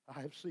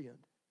 I have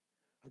sinned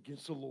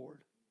against the Lord.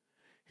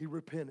 He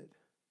repented.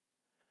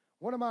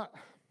 I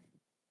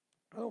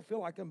don't feel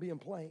like I'm being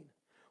plain.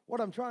 What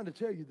I'm trying to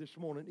tell you this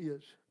morning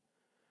is,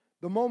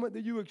 the moment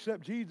that you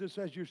accept Jesus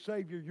as your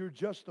Savior, you're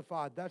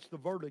justified. That's the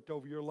verdict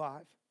over your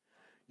life.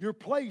 You're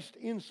placed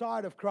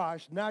inside of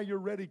Christ. Now you're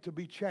ready to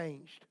be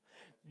changed.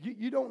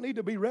 You don't need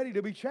to be ready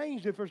to be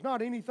changed if there's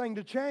not anything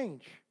to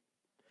change.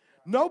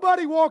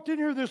 Nobody walked in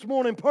here this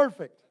morning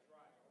perfect.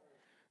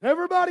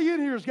 Everybody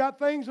in here has got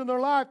things in their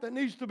life that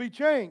needs to be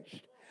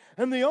changed.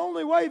 And the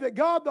only way that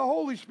God the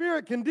Holy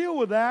Spirit can deal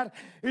with that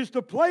is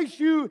to place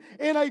you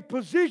in a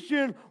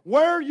position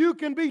where you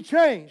can be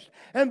changed.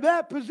 And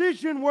that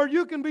position where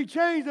you can be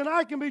changed and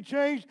I can be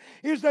changed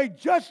is a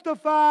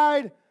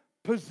justified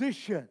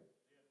position.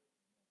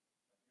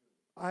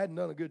 I hadn't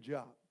done a good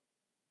job.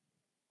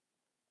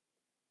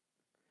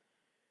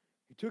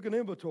 He took an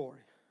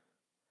inventory.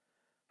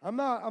 I'm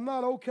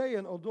not okay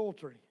in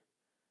adultery.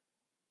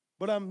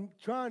 But I'm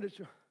trying to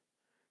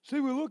see,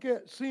 we look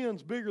at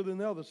sins bigger than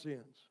the other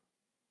sins.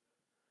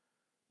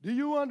 Do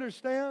you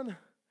understand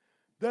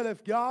that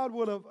if God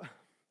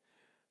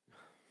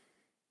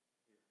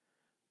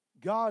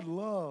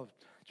loved,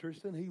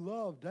 Tristan, He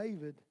loved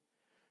David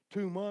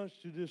too much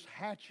to just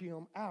hatch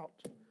him out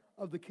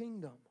of the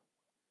kingdom.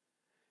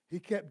 He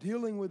kept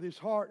dealing with his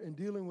heart and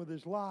dealing with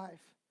his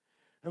life.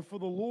 And for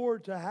the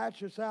Lord to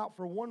hatch us out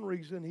for one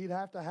reason, He'd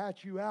have to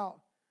hatch you out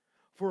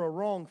for a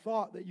wrong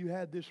thought that you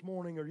had this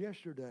morning or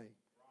yesterday.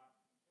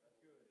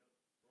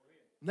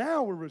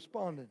 Now we're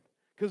responding.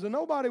 Because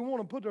nobody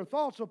want to put their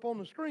thoughts up on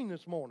the screen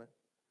this morning.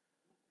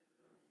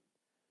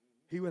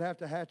 He would have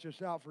to hatch us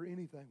out for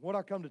anything. What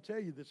I come to tell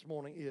you this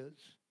morning is,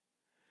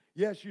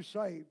 yes, you're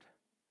saved.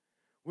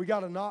 We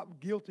got a not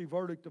guilty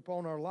verdict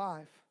upon our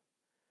life.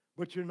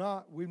 But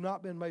we've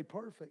not been made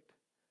perfect.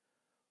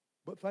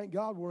 But thank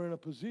God we're in a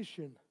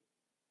position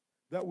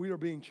that we are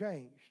being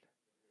changed.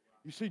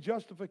 You see,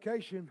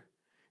 justification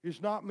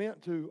is not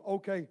meant to,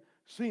 okay,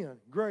 sin,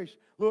 grace.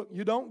 Look,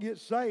 you don't get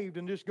saved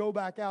and just go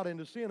back out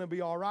into sin and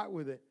be all right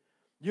with it.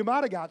 You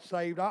might have got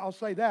saved, I'll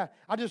say that.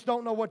 I just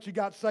don't know what you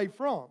got saved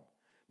from.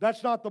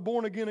 That's not the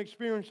born-again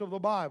experience of the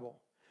Bible.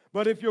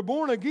 But if you're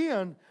born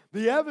again,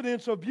 the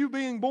evidence of you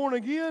being born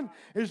again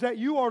is that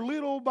you are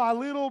little by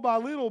little by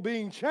little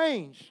being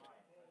changed.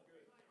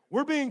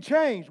 We're being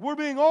changed. We're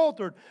being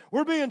altered.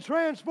 We're being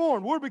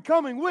transformed. We're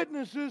becoming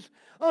witnesses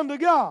unto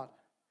God.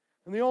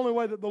 And the only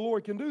way that the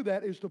Lord can do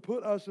that is to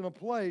put us in a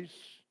place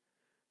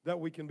that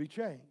we can be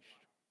changed.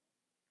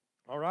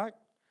 All right?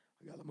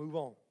 I got to move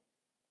on.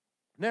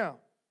 Now,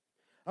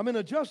 I'm in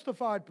a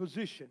justified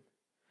position.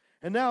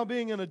 And now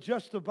being in a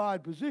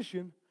justified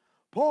position,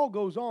 Paul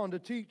goes on to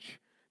teach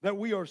that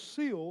we are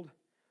sealed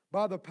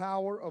by the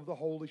power of the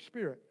Holy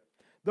Spirit.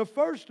 The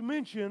first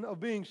mention of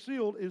being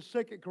sealed is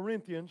 2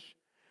 Corinthians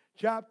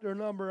chapter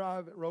number, I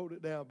haven't wrote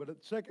it down, but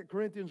it's 2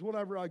 Corinthians,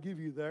 whatever I give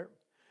you there.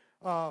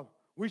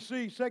 We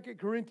see 2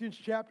 Corinthians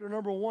chapter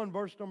number 1,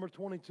 verse number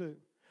 22.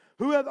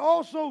 Who hath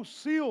also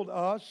sealed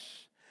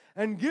us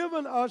and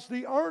given us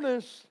the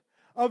earnest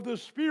of the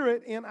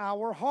Spirit in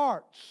our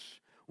hearts.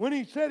 When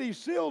he said He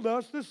sealed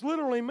us, this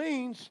literally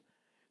means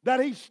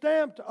that He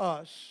stamped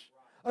us,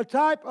 a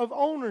type of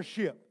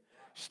ownership.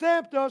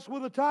 Stamped us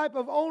with a type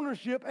of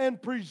ownership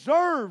and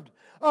preserved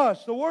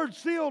us. The word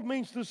sealed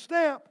means to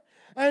stamp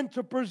and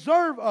to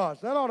preserve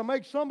us. That ought to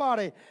make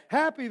somebody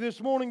happy this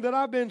morning that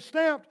I've been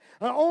stamped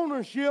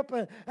ownership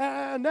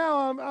and now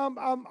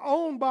I'm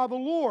owned by the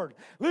Lord.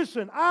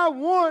 Listen, I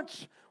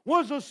once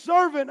was a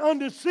servant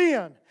unto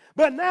sin,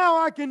 but now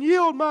I can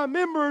yield my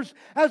members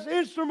as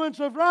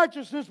instruments of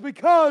righteousness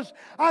because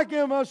I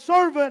am a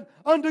servant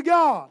unto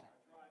God.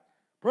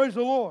 Praise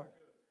the Lord.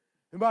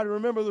 Anybody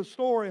remember the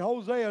story,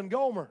 Hosea and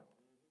Gomer?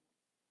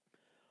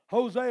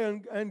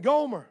 Hosea and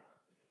Gomer.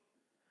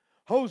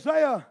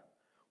 Hosea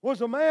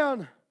was a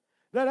man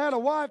that had a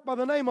wife by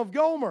the name of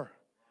Gomer.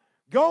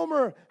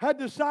 Gomer had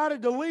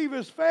decided to leave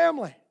his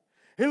family.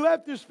 He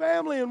left his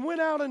family and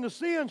went out into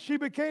sin. She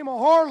became a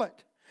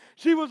harlot.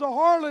 She was a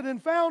harlot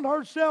and found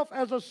herself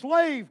as a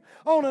slave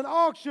on an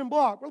auction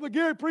block. Brother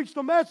Gary preached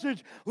a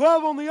message,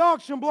 Love on the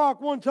Auction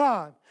Block, one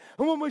time.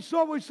 And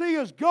what we see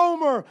is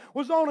Gomer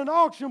was on an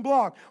auction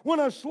block. When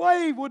a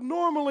slave would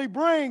normally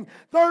bring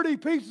 30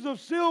 pieces of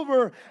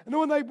silver, and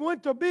when they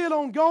went to bid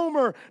on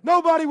Gomer,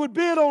 nobody would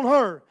bid on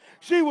her.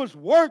 She was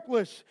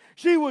worthless.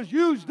 She was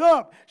used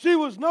up. She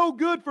was no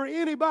good for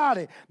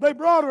anybody. They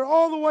brought her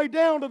all the way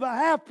down to the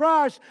half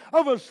price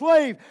of a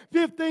slave,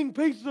 15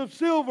 pieces of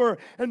silver.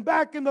 And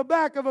back in the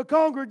back of a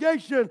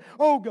congregation,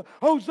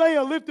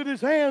 Hosea lifted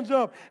his hands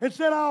up and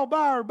said, I'll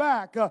buy her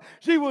back.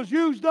 She was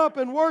used up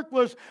and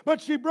worthless, but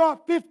she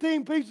brought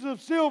 15 pieces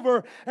of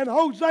silver, and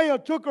Hosea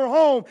took her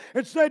home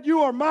and said,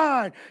 "You are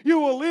mine. You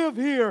will live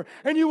here,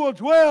 and you will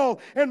dwell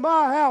in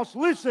my house."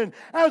 Listen,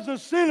 as a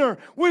sinner,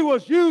 we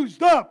was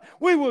used up.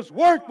 We was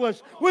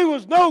worthless. We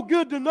was no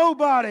good to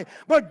nobody.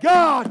 But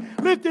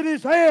God lifted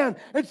His hand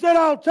and said,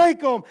 "I'll take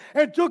them,"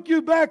 and took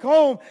you back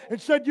home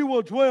and said, "You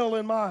will dwell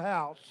in my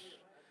house."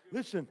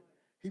 Listen,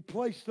 He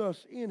placed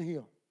us in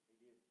Him.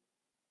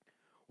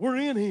 We're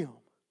in Him.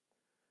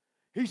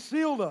 He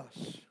sealed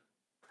us.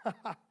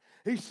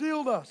 He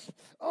sealed us.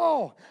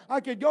 Oh, I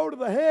could go to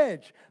the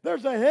hedge.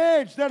 There's a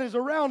hedge that is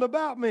around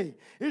about me.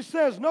 It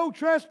says, "No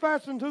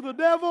trespassing to the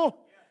devil,"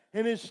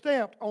 and it's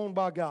stamped owned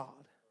by God.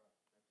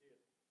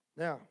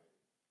 Now,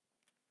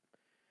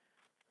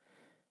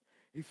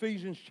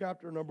 Ephesians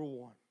chapter number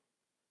 1.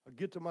 I'll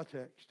get to my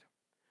text.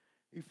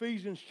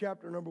 Ephesians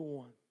chapter number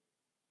 1.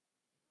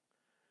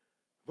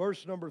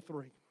 Verse number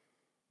 3.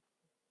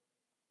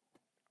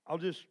 I'll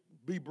just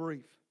be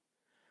brief.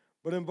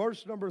 But in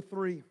verse number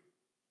 3,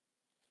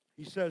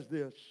 he says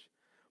this: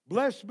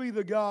 "Blessed be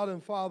the God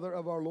and Father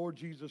of our Lord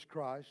Jesus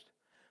Christ,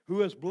 who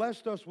has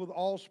blessed us with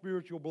all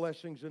spiritual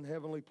blessings in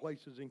heavenly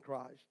places in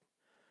Christ."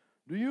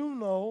 Do you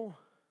know,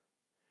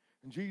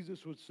 and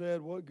Jesus would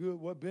said,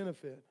 what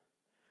benefit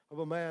of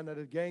a man that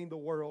had gained the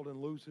world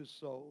and lose his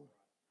soul?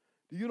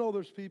 Do you know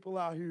there's people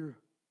out here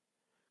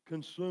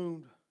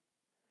consumed?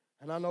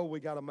 And I know we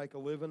got to make a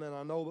living, and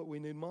I know that we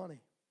need money.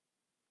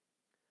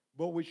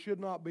 But we should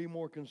not be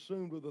more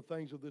consumed with the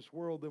things of this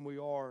world than we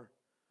are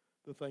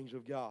the things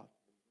of God.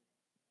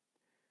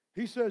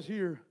 He says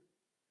here,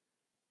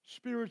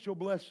 spiritual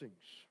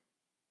blessings.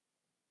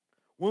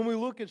 When we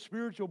look at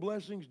spiritual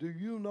blessings, do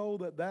you know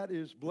that that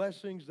is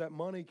blessings that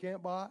money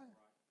can't buy?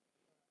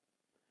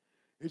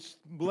 It's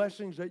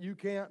blessings that you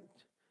can't,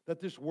 that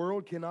this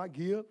world cannot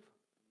give.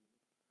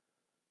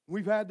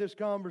 We've had this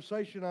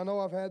conversation. I know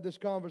I've had this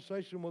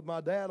conversation with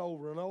my dad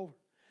over and over.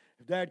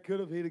 If Dad could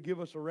have, he'd have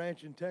given us a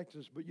ranch in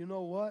Texas. But you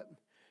know what?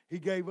 He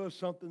gave us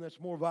something that's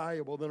more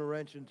valuable than a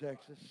ranch in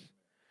Texas.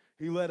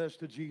 He led us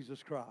to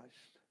Jesus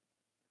Christ.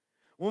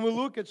 When we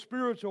look at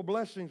spiritual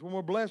blessings, when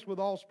we're blessed with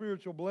all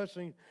spiritual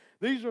blessings,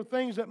 these are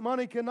things that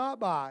money cannot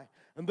buy,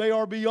 and they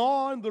are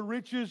beyond the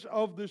riches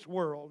of this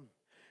world.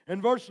 In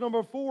verse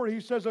number 4,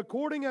 he says,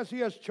 "According as He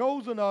has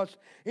chosen us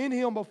in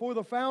Him before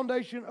the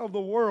foundation of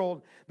the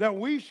world, that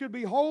we should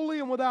be holy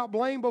and without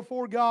blame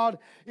before God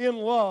in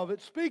love." It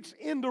speaks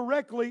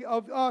indirectly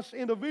of us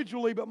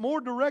individually, but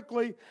more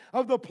directly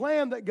of the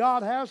plan that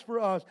God has for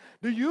us.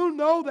 Do you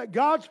know that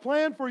God's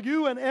plan for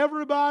you and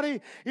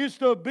everybody is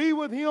to be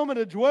with Him and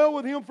to dwell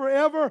with Him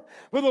forever?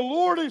 For the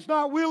Lord is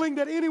not willing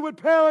that any would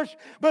perish,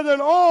 but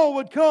that all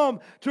would come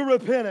to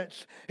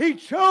repentance. He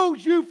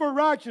chose you for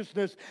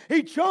righteousness.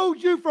 He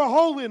chose you for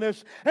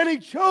holiness, and He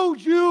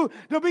chose you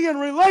to be in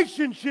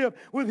relationship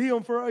with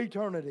Him for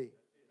eternity.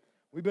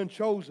 We've been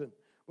chosen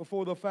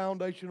before the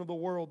foundation of the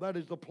world. That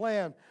is the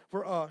plan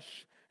for us.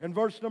 In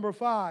verse number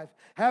 5,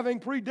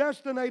 "Having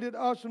predestinated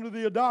us into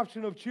the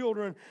adoption of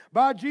children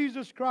by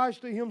Jesus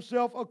Christ to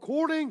Himself,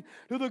 according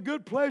to the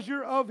good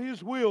pleasure of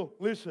His will."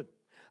 Listen,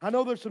 I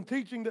know there's some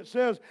teaching that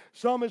says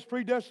some is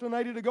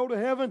predestinated to go to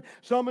heaven,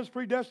 some is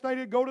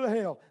predestinated to go to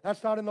hell.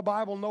 That's not in the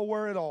Bible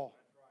nowhere at all.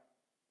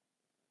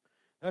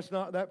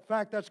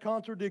 That's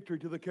contradictory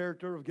to the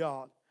character of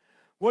God.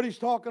 What he's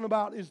talking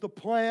about is the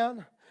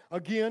plan.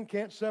 Again,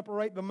 can't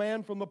separate the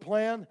man from the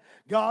plan.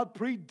 God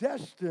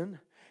predestined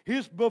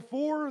His,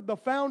 before the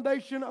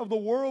foundation of the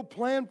world,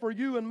 plan for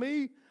you and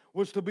me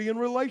was to be in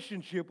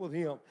relationship with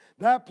Him.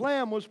 That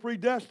plan was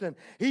predestined.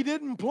 He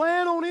didn't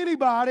plan on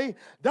anybody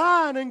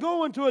dying and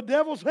going to a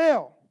devil's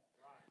hell.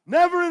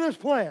 Never in His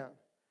plan.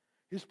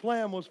 His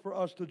plan was for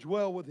us to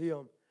dwell with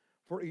Him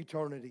for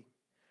eternity.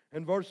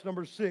 In verse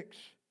number 6,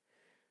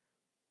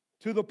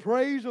 "To the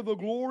praise of the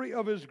glory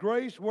of His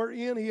grace,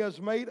 wherein He has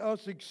made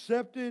us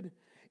accepted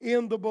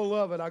in the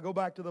Beloved." I go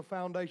back to the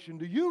foundation.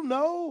 Do you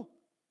know?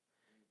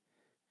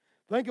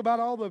 Think about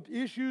all the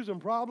issues and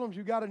problems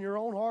you got in your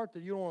own heart that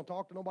you don't want to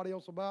talk to nobody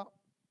else about.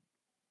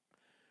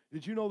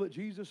 Did you know that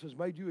Jesus has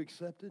made you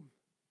accepted?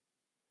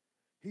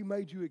 He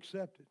made you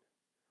accepted.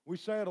 We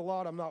say it a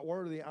lot, "I'm not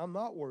worthy." I'm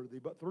not worthy,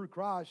 but through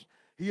Christ,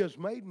 He has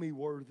made me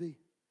worthy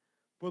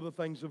for the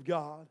things of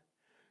God.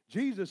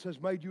 Jesus has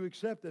made you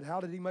accepted. How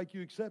did He make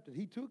you accepted?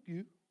 He took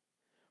you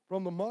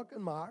from the muck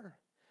and mire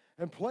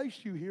and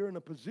placed you here in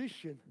a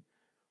position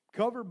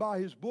covered by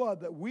His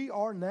blood that we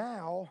are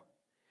now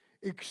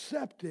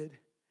accepted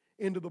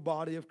into the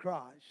body of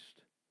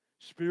Christ.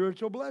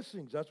 Spiritual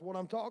blessings, that's what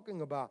I'm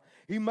talking about.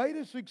 He made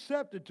us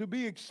accepted. To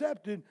be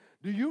accepted,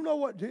 do you know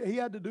what He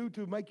had to do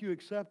to make you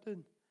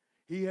accepted?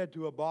 He had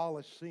to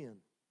abolish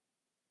sin.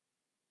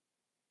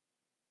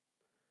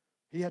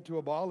 He had to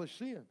abolish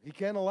sin. He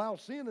can't allow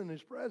sin in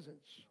His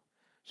presence.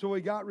 So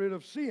He got rid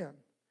of sin.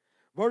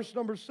 Verse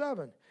number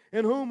 7,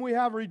 "In whom we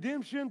have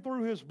redemption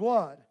through His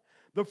blood,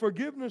 the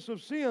forgiveness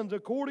of sins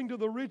according to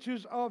the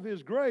riches of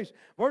His grace."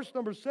 Verse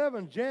number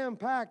 7,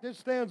 jam-packed, it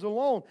stands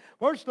alone.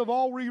 First of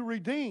all, we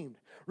redeemed.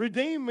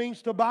 Redeem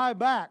means to buy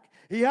back.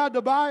 He had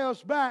to buy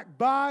us back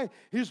by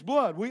His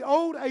blood. We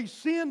owed a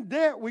sin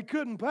debt we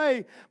couldn't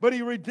pay, but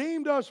He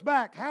redeemed us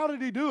back. How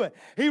did He do it?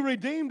 He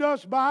redeemed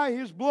us by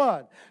His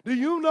blood. Do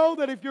you know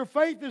that if your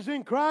faith is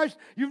in Christ,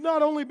 you've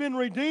not only been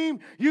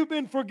redeemed, you've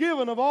been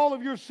forgiven of all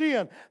of your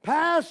sin,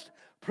 past,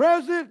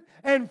 present,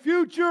 and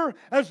future.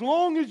 As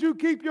long as you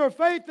keep your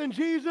faith in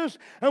Jesus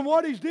and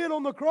what He's did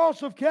on the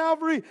cross of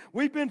Calvary,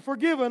 we've been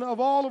forgiven of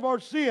all of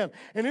our sin.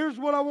 And here's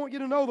what I want you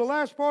to know. The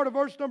last part of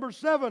verse number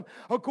 7,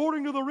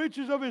 according to the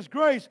riches of His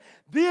grace.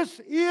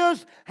 This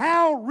is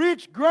how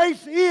rich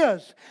grace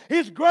is.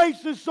 His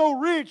grace is so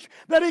rich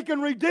that He can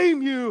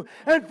redeem you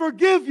and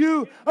forgive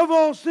you of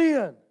all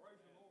sin.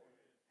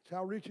 That's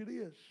how rich it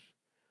is.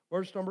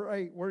 Verse number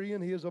 8,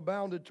 wherein He has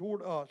abounded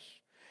toward us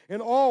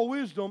in all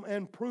wisdom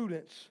and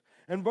prudence.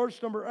 And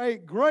verse number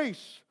 8,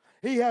 grace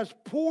He has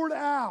poured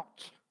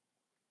out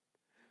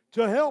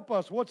to help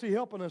us. What's He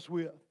helping us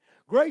with?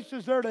 Grace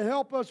is there to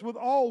help us with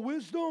all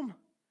wisdom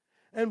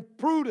and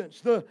prudence,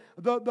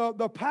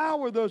 the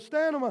power, the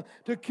stamina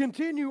to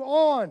continue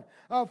on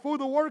for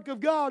the work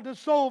of God, to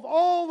solve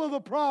all of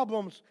the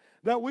problems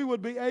that we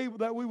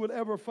would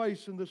ever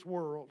face in this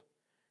world.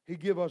 He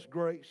give us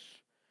grace.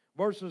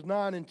 Verses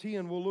 9 and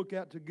 10 we'll look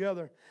at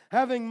together.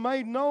 Having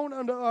made known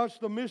unto us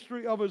the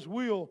mystery of His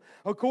will,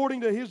 according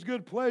to His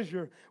good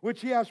pleasure,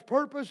 which He has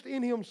purposed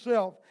in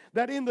Himself,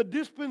 that in the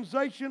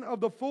dispensation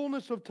of the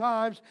fullness of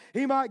times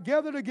He might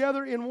gather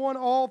together in one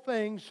all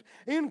things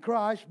in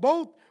Christ,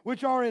 both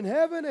which are in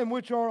heaven and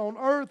which are on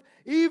earth,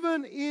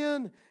 even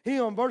in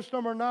Him. Verse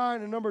number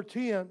 9 and number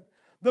 10.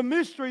 The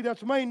mystery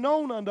that's made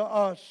known unto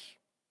us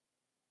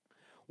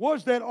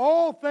was that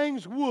all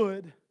things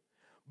would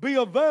be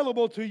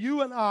available to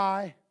you and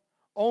I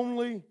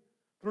only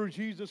through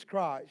Jesus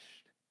Christ.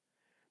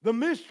 The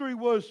mystery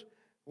was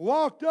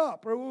locked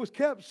up, or it was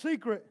kept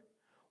secret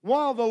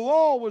while the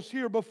law was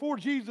here before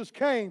Jesus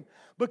came,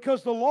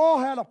 because the law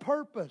had a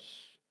purpose.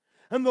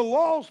 And the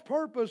law's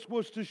purpose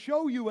was to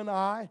show you and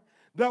I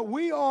that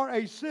we are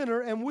a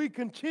sinner and we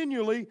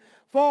continually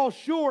fall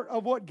short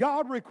of what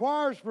God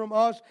requires from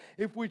us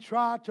if we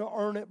try to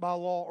earn it by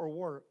law or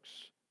works.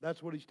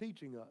 That's what He's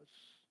teaching us.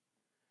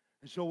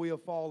 And so we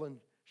have fallen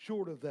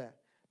short of that.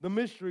 The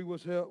mystery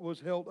was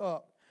held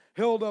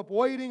up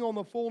waiting on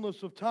the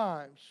fullness of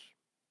times,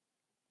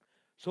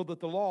 so that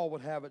the law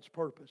would have its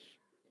purpose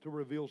to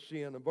reveal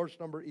sin. In verse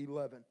number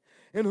 11,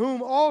 in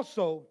whom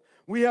also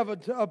we have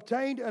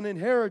obtained an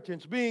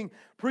inheritance, being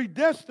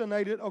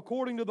predestinated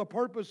according to the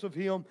purpose of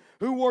Him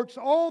who works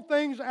all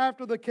things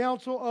after the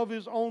counsel of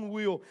His own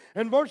will.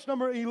 And verse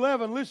number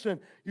 11, listen,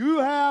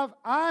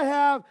 I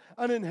have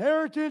an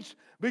inheritance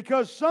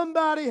because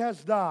somebody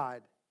has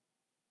died.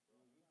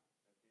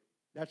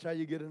 That's how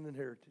you get an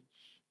inheritance.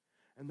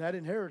 And that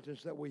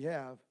inheritance that we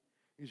have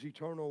is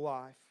eternal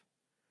life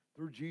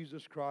through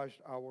Jesus Christ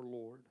our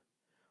Lord.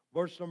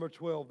 Verse number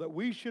 12, that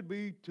we should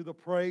be to the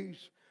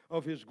praise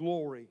of His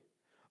glory,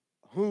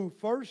 who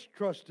first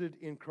trusted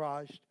in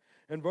Christ.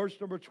 And verse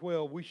number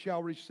 12, we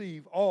shall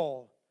receive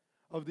all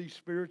of these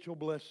spiritual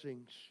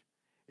blessings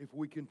if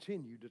we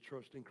continue to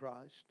trust in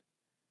Christ.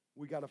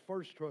 We got to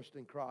first trust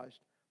in Christ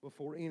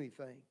before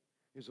anything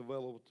is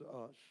available to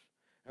us.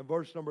 And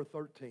verse number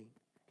 13.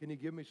 Can you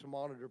give me some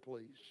monitor,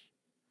 please?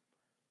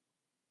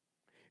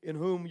 In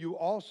whom you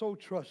also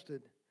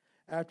trusted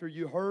after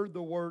you heard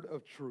the word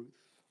of truth,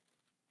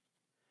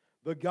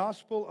 the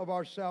gospel of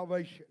our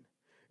salvation,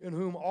 in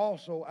whom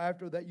also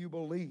after that you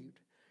believed,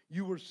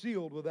 you were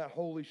sealed with that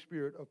Holy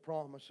Spirit of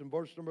promise. In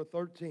verse number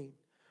 13,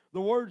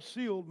 the word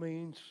sealed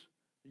means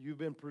you've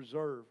been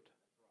preserved.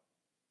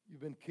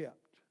 You've been kept.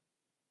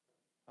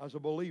 As a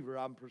believer,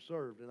 I'm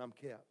preserved and I'm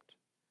kept.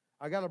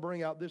 I got to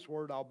bring out this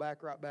word. I'll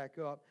back right back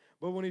up.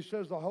 But when he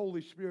says the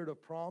Holy Spirit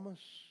of promise,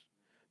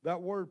 that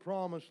word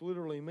promise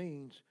literally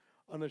means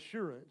an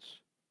assurance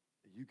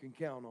that you can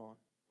count on.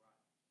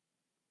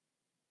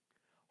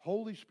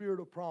 Holy Spirit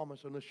of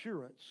promise, an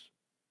assurance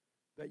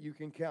that you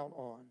can count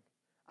on.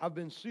 I've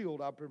been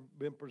sealed. I've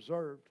been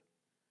preserved.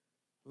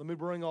 Let me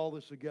bring all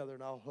this together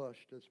and I'll hush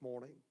this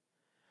morning.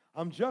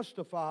 I'm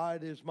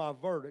justified is my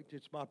verdict.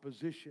 It's my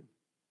position.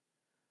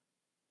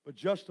 But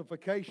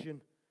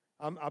justification,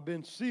 I've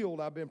been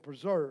sealed, I've been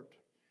preserved.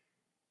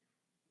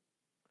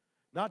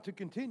 Not to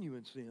continue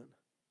in sin.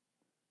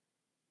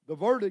 The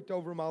verdict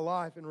over my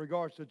life in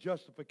regards to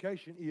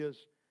justification is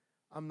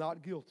I'm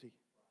not guilty.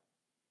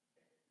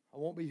 I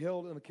won't be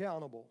held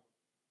accountable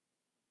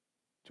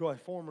to a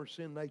former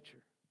sin nature.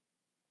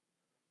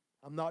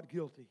 I'm not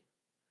guilty.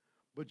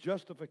 But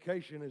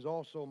justification is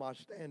also my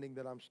standing,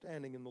 that I'm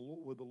standing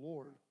with the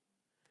Lord.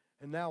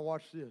 And now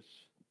watch this.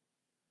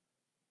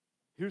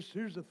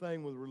 Here's the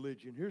thing with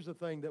religion. Here's the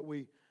thing that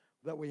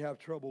we have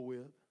trouble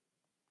with.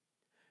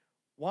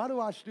 Why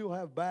do I still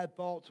have bad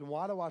thoughts and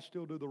why do I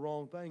still do the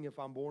wrong thing if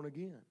I'm born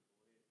again?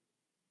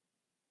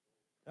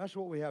 That's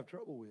what we have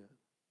trouble with.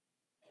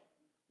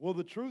 Well,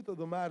 the truth of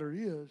the matter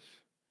is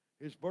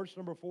verse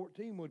number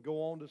 14 would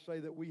go on to say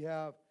that we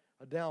have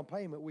a down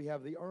payment. We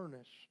have the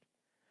earnest.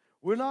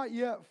 We're not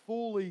yet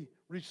fully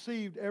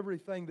received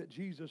everything that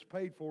Jesus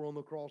paid for on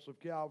the cross of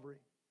Calvary.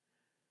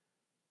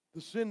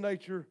 The sin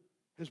nature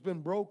has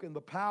been broken.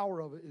 The power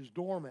of it is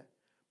dormant.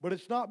 But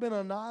it's not been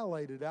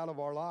annihilated out of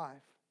our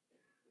life.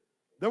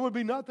 There would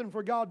be nothing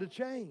for God to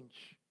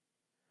change.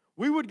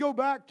 We would go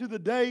back to the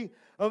day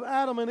of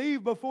Adam and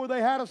Eve before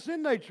they had a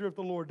sin nature if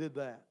the Lord did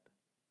that.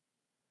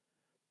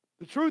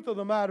 The truth of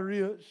the matter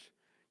is,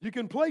 you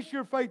can place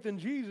your faith in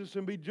Jesus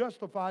and be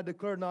justified,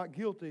 declared not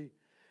guilty,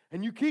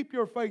 and you keep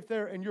your faith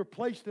there and you're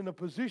placed in a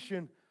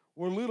position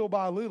where little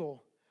by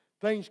little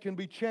things can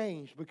be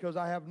changed because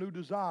I have new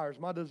desires.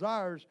 My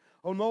desires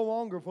are no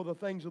longer for the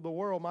things of the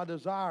world. My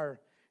desire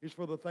is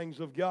for the things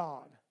of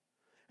God.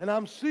 And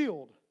I'm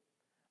sealed.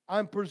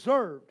 I'm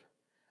preserved.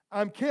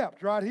 I'm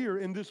kept right here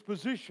in this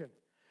position.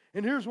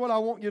 And here's what I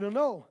want you to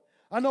know.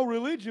 I know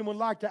religion would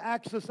like to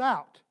axe us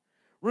out.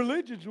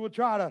 Religions would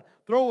try to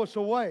throw us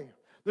away.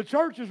 The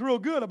church is real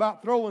good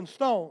about throwing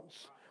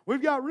stones.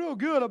 We've got real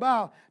good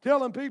about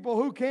telling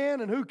people who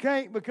can and who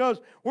can't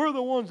because we're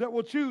the ones that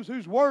will choose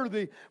who's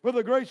worthy for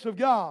the grace of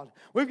God.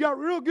 We've got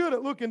real good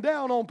at looking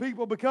down on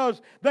people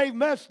because they've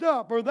messed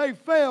up or they've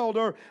failed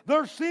or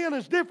their sin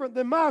is different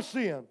than my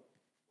sin.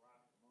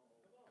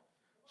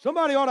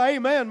 Somebody ought to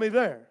amen me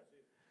there.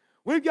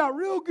 We've got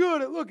real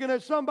good at looking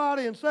at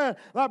somebody and saying,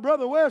 like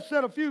Brother West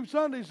said a few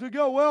Sundays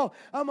ago, well,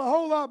 I'm a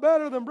whole lot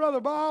better than Brother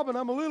Bob, and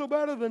I'm a little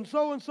better than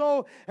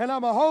so-and-so, and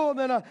I'm a whole,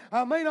 then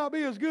I may not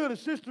be as good as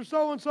Sister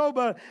so-and-so,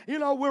 but, you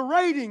know, we're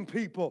rating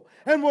people,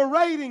 and we're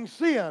rating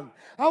sin.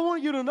 I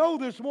want you to know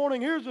this morning,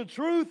 here's the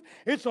truth.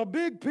 It's a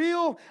big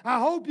pill. I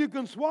hope you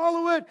can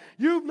swallow it.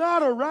 You've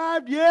not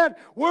arrived yet.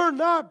 We're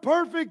not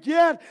perfect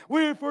yet.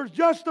 If we're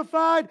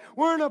justified,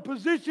 we're in a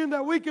position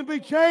that we can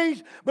be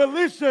changed. But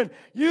listen,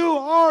 you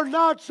are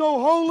not so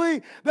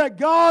holy that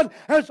God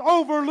has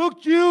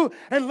overlooked you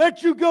and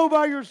let you go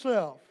by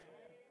yourself.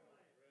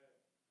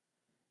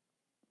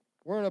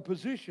 We're in a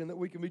position that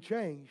we can be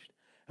changed,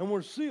 and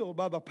we're sealed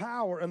by the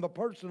power and the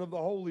person of the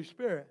Holy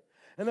Spirit.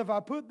 And if I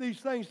put these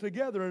things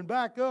together and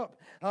back up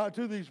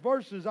to these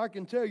verses, I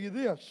can tell you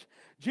this.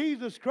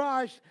 Jesus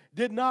Christ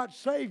did not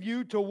save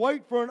you to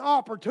wait for an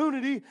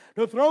opportunity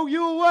to throw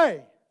you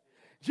away.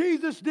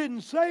 Jesus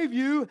didn't save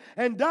you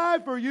and die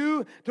for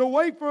you to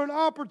wait for an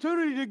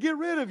opportunity to get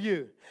rid of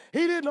you.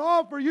 He didn't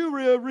offer you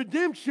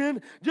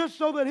redemption just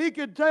so that He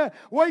could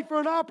wait for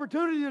an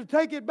opportunity to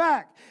take it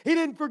back. He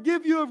didn't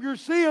forgive you of your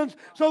sins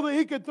so that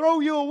He could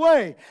throw you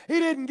away. He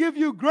didn't give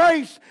you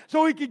grace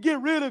so He could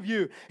get rid of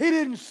you. He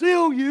didn't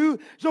seal you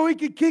so He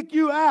could kick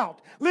you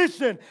out.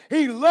 Listen,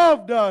 He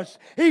loved us,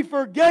 He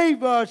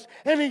forgave us,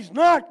 and He's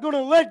not going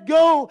to let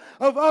go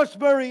of us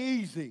very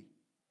easy.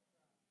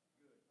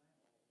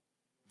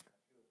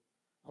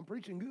 I'm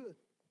preaching good.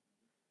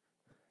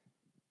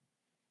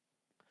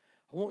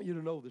 I want you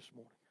to know this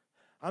morning,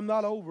 I'm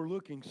not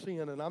overlooking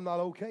sin and I'm not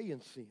okay in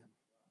sin.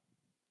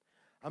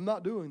 I'm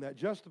not doing that.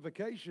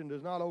 Justification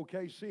does not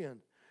okay sin.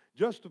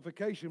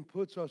 Justification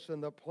puts us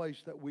in the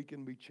place that we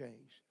can be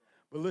changed.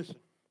 But listen,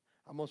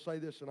 I'm going to say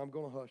this and I'm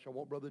going to hush. I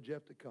want Brother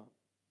Jeff to come.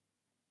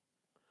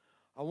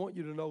 I want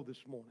you to know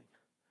this morning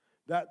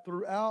that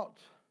throughout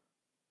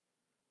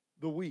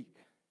the week,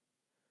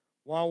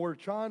 while we're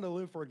trying to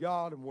live for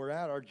God and we're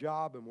at our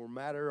job and we're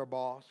mad at our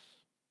boss,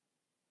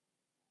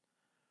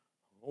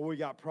 or we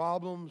got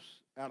problems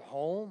at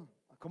home.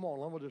 Come on,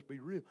 let me just be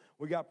real.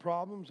 We got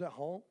problems at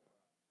home.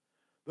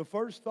 The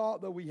first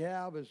thought that we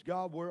have is,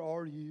 God, where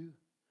are you?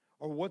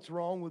 Or what's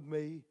wrong with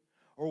me?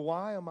 Or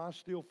why am I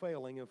still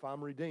failing if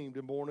I'm redeemed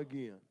and born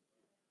again?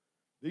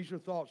 These are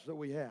thoughts that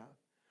we have.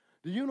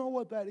 Do you know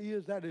what that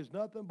is? That is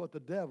nothing but the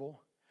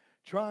devil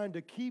trying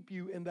to keep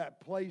you in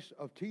that place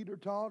of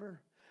teeter-totter.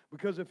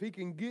 Because if he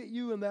can get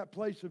you in that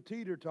place of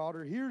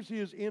teeter-totter, here's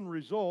his end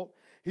result.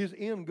 His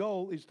end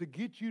goal is to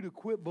get you to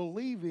quit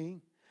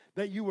believing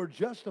that you were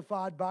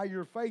justified by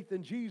your faith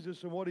in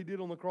Jesus and what He did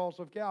on the cross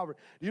of Calvary.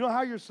 Do you know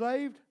how you're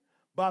saved?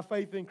 By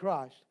faith in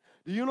Christ.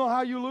 Do you know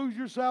how you lose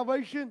your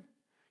salvation?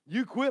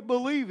 You quit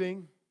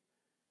believing.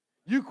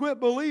 You quit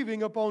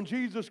believing upon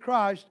Jesus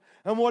Christ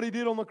and what He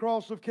did on the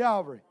cross of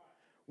Calvary.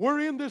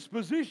 We're in this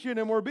position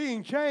and we're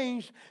being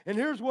changed, and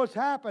here's what's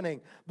happening.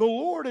 The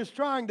Lord is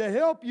trying to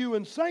help you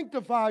and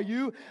sanctify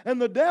you,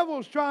 and the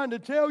devil's trying to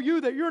tell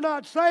you that you're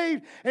not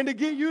saved and to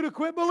get you to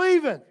quit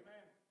believing.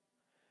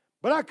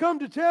 But I come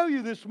to tell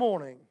you this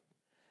morning,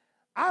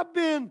 I've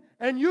been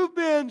and you've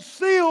been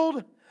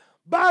sealed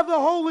by the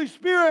Holy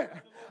Spirit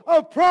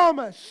of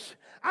promise.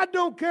 I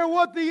don't care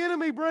what the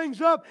enemy brings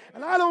up,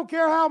 and I don't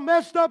care how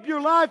messed up your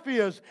life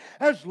is.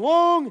 As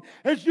long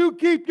as you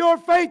keep your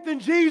faith in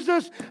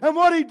Jesus and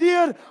what He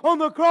did on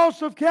the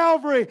cross of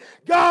Calvary,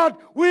 God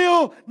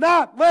will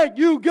not let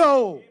you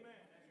go.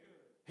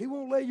 He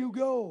won't let you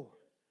go.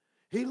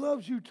 He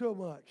loves you too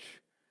much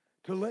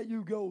to let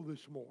you go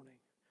this morning.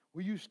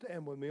 Will you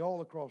stand with me all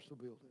across the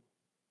building?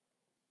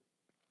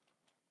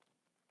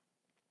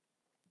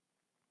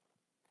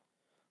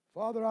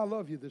 Father, I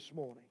love you this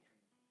morning.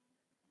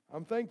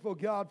 I'm thankful,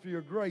 God, for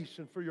your grace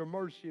and for your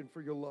mercy and for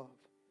your love.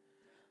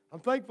 I'm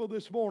thankful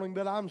this morning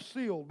that I'm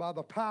sealed by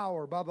the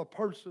power, by the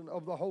person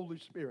of the Holy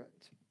Spirit.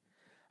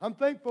 I'm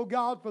thankful,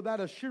 God, for that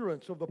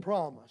assurance of the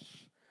promise.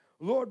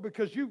 Lord,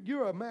 because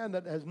you're a man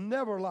that has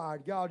never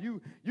lied, God.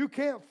 You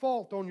can't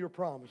fault on your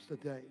promise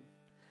today.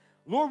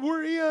 Lord,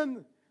 we're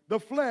in the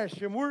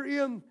flesh and we're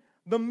in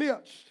the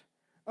midst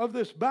of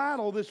this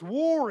battle, this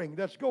warring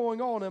that's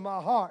going on in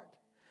my heart.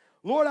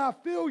 Lord, I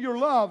feel your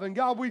love, and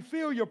God, we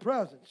feel your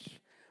presence.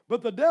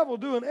 But the devil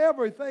doing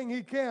everything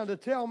he can to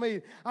tell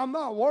me I'm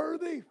not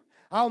worthy,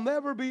 I'll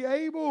never be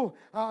able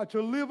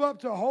to live up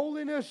to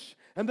holiness,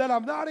 and that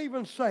I'm not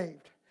even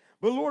saved.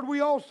 But Lord, we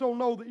also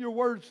know that your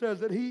word says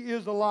that he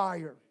is a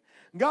liar.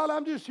 God,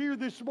 I'm just here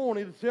this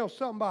morning to tell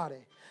somebody,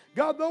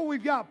 God, though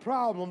we've got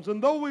problems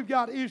and though we've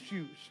got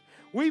issues,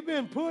 we've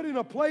been put in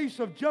a place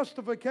of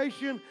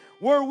justification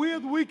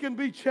wherewith we can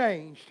be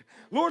changed.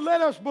 Lord,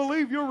 let us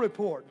believe your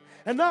report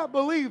and not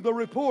believe the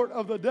report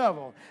of the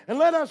devil. And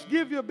let us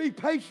be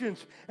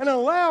patient and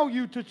allow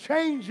you to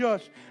change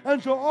us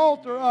and to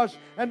alter us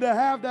and to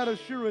have that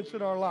assurance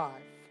in our life.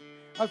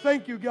 I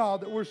thank you,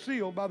 God, that we're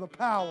sealed by the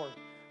power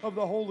of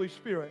the Holy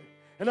Spirit.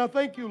 And I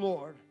thank you,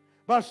 Lord,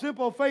 by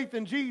simple faith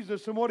in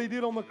Jesus and what he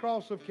did on the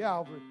cross of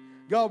Calvary,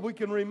 God, we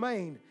can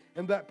remain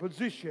in that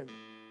position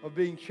of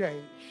being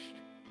changed.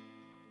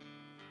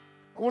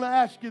 I want to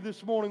ask you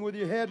this morning with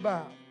your head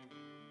bowed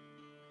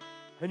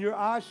and your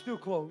eyes still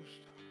closed.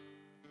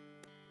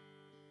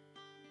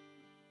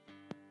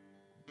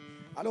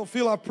 I don't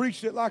feel I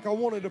preached it like I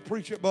wanted to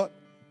preach it, but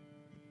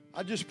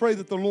I just pray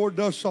that the Lord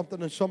does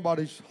something in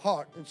somebody's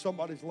heart, in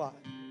somebody's life.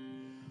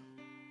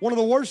 One of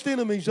the worst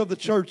enemies of the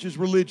church is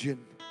religion.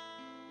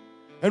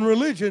 And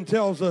religion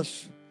tells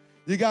us,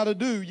 you got to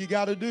do, you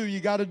got to do,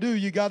 you got to do,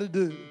 you got to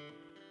do.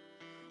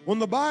 When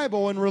the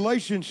Bible in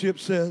relationship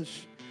says,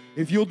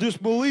 if you'll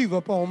just believe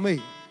upon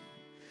me,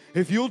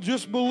 if you'll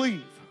just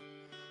believe,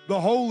 the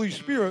Holy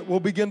Spirit will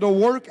begin to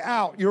work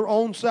out your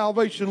own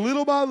salvation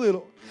little by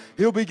little.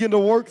 He'll begin to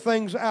work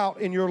things out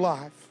in your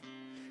life.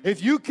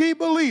 If you keep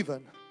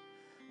believing,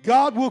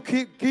 God will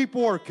keep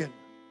working.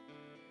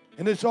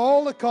 And it's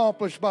all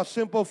accomplished by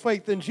simple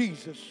faith in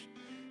Jesus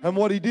and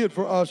what he did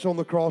for us on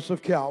the cross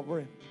of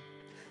Calvary.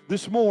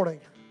 This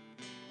morning,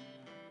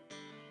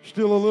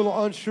 still a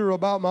little unsure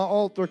about my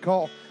altar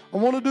call. I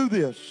want to do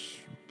this.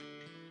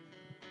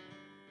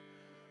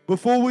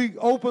 Before we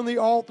open the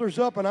altars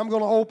up, and I'm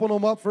going to open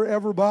them up for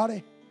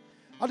everybody,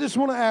 I just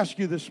want to ask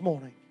you this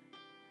morning,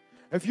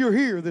 if you're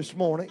here this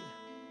morning,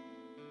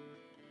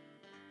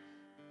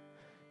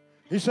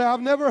 you say, I've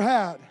never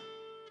had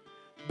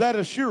that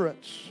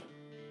assurance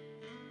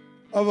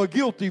of a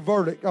guilty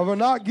verdict, of a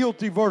not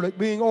guilty verdict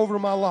being over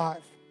my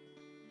life.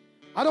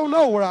 I don't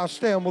know where I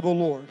stand with the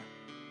Lord.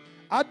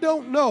 I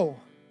don't know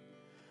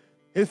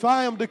if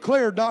I am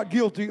declared not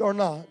guilty or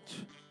not.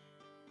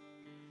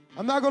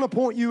 I'm not going to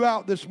point you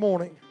out this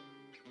morning,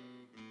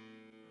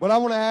 but I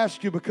want to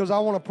ask you because I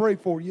want to pray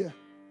for you.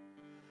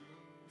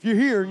 If you're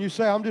here and you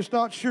say, I'm just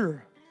not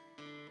sure,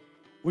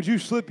 would you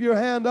slip your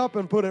hand up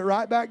and put it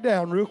right back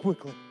down real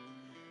quickly?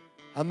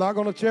 I'm not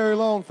going to tarry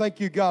long.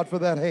 Thank you, God, for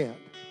that hand.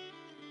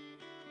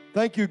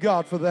 Thank you,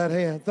 God, for that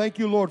hand. Thank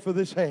you, Lord, for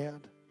this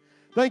hand.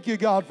 Thank you,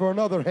 God, for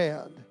another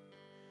hand.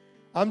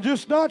 I'm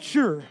just not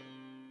sure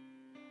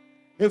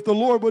if the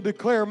Lord would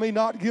declare me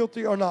not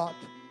guilty or not.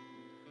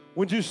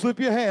 Would you slip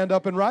your hand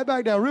up and right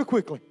back down real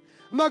quickly?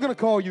 I'm not going to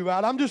call you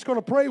out. I'm just going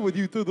to pray with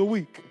you through the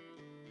week.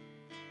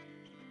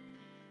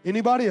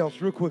 Anybody else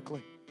real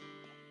quickly?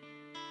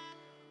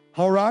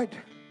 All right.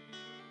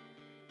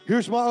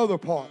 Here's my other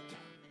part.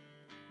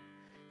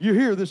 You're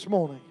here this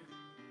morning.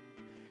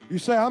 You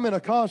say, I'm in a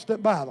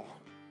constant battle.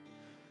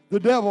 The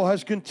devil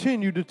has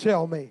continued to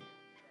tell me,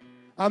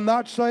 I'm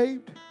not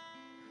saved.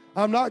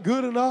 I'm not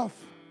good enough.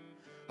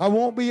 I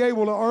won't be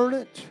able to earn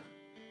it.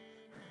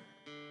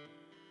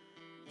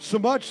 So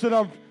much that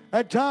I'm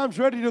at times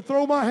ready to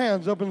throw my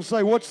hands up and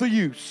say, what's the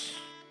use?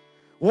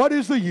 What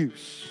is the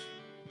use?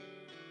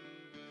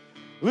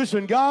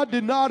 Listen, God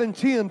did not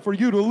intend for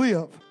you to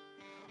live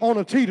on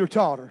a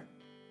teeter-totter.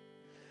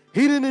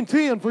 He didn't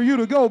intend for you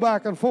to go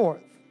back and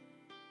forth.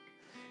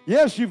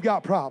 Yes, you've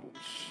got problems.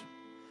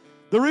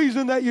 The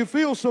reason that you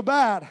feel so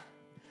bad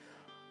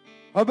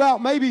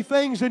about maybe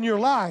things in your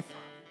life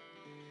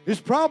is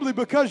probably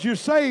because you're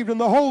saved and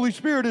the Holy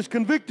Spirit is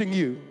convicting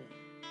you.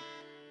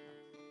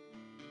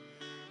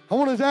 I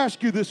want to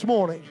ask you this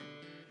morning,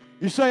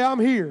 you say, I'm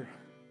here.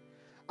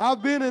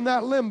 I've been in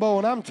that limbo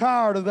and I'm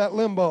tired of that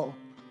limbo.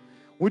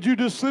 Would you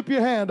just slip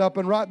your hand up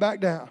and right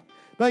back down?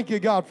 Thank you,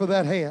 God, for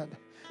that hand.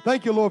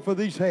 Thank you, Lord, for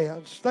these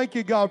hands. Thank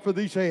you, God, for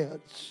these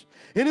hands.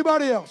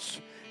 Anybody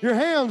else? Your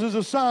hands is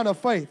a sign of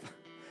faith.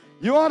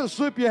 You ought to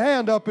slip your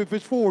hand up if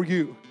it's for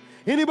you.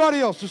 Anybody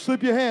else, to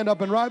slip your hand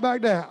up and right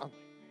back down.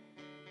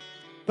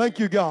 Thank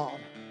you, God.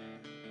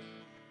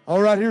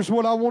 All right, here's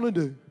what I want to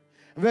do.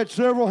 I've had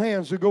several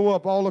hands that go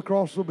up all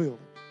across the building.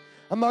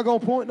 I'm not going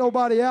to point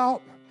nobody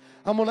out.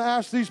 I'm going to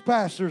ask these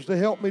pastors to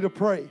help me to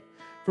pray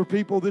for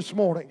people this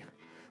morning.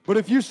 But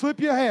if you slip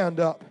your hand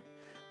up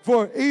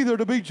for either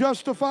to be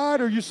justified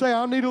or you say,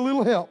 I need a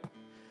little help,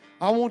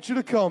 I want you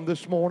to come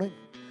this morning.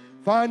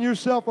 Find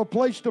yourself a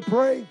place to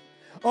pray.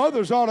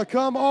 Others ought to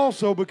come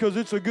also because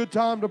it's a good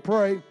time to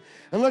pray.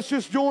 And let's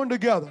just join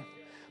together.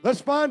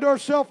 Let's find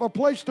ourselves a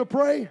place to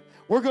pray.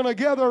 We're going to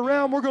gather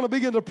around. We're going to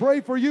begin to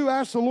pray for you.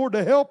 Ask the Lord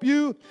to help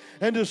you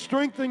and to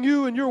strengthen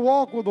you in your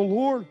walk with the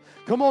Lord.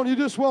 Come on, you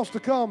just wants to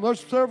come.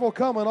 There's several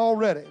coming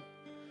already.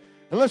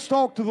 And let's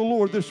talk to the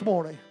Lord this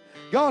morning.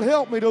 God,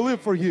 help me to live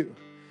for you.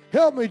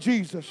 Help me,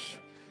 Jesus,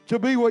 to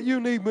be what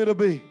you need me to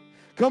be.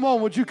 Come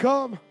on, would you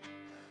come?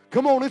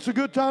 Come on, it's a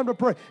good time to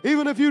pray.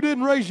 Even if you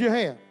didn't raise your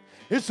hand,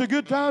 it's a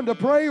good time to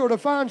pray or to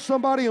find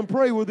somebody and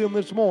pray with them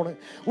this morning.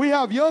 We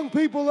have young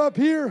people up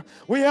here.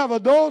 We have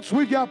adults.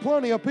 We've got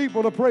plenty of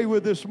people to pray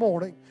with this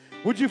morning.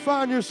 Would you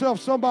find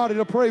yourself somebody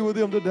to pray with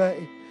them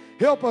today?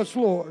 Help us,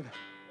 Lord.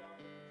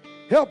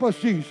 Help us,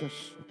 Jesus,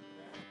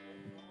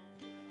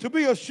 to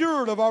be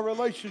assured of our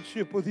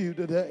relationship with you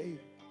today.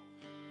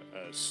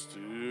 I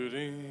stood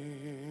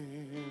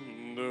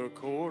in the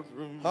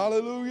courtroom.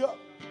 Hallelujah.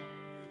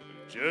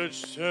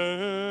 Judge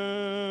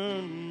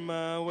turned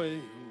my way.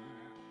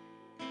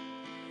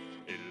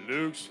 It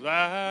looks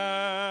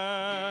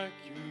like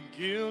you're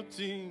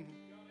guilty.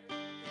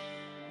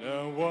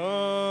 Now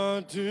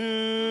what do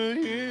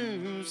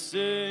you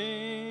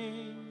say?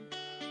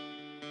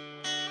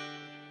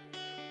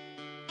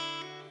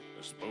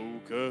 I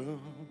spoke up,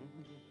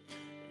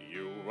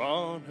 Your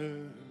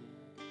Honor.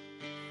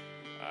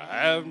 I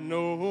have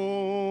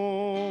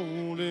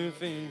no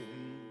defense.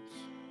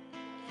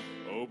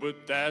 Oh,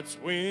 but that's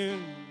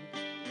when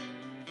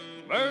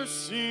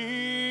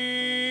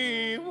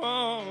mercy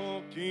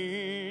walked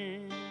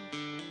in.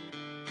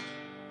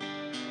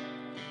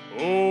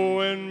 Oh,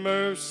 and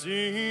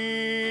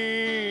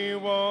mercy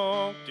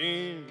walked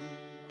in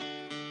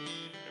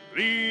and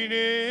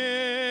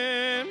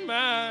pleaded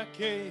my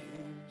case.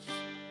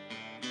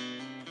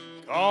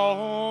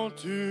 Called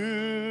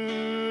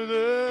to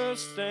the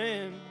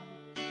stand.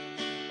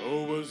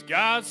 Oh, was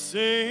God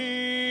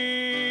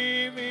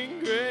saving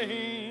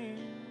grace?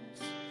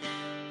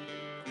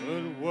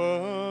 What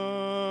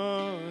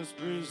was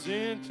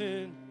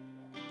presented?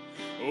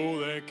 Oh,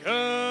 that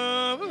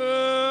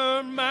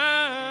covered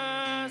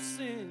my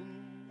sin.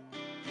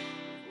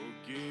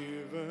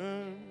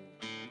 Forgiven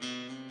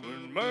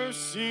when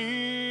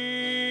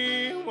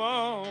mercy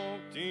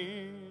walked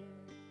in.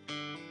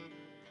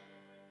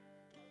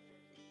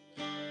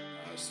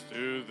 I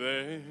stood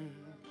there,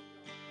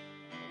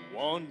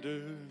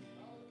 wondered,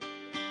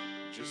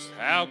 just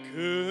how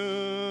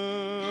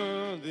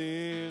could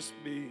this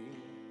be?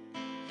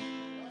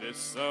 That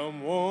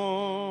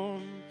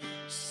someone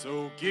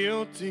so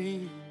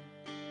guilty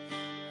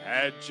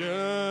had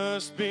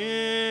just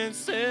been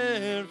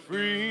set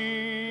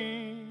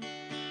free.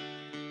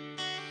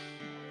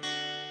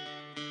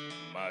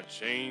 My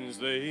chains,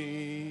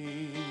 they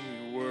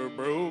were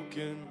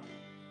broken.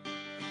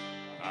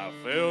 I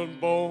felt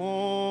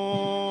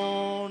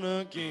born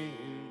again.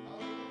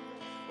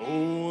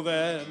 Oh,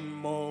 that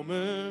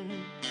moment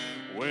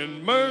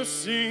when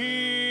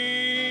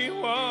mercy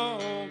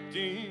walked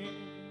in.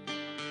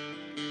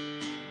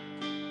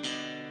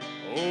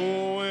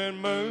 Oh,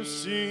 and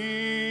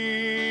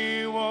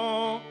mercy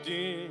walked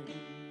in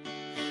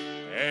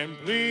and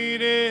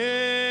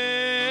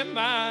pleaded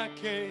my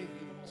case.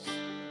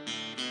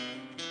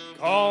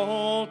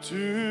 Called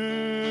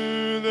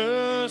to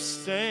the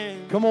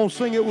stand. Come on,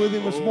 sing it with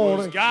him this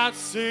morning. God's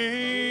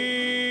saving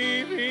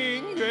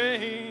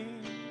grace.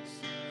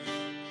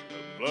 The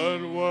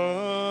blood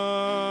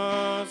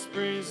was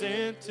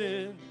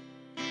presented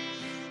to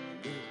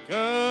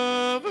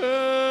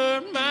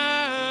cover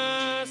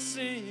my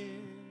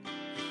sin.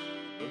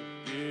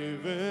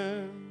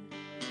 Forgiven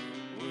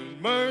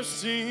when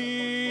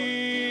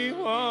mercy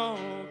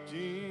walked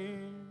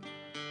in.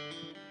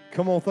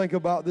 Come on, think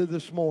about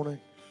this morning.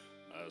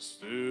 I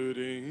stood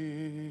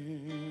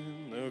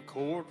in the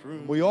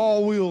courtroom. We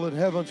all will in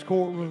heaven's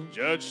courtroom.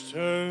 Judge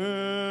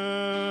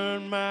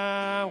turned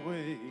my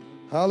way.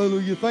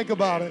 Hallelujah. Think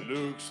about it.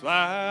 Looks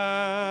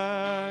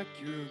like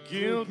you're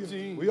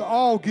guilty. We are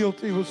all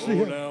guilty with Oh,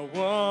 sin. now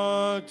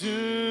what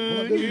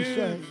do do you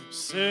you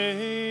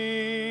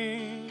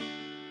say?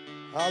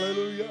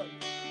 Hallelujah.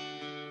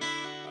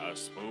 I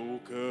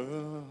spoke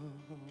up,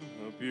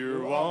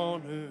 Your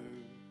Honor.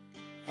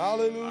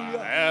 Hallelujah.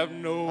 I have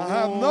no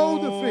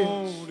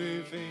defense.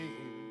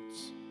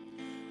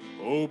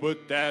 Oh,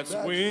 but that's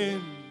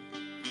when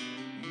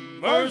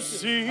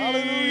mercy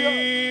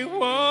Hallelujah.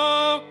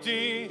 walked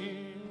in.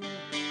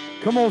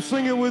 Come on,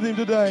 sing it with him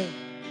today.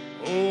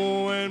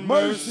 Oh, and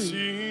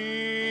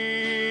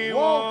mercy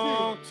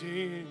walked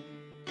in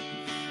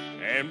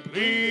and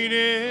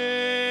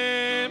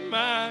pleaded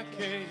my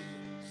case.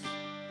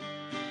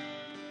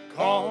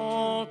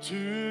 Called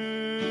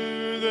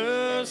to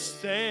the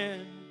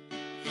stand.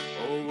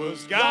 Oh,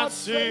 was God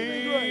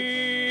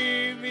saving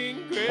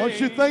grace? Aren't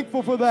you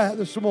thankful for that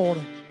this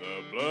morning?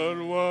 The blood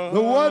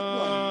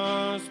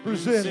was,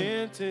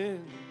 presented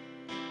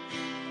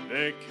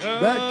that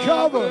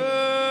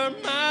covered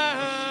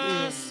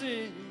my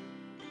sin.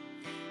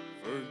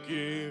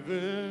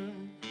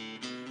 Forgiven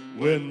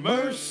when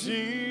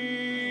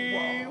mercy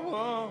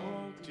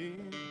walked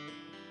in.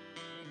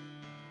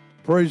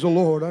 Praise the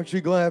Lord. Aren't you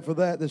glad for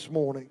that this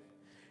morning?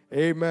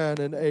 Amen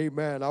and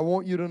amen. I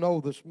want you to know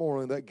this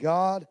morning that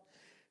God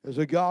is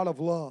a God of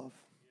love.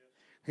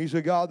 He's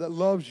a God that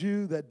loves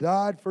you, that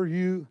died for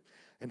you,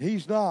 and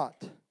He's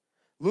not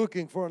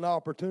looking for an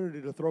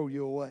opportunity to throw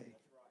you away.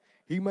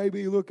 He may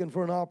be looking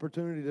for an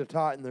opportunity to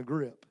tighten the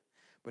grip,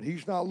 but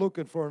He's not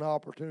looking for an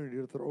opportunity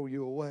to throw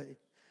you away.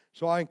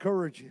 So I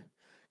encourage you,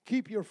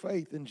 keep your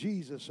faith in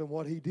Jesus and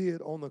what He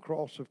did on the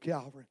cross of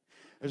Calvary.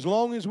 As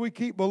long as we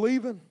keep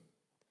believing,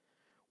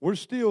 we're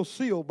still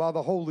sealed by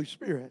the Holy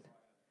Spirit.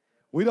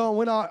 We're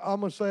not, I'm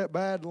going to say it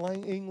bad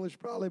in English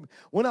probably,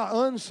 we're not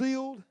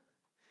unsealed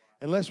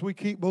unless we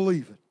keep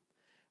believing.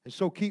 And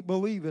so keep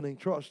believing and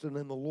trusting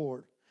in the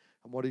Lord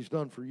and what He's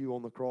done for you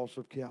on the cross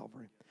of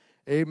Calvary.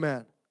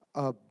 Amen.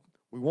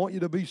 We want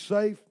you to be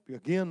safe.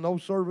 Again, no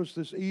service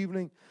this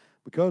evening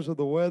because of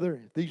the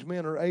weather. If these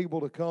men are able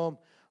to come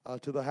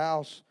to the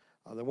house,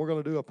 then we're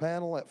going to do a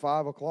panel at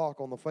 5 o'clock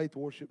on the Faith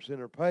Worship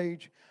Center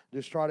page.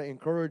 Just try to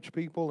encourage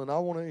people, and I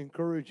want to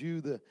encourage you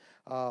to,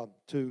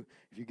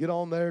 if you get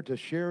on there, to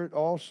share it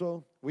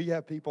also. We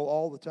have people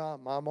all the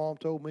time. My mom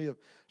told me of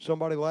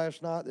somebody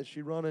last night that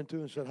she run into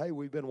and said, hey,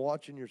 we've been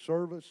watching your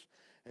service.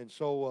 And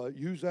so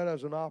use that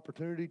as an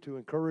opportunity to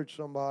encourage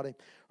somebody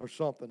or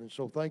something. And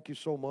so thank you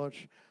so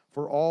much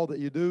for all that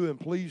you do, and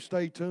please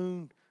stay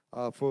tuned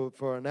for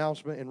an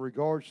announcement in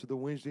regards to the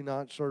Wednesday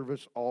night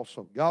service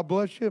also. God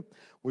bless you.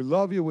 We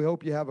love you. We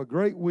hope you have a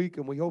great week,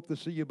 and we hope to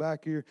see you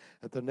back here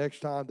at the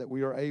next time that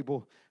we are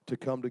able to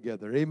come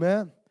together.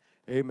 Amen?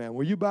 Amen.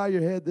 Will you bow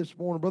your head this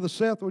morning? Brother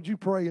Seth, would you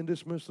pray and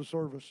dismiss the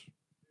service?